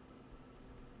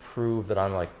prove that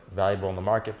I'm like valuable in the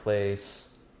marketplace,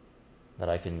 that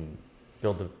I can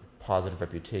build a positive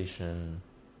reputation.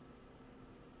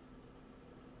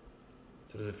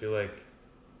 So does it feel like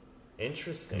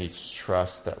interesting? It needs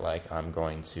trust that like I'm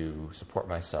going to support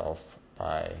myself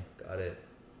by Got it.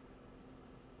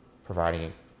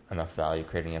 providing enough value,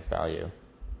 creating enough value.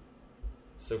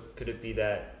 So could it be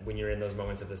that when you're in those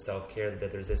moments of the self-care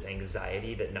that there's this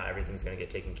anxiety that not everything's going to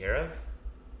get taken care of?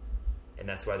 And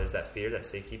that's why there's that fear, that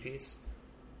safety piece?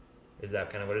 Is that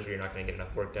kind of what it is? You're not going to get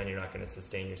enough work done, you're not going to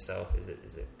sustain yourself? Is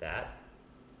it that?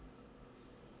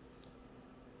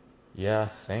 Yeah, I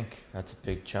think that's a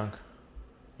big chunk.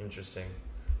 Interesting.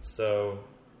 So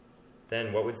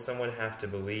then what would someone have to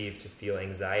believe to feel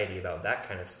anxiety about that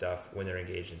kind of stuff when they're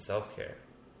engaged in self-care?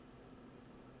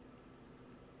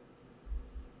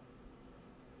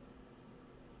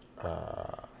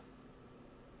 I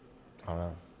don't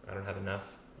know. I don't have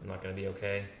enough. I'm not going to be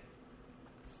okay.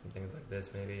 Some things like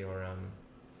this maybe, or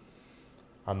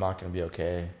I'm not going to be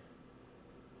okay.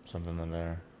 Something in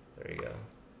there. there you go.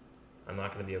 I'm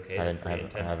not going to be okay. I It's a pretty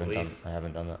intense belief. I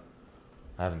haven't done that.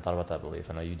 I haven't thought about that belief.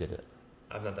 I know you did it.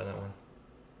 I've not done that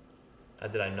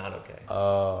one. I'm not okay.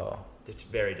 Oh. It's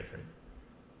very different.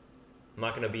 I'm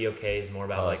not going to be okay is more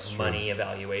about like money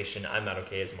evaluation. I'm not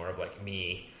okay is more of like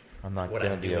me. I'm not what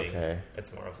going to I'm be doing. okay.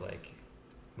 It's more of like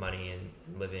money and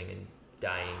living and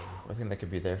dying. I think that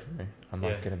could be there for me. I'm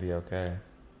not going to be okay.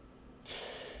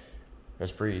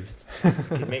 Just breathe.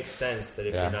 It makes sense that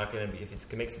if Yeah. you're not going to be, if it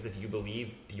can make sense if you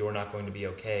believe you're not going to be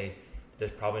okay,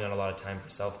 there's probably not a lot of time for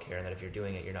self-care, and that if you're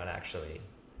doing it, you're not actually.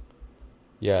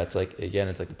 Yeah, it's like, again,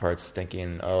 it's like the parts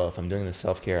thinking, oh, if I'm doing the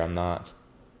self-care, I'm not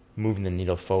moving the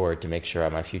needle forward to make sure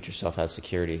my future self has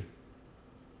security.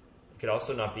 It could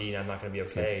also not be, I'm not going to be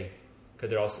okay.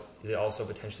 Is it also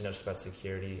potentially not just about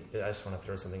security? I just want to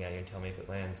throw something at you and tell me if it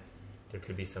lands. There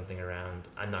could be something around,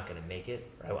 I'm not going to make it.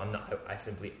 Or I'm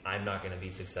not going to be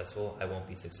successful. I won't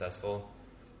be successful.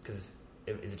 Because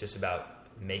is it just about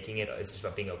making it? Is it just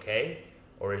about being okay?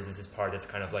 Or is this part that's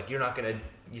kind of like, you're not going to,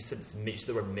 you said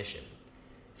the word mission.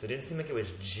 So it didn't seem like it was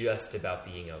just about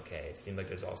being okay. It seemed like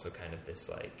there's also kind of this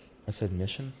like... I said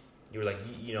mission? You were like,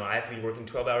 I have to be working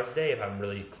 12 hours a day if I'm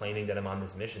really claiming that I'm on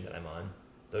this mission that I'm on.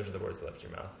 Those are the words that left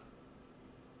your mouth.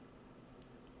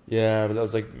 Yeah, but that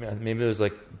was like, maybe it was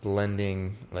like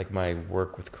blending like my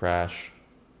work with Crash.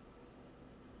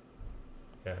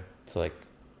 Yeah. To like,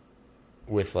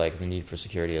 with like the need for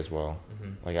security as well.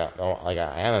 Mm-hmm. Like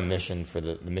I am a mission for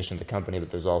the mission of the company,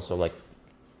 but there's also like,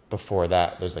 before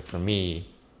that, there's like for me,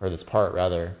 or this part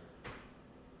rather,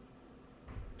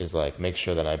 is like make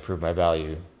sure that I prove my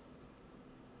value.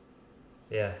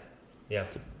 Yeah. Yeah.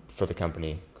 For the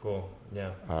company. Cool.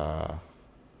 Yeah.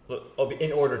 Look,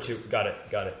 in order to got it.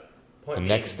 Point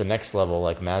the next level,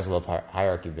 like Maslow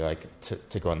hierarchy, would be like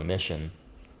to go on the mission.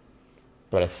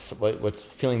 But what's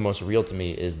feeling most real to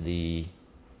me is the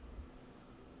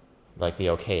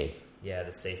okay. Yeah,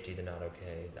 the safety, the not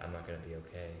okay. I'm not going to be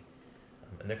okay.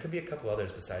 And there could be a couple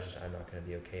others besides just I'm not going to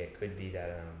be okay. It could be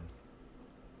that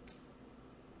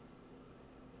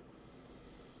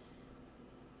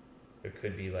it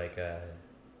could be like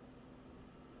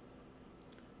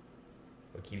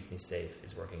what keeps me safe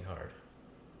is working hard.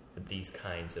 With these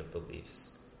kinds of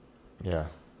beliefs. Yeah.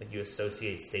 Like you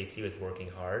associate safety with working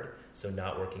hard, so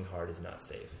not working hard is not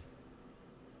safe. Do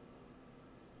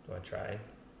you want to try?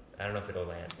 I don't know if it'll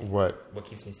land. What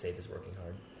keeps me safe is working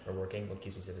hard. Or working. What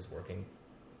keeps me safe is working.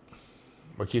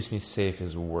 What keeps me safe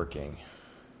is working.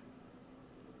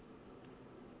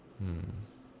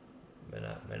 Might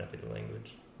not be the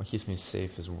language. What keeps me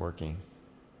safe is working.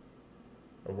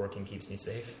 Or working keeps me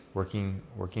safe. Working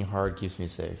hard keeps me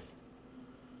safe.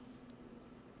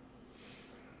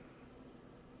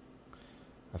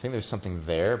 I think there's something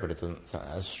there, but it's not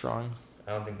as strong.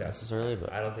 I don't think that's necessarily,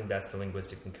 but I don't think that's the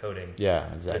linguistic encoding. Yeah,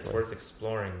 exactly. But it's worth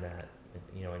exploring that,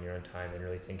 in your own time and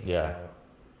really thinking Yeah. about.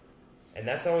 And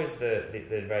that's always the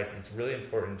advice. It's really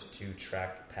important to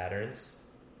track patterns,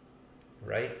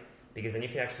 right? Because then you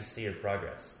can actually see your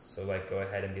progress. So like, go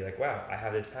ahead and be like, wow, I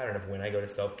have this pattern of when I go to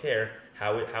self-care.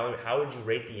 How would you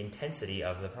rate the intensity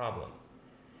of the problem?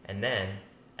 And then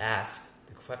ask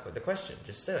the question.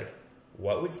 Just say like,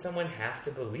 what would someone have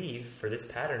to believe for this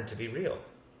pattern to be real?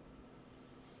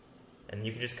 And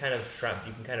you can just kind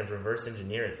of reverse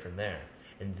engineer it from there.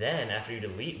 And then after you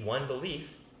delete one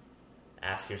belief,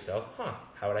 ask yourself,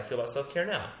 how would I feel about self-care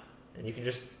now? And you can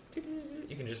just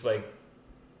like,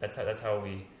 that's one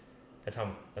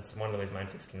of the ways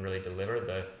Mindfix can really deliver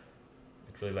the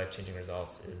really life-changing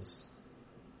results is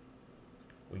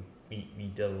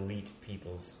we delete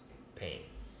people's pain.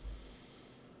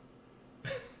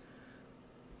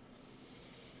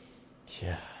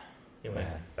 Yeah. Anyway,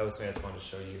 Man. that was something I just wanted to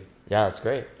show you. Yeah, it's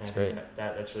great. It's And great.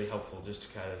 That's really helpful just to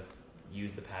kind of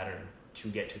use the pattern to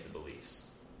get to the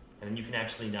beliefs. And then you can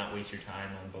actually not waste your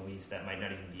time on beliefs that might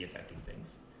not even be affecting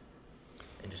things.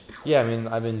 And just Yeah, I mean,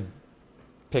 I've been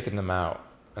picking them out,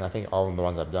 and I think all of the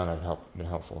ones I've done have been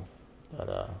helpful.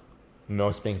 But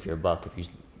most bang for your buck if you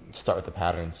start with the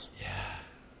patterns. Yeah.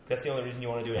 That's the only reason you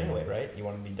want to do it anyway, right? You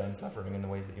want to be done suffering in the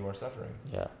ways that you are suffering.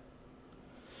 Yeah.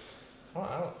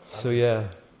 So yeah.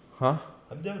 Huh?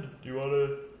 I'm done. Do you want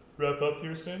to wrap up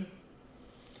here soon?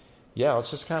 Yeah,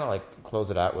 let's just kind of like close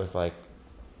it out with like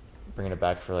bringing it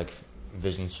back for like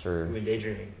visions for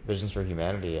daydreaming. Visions for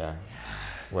humanity, yeah.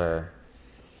 Where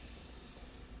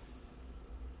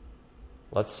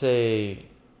let's say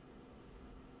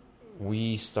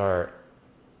we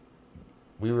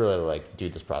really like do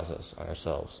this process on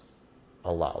ourselves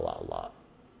a lot,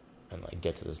 and like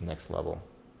get to this next level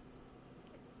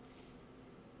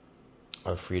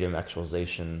of freedom,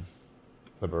 actualization,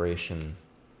 liberation.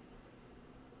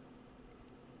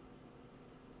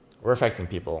 We're affecting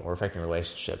people. We're affecting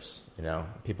relationships. You know,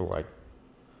 people like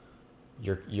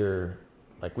you're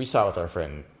like we saw with our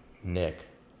friend Nick,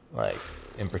 like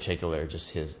in particular,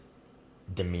 just his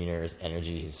demeanor, his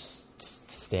energy, his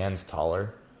stands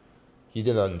taller. He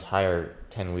did an entire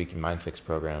 10-week MindFix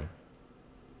program.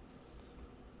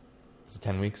 Is it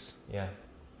 10 weeks? Yeah.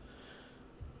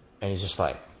 And he's just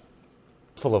like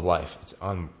full of life. It's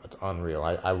unreal.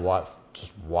 I watch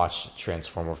it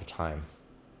transform over time.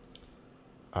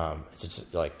 It's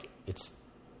just like it's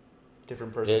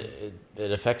different person.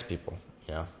 It affects people,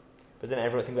 you know. But then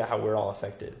everyone think about how we're all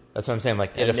affected. That's what I'm saying.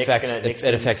 Like it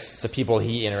affects the people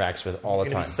he interacts with all the time.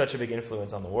 He's going to be such a big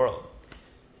influence on the world.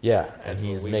 Yeah, and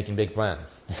he's making big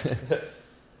plans.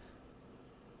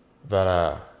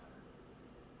 But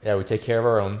yeah, we take care of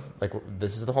our own. Like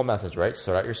this is the whole message, right?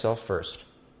 Sort out yourself first.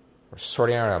 We're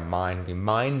sorting out our mind. We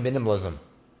mind minimalism.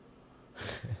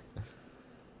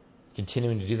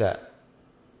 Continuing to do that,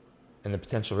 and the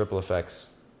potential ripple effects.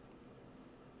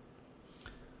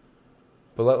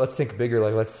 But let's think bigger.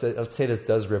 Like let's say this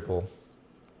does ripple,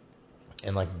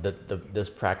 and like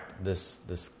this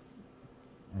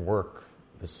work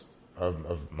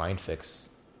of MindFix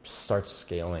starts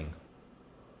scaling.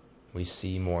 We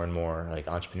see more and more like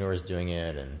entrepreneurs doing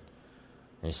it, and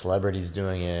celebrities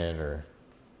doing it,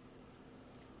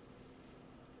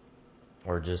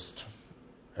 or just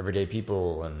everyday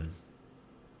people, and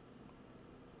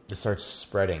it starts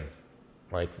spreading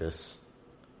like this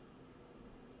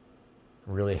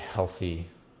really healthy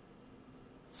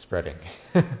spreading.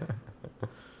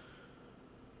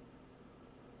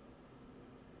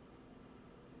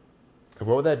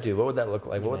 What would that do? What would that look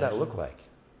like? What would that look like?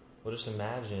 Well, just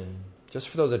imagine. Just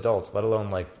for those adults, let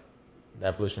alone like the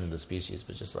evolution of the species,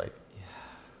 but just like... Yeah.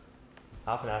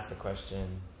 I often ask the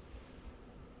question,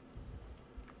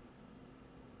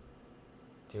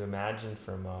 to imagine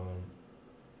for a moment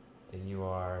that you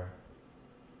are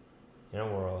in a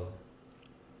world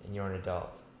and you're an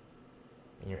adult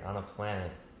and you're on a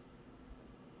planet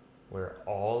where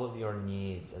all of your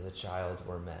needs as a child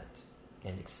were met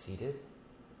and exceeded,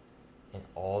 and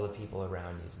all the people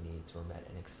around you's needs were met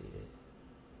and exceeded.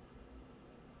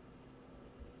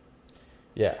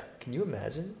 Yeah. Can you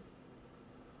imagine?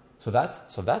 So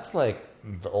that's like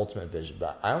the ultimate vision.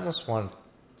 But I almost want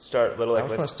start little. Like, I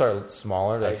want to start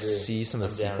smaller, like see some of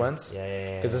the sequence.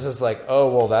 Yeah. Because this is like,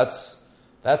 oh well, that's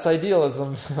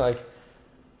idealism. Like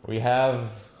we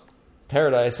have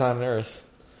paradise on Earth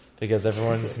because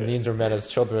everyone's needs are met as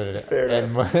children. Fair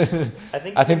enough.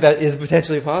 I think that is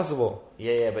potentially possible.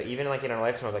 Yeah, but even like in our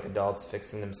lifetime of like adults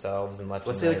fixing themselves and left.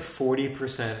 Let's say like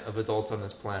 40% of adults on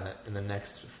this planet in the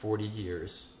next 40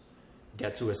 years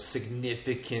get to a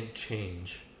significant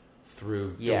change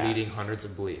through deleting hundreds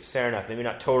of beliefs. Fair enough. Maybe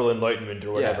not total enlightenment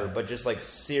or whatever, but just like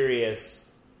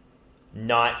serious,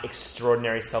 not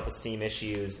extraordinary self-esteem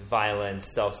issues,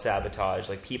 violence, self-sabotage,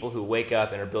 like people who wake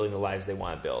up and are building the lives they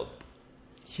want to build.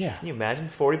 Yeah. Can you imagine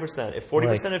 40%? If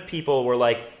 40% of people were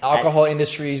like... Alcohol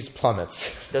industries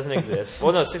plummets. Doesn't exist.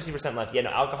 Well, no, 60% left. Yeah, no,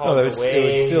 alcohol it would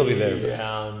still be there.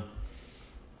 Down.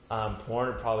 Porn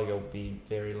would probably be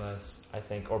very less, I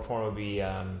think. Or porn would be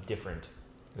different.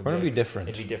 Porn would be different.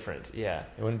 It'd be different, yeah.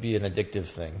 It wouldn't be an addictive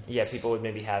thing. Yeah, people would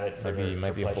maybe have it for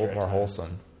might be more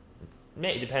wholesome.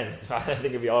 It depends. I think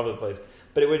it'd be all over the place.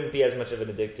 But it wouldn't be as much of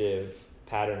an addictive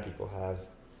pattern people have.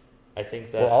 I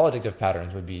think that... Well, all addictive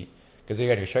patterns would be... Because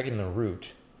again, you're striking the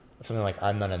root of something like,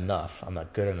 I'm not enough, I'm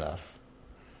not good enough,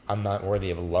 I'm not worthy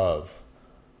of love,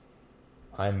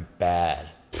 I'm bad,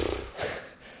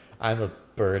 I'm a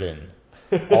burden.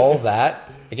 All that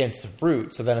against the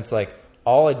root. So then it's like,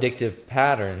 all addictive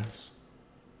patterns,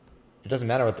 it doesn't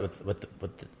matter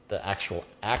what the actual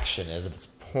action is. If it's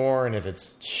porn, if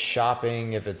it's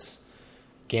shopping, if it's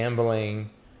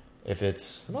gambling, if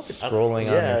it's scrolling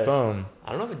on your phone. I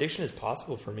don't know if addiction is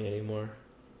possible for me anymore.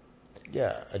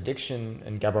 addiction,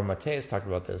 and Gabor Mate has talked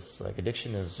about this. Like,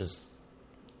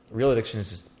 real addiction is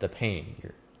just the pain.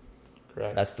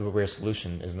 Correct. That's the real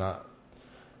solution. It's not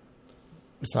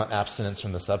abstinence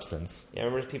from the substance. Yeah, I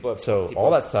remember people have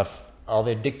all that stuff, all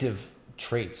the addictive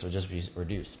traits will just be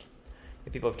reduced.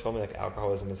 People have told me like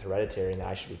alcoholism is hereditary and that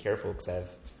I should be careful because I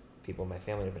have people in my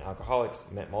family who have been alcoholics,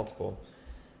 met multiple,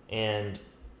 and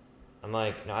I'm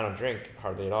like, no, I don't drink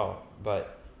hardly at all.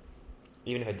 But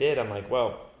even if I did, I'm like,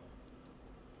 well,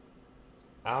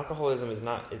 alcoholism is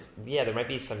not. There might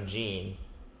be some gene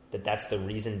that's the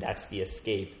reason, that's the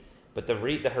escape. But the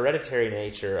hereditary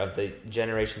nature of the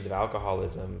generations of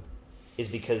alcoholism is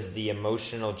because the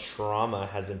emotional trauma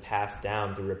has been passed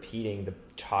down through repeating the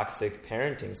toxic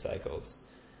parenting cycles.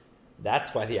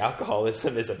 That's why the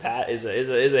alcoholism is a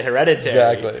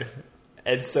hereditary. Exactly.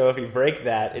 And so if you break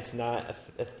that, it's not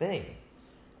a thing.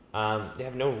 You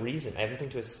have no reason. I have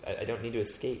nothing I don't need to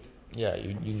escape. Yeah,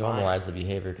 you normalize the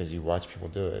behavior because you watch people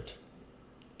do it.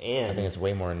 And I think it's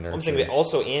way more nurturing. I'm saying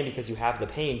also, and because you have the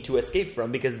pain to escape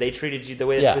from, because they treated you the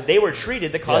way that they were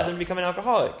treated that caused them to become an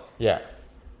alcoholic. Yeah.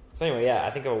 So anyway, I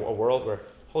think of a world where,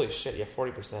 holy shit,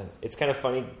 40%. It's kind of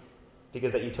funny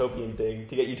because that utopian thing,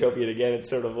 to get utopian again, it's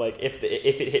sort of like if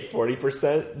it hit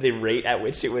 40%, the rate at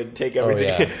which it would take everything.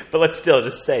 Oh, yeah. But let's still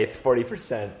just say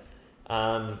 40%.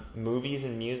 Movies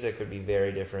and music would be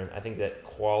very different. I think that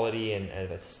quality and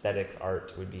aesthetic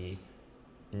art would be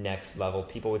next level.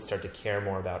 People would start to care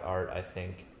more about art, I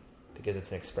think, because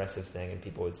it's an expressive thing, and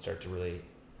people would start to really,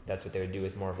 that's what they would do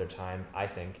with more of their time, I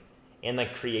think. And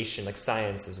like creation, like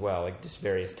science as well, like just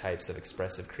various types of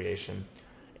expressive creation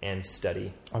and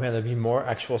study. Oh man, there'd be more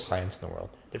actual science in the world.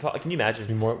 Can you imagine?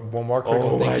 There'd be more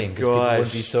critical thinking, because people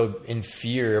wouldn't be so in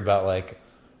fear about like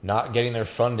not getting their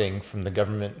funding from the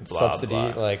government subsidy.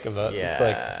 Blah. Like it's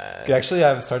like you actually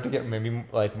have start to get maybe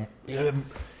like you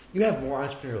have more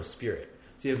entrepreneurial spirit.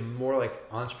 So you have more like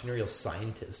entrepreneurial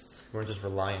scientists who aren't just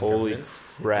relying on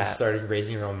governments. Crap. And started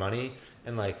raising your own money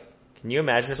and like. Can you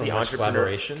imagine so if the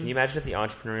collaboration? Can you imagine if the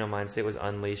entrepreneurial mindset was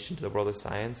unleashed into the world of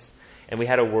science, and we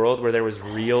had a world where there was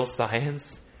real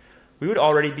science? We would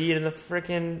already be in the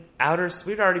freaking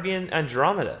we'd already be in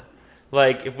Andromeda.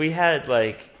 Like if we had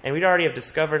and we'd already have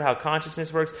discovered how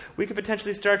consciousness works. We could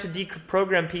potentially start to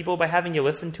deprogram people by having you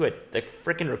listen to a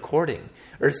freaking recording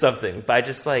or something. By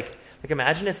just like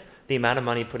imagine if the amount of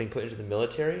money put into the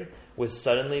military was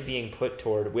suddenly being put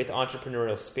toward, with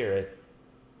entrepreneurial spirit,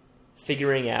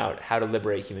 figuring out how to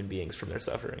liberate human beings from their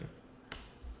suffering.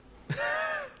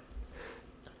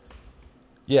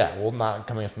 Yeah, well, not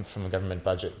coming from the government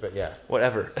budget, but yeah.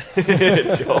 Whatever.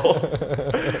 Joel.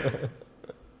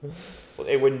 Well,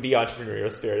 it wouldn't be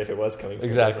entrepreneurial spirit if it was coming from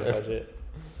the government budget.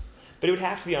 But it would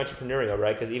have to be entrepreneurial,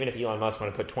 right? Because even if Elon Musk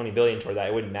wanted to put $20 billion toward that,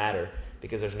 it wouldn't matter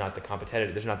because there's not the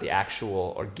competitive, there's not the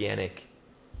actual organic.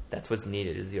 That's what's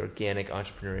needed, is the organic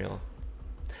entrepreneurial.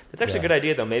 That's actually a good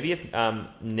idea, though. Maybe if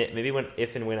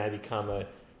and when I become a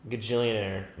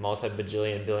gajillionaire,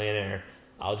 multi-bajillion billionaire,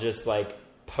 I'll just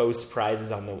post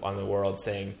prizes on the world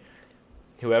saying,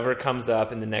 whoever comes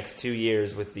up in the next 2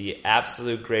 years with the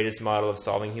absolute greatest model of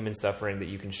solving human suffering that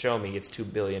you can show me gets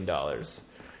 $2 billion.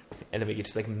 And then we get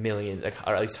just millions,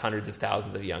 or at least hundreds of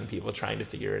thousands of young people trying to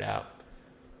figure it out.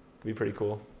 It'd be pretty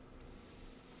cool.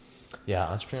 Yeah,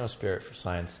 entrepreneurial spirit for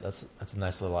science. That's a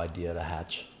nice little idea to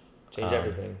hatch. Change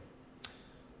everything.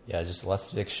 Yeah, just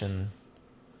less addiction.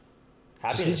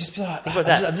 Happiness. Think about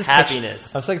that. I'm just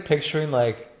Happiness. I'm just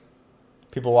picturing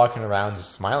people walking around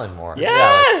just smiling more.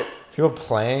 Yeah. People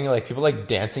playing, people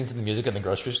dancing to the music in the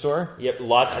grocery store. Yep,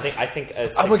 lots. I think.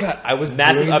 Oh my god, I was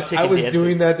massive doing, uptick. I was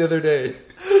doing that the other day.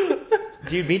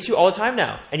 Dude, me too, all the time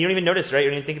now, and you don't even notice, right? You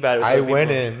don't even think about it. I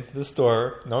went in the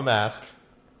store, no mask,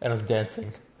 and I was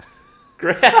dancing.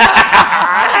 Great.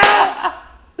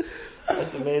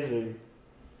 That's amazing.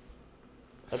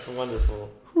 That's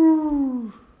wonderful.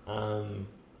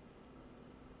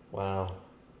 Wow.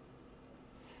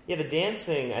 Yeah, the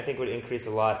dancing I think would increase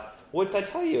a lot. What's I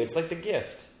tell you? It's like the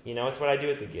gift. It's what I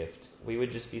do at the gift. We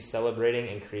would just be celebrating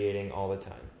and creating all the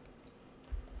time.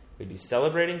 We'd be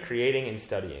celebrating, creating, and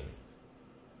studying.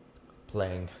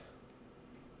 Playing.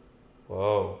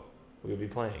 Whoa. We would be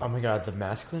playing. Oh my god, the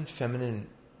masculine feminine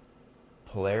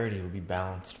polarity would be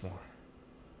balanced more.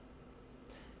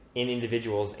 In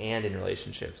individuals and in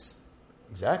relationships.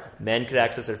 Exactly. Men could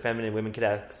access their feminine, women could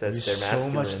access their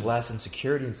masculine. So much less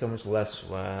insecurity and so much less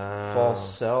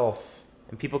false self.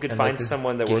 And people could find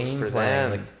someone that works for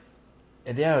them.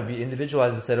 And yeah, it would be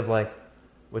individualized instead of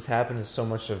what's happened is so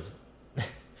much of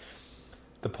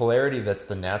the polarity that's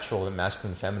the natural, the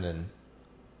masculine, feminine.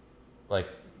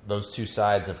 Those two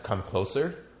sides have come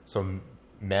closer. So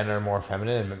men are more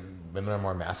feminine and women are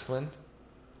more masculine.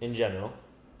 In general.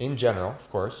 In general, of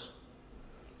course.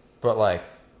 But like,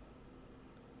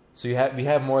 so we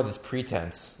have more of this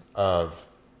pretense of,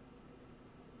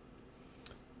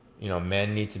 you know,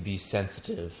 men need to be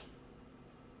sensitive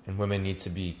and women need to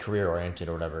be career oriented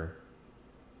or whatever.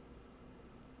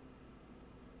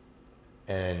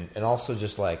 And also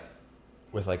just like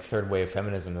with like third wave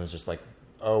feminism, it was just like,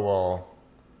 oh well,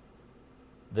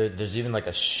 there's even like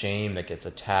a shame that gets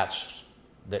attached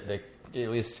that at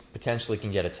least potentially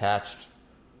can get attached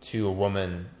to a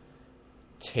woman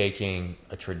taking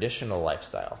a traditional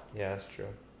lifestyle. Yeah, that's true.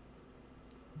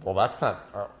 Well, that's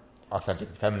not authentic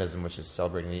feminism, which is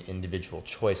celebrating the individual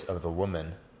choice of the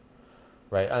woman,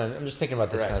 right? I'm just thinking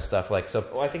about this kind of stuff. Like, so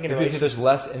well, I think if there's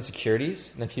less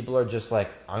insecurities, then people are just like,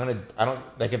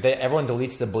 if everyone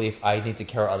deletes the belief, I need to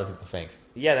care what other people think.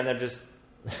 Yeah, then they just,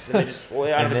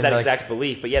 well, I don't know if it's that exact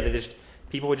belief, but yeah,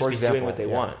 people would just be doing what they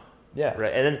want. Yeah.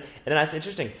 Right. And then that's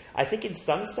interesting. I think in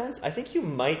some sense, I think you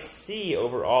might see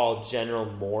overall general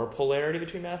more polarity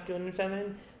between masculine and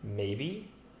feminine, maybe.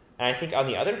 And I think on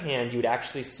the other hand, you would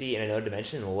actually see in another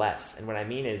dimension less. And what I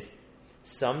mean is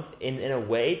in a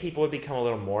way, people would become a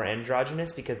little more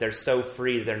androgynous because they're so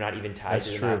free that they're not even tied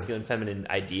to the masculine feminine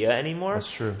idea anymore.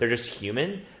 That's true. They're just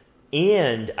human.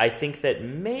 And I think that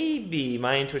maybe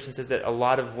my intuition says that a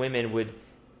lot of women would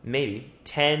maybe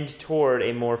tend toward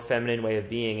a more feminine way of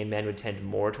being and men would tend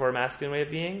more toward a masculine way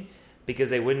of being because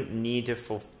they wouldn't need to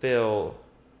fulfill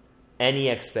any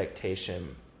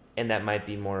expectation, and that might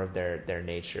be more of their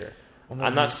nature. Well,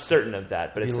 I'm not certain of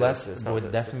that, but it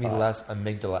would definitely be less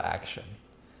amygdala action.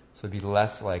 So it'd be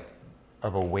less like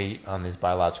of a weight on this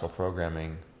biological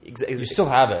programming. Exactly. You still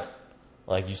have it.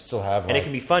 Like you still have, and it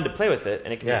can be fun to play with it,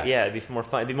 and it can it'd be more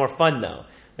fun. It'd be more fun though.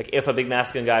 Like if a big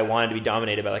masculine guy wanted to be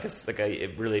dominated by like a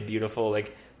really beautiful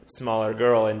like smaller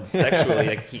girl and sexually,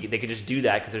 like they could just do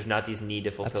that because there's not these need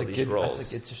to fulfill these roles.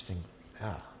 That's interesting.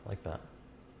 Yeah, I like that.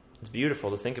 It's beautiful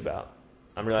to think about.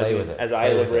 I'm realizing as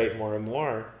I liberate more and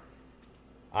more,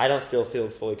 I don't still feel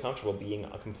fully comfortable being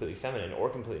a completely feminine or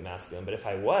completely masculine. But if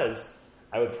I was,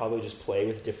 I would probably just play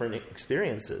with different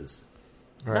experiences,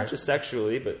 not just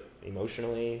sexually, but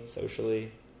emotionally,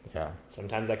 socially. Yeah.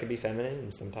 Sometimes I could be feminine,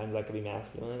 and sometimes I could be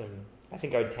masculine, and I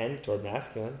think I would tend toward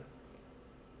masculine.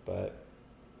 But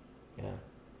yeah.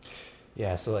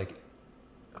 Yeah. So like,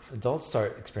 if adults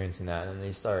start experiencing that, and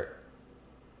they start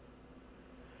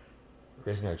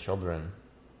raising their children,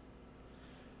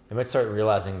 they might start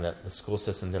realizing that the school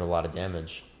system did a lot of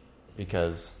damage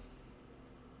because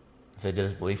if they did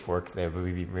this belief work, they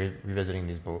would be revisiting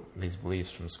these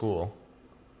beliefs from school.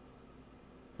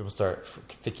 People start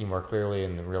thinking more clearly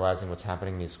and realizing what's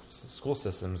happening in these school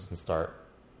systems and start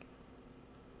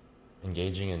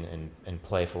engaging in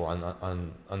playful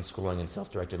unschooling and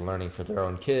self-directed learning for their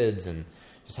own kids and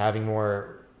just having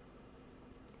more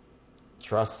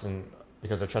trust, and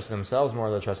because they're trusting themselves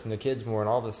more, they're trusting their kids more and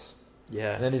all this.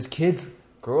 Yeah. And then his kids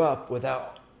grow up with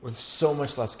so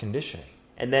much less conditioning.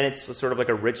 And then it's sort of like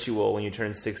a ritual when you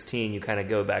turn 16, you kind of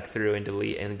go back through and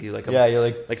delete and do like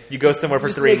you're like you go somewhere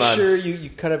for 3 months. Just make sure you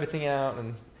cut everything out.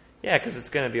 And yeah, because it's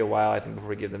going to be a while, I think,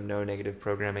 before we give them no negative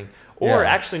programming. Or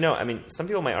actually, no, I mean, some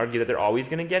people might argue that they're always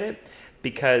going to get it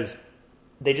because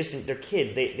they're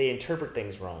kids. They interpret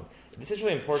things wrong. This is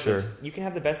really important. Sure. You can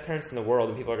have the best parents in the world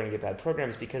and people are going to get bad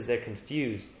programs because they're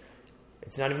confused.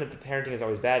 It's not even that the parenting is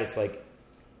always bad. It's like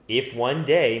if one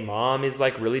day mom is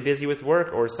like really busy with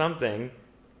work or something,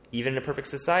 even in a perfect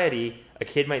society, a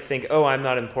kid might think, oh, I'm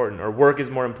not important, or work is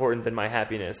more important than my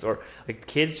happiness, or like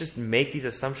kids just make these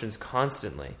assumptions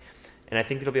constantly. And I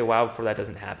think it'll be a while before that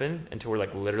doesn't happen until we're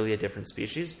like literally a different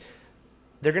species.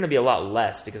 They're going to be a lot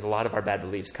less because a lot of our bad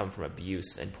beliefs come from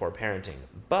abuse and poor parenting.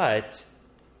 But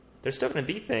there's still going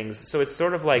to be things. So it's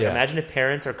sort of like, imagine if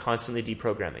parents are constantly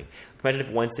deprogramming. Imagine if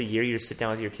once a year you just sit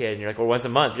down with your kid and you're like, or once a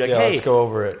month, you're like, hey, let's go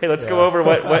over it. Hey, let's go over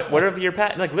what have your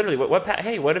like literally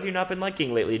what have you not been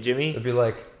liking lately, Jimmy? It'd be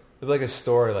like a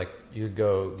story, like you'd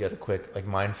go get a quick like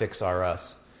Mind Fix R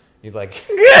Us. You'd like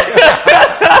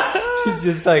he's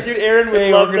just like, dude, Aaron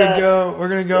would love that. We're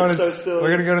gonna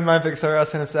go to Mind Fix R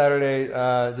Us on a Saturday,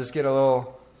 just get a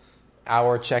little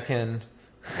hour check-in.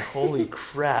 Holy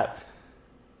crap.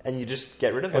 And you just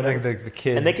get rid of them. I think the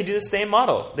kid... And they could do the same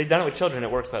model. They've done it with children. It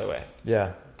works, by the way.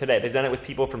 Yeah. Today. They've done it with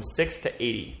people from 6 to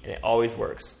 80. And it always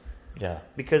works. Yeah.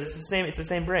 Because it's the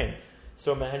same brain.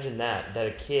 So imagine that a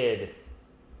kid...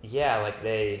 Yeah, like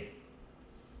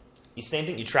same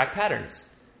thing. You track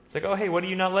patterns. It's like, oh, hey, what are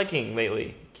you not liking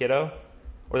lately, kiddo?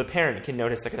 Or the parent can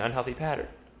notice like an unhealthy pattern.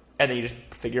 And then you just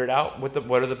figure it out. What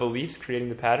are the beliefs creating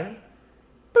the pattern?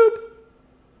 Boop.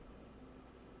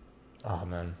 Oh,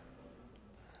 man.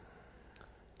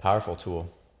 Powerful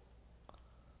tool.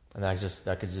 And that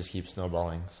could just keep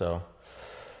snowballing. So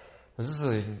this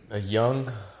is a young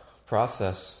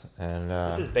process, and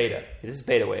this is beta. This is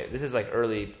beta wave. This is like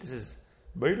early. This is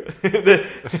beta.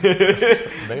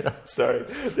 beta. Sorry,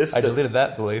 I deleted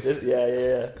that belief.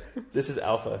 Yeah. This is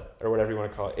alpha or whatever you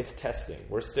want to call it. It's testing.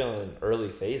 We're still in early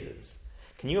phases.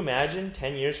 Can you imagine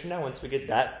 10 years from now, once we get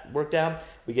that worked out,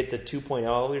 we get the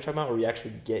 2.0 we were talking about, where we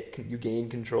actually you gain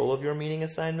control of your meaning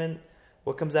assignment?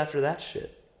 What comes after that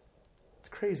shit? It's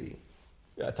crazy.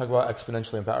 Yeah, talk about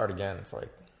exponentially empowered again. It's like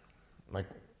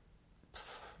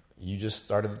you just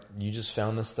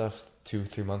found this stuff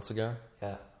 2-3 months ago.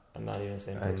 Yeah, I'm not even the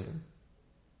same person.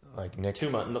 Like Nick,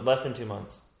 2 months, less than 2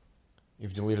 months.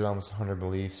 You've deleted almost 100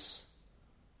 beliefs.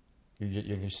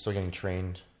 You're still getting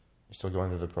trained. You're still going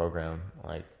through the program.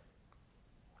 Like,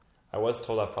 I was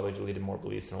told I've probably deleted more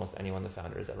beliefs than almost anyone the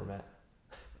founder has ever met.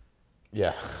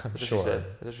 Yeah, I'm That's sure.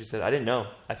 That's what she said. I didn't know.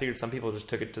 I figured some people just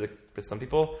took it but some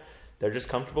people, they're just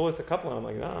comfortable with a couple, and I'm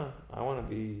like, nah, I want to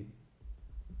be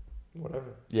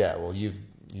whatever. Yeah, well, you've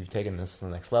taken this to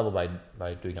the next level by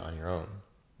doing it on your own.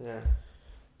 Yeah.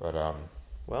 But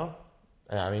well,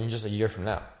 I mean, just a year from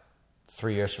now,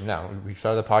 3 years from now, we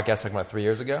started the podcast talking about 3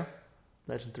 years ago.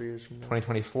 imagine 3 years from now.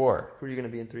 2024. Who are you going to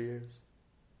be in 3 years?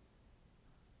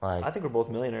 Like, I think we're both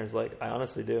millionaires. Like, I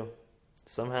honestly do.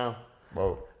 Somehow.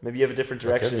 whoa. Maybe you have a different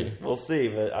That could direction. be. We'll see.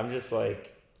 But I'm just like,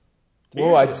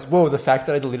 Whoa! The fact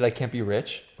that I deleted "I Can't Be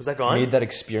Rich" was that gone? made that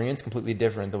experience completely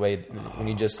different. The way when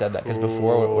you just said that, because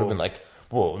before it would have been like,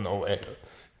 "Whoa, no way!"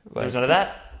 There was none of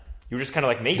that. You were just kind of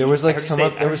like maybe. There was like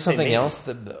there was something else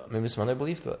that maybe some other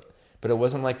belief, but it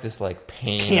wasn't like this like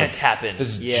pain. Can't happen.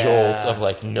 This jolt of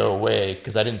like no way,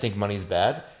 because I didn't think money's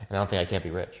bad, and I don't think I can't be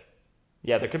rich.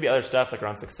 Yeah, there could be other stuff like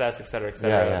around success, et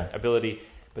cetera, ability.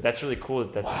 But that's really cool.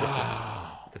 That's different.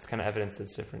 That's kind of evidence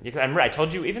that's different. I remember I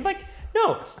told you even like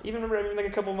a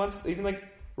couple months, even like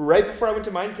right before I went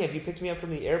to Mind Camp, you picked me up from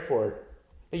the airport.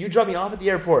 And you dropped me off at the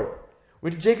airport.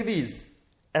 Went to Jacoby's,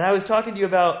 and I was talking to you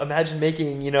about imagine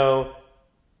making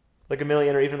like $1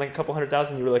 million or even like a couple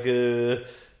 100,000. You were like,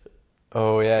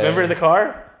 Oh yeah. Remember in the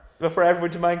car before I ever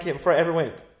went to Mind Camp? Before I ever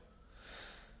went.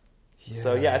 Yeah.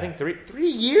 So yeah, I think 3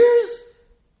 years.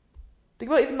 Think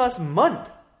about even last month.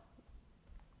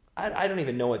 I don't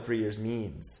even know what 3 years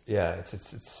means. Yeah, it's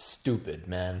stupid,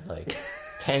 man. Like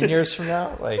 10 years from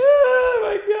now, like Oh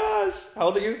my gosh. How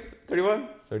old are you? 31?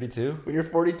 32. When you're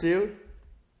 42?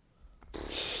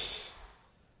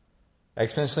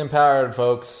 Exponentially empowered,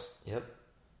 folks. Yep.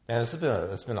 Man, this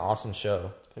has been an awesome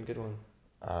show. It's been a good one.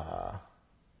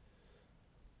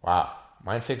 Wow.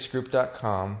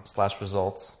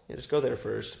 Mindfixgroup.com/results. Yeah, just go there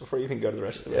first before you even go to the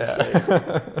rest of the Yeah.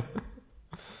 website.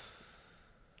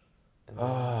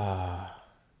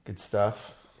 Good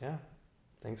stuff. Yeah.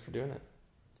 Thanks for doing it.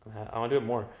 I want to do it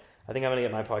more. I think I'm going to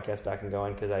get my podcast back and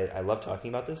going because I love talking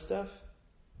about this stuff.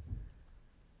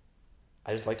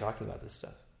 I just like talking about this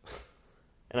stuff.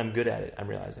 And I'm good at it, I'm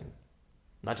realizing.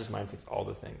 Not just MindFix, all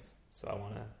the things. So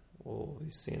we'll be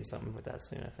seeing something with that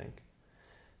soon, I think.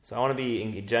 So I want to be,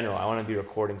 in general, I want to be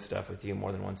recording stuff with you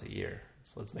more than once a year.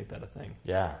 So let's make that a thing.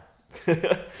 Yeah.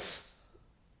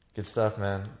 Good stuff,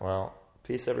 man. Well,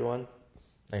 peace, everyone.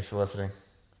 thanks for listening.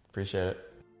 Appreciate it.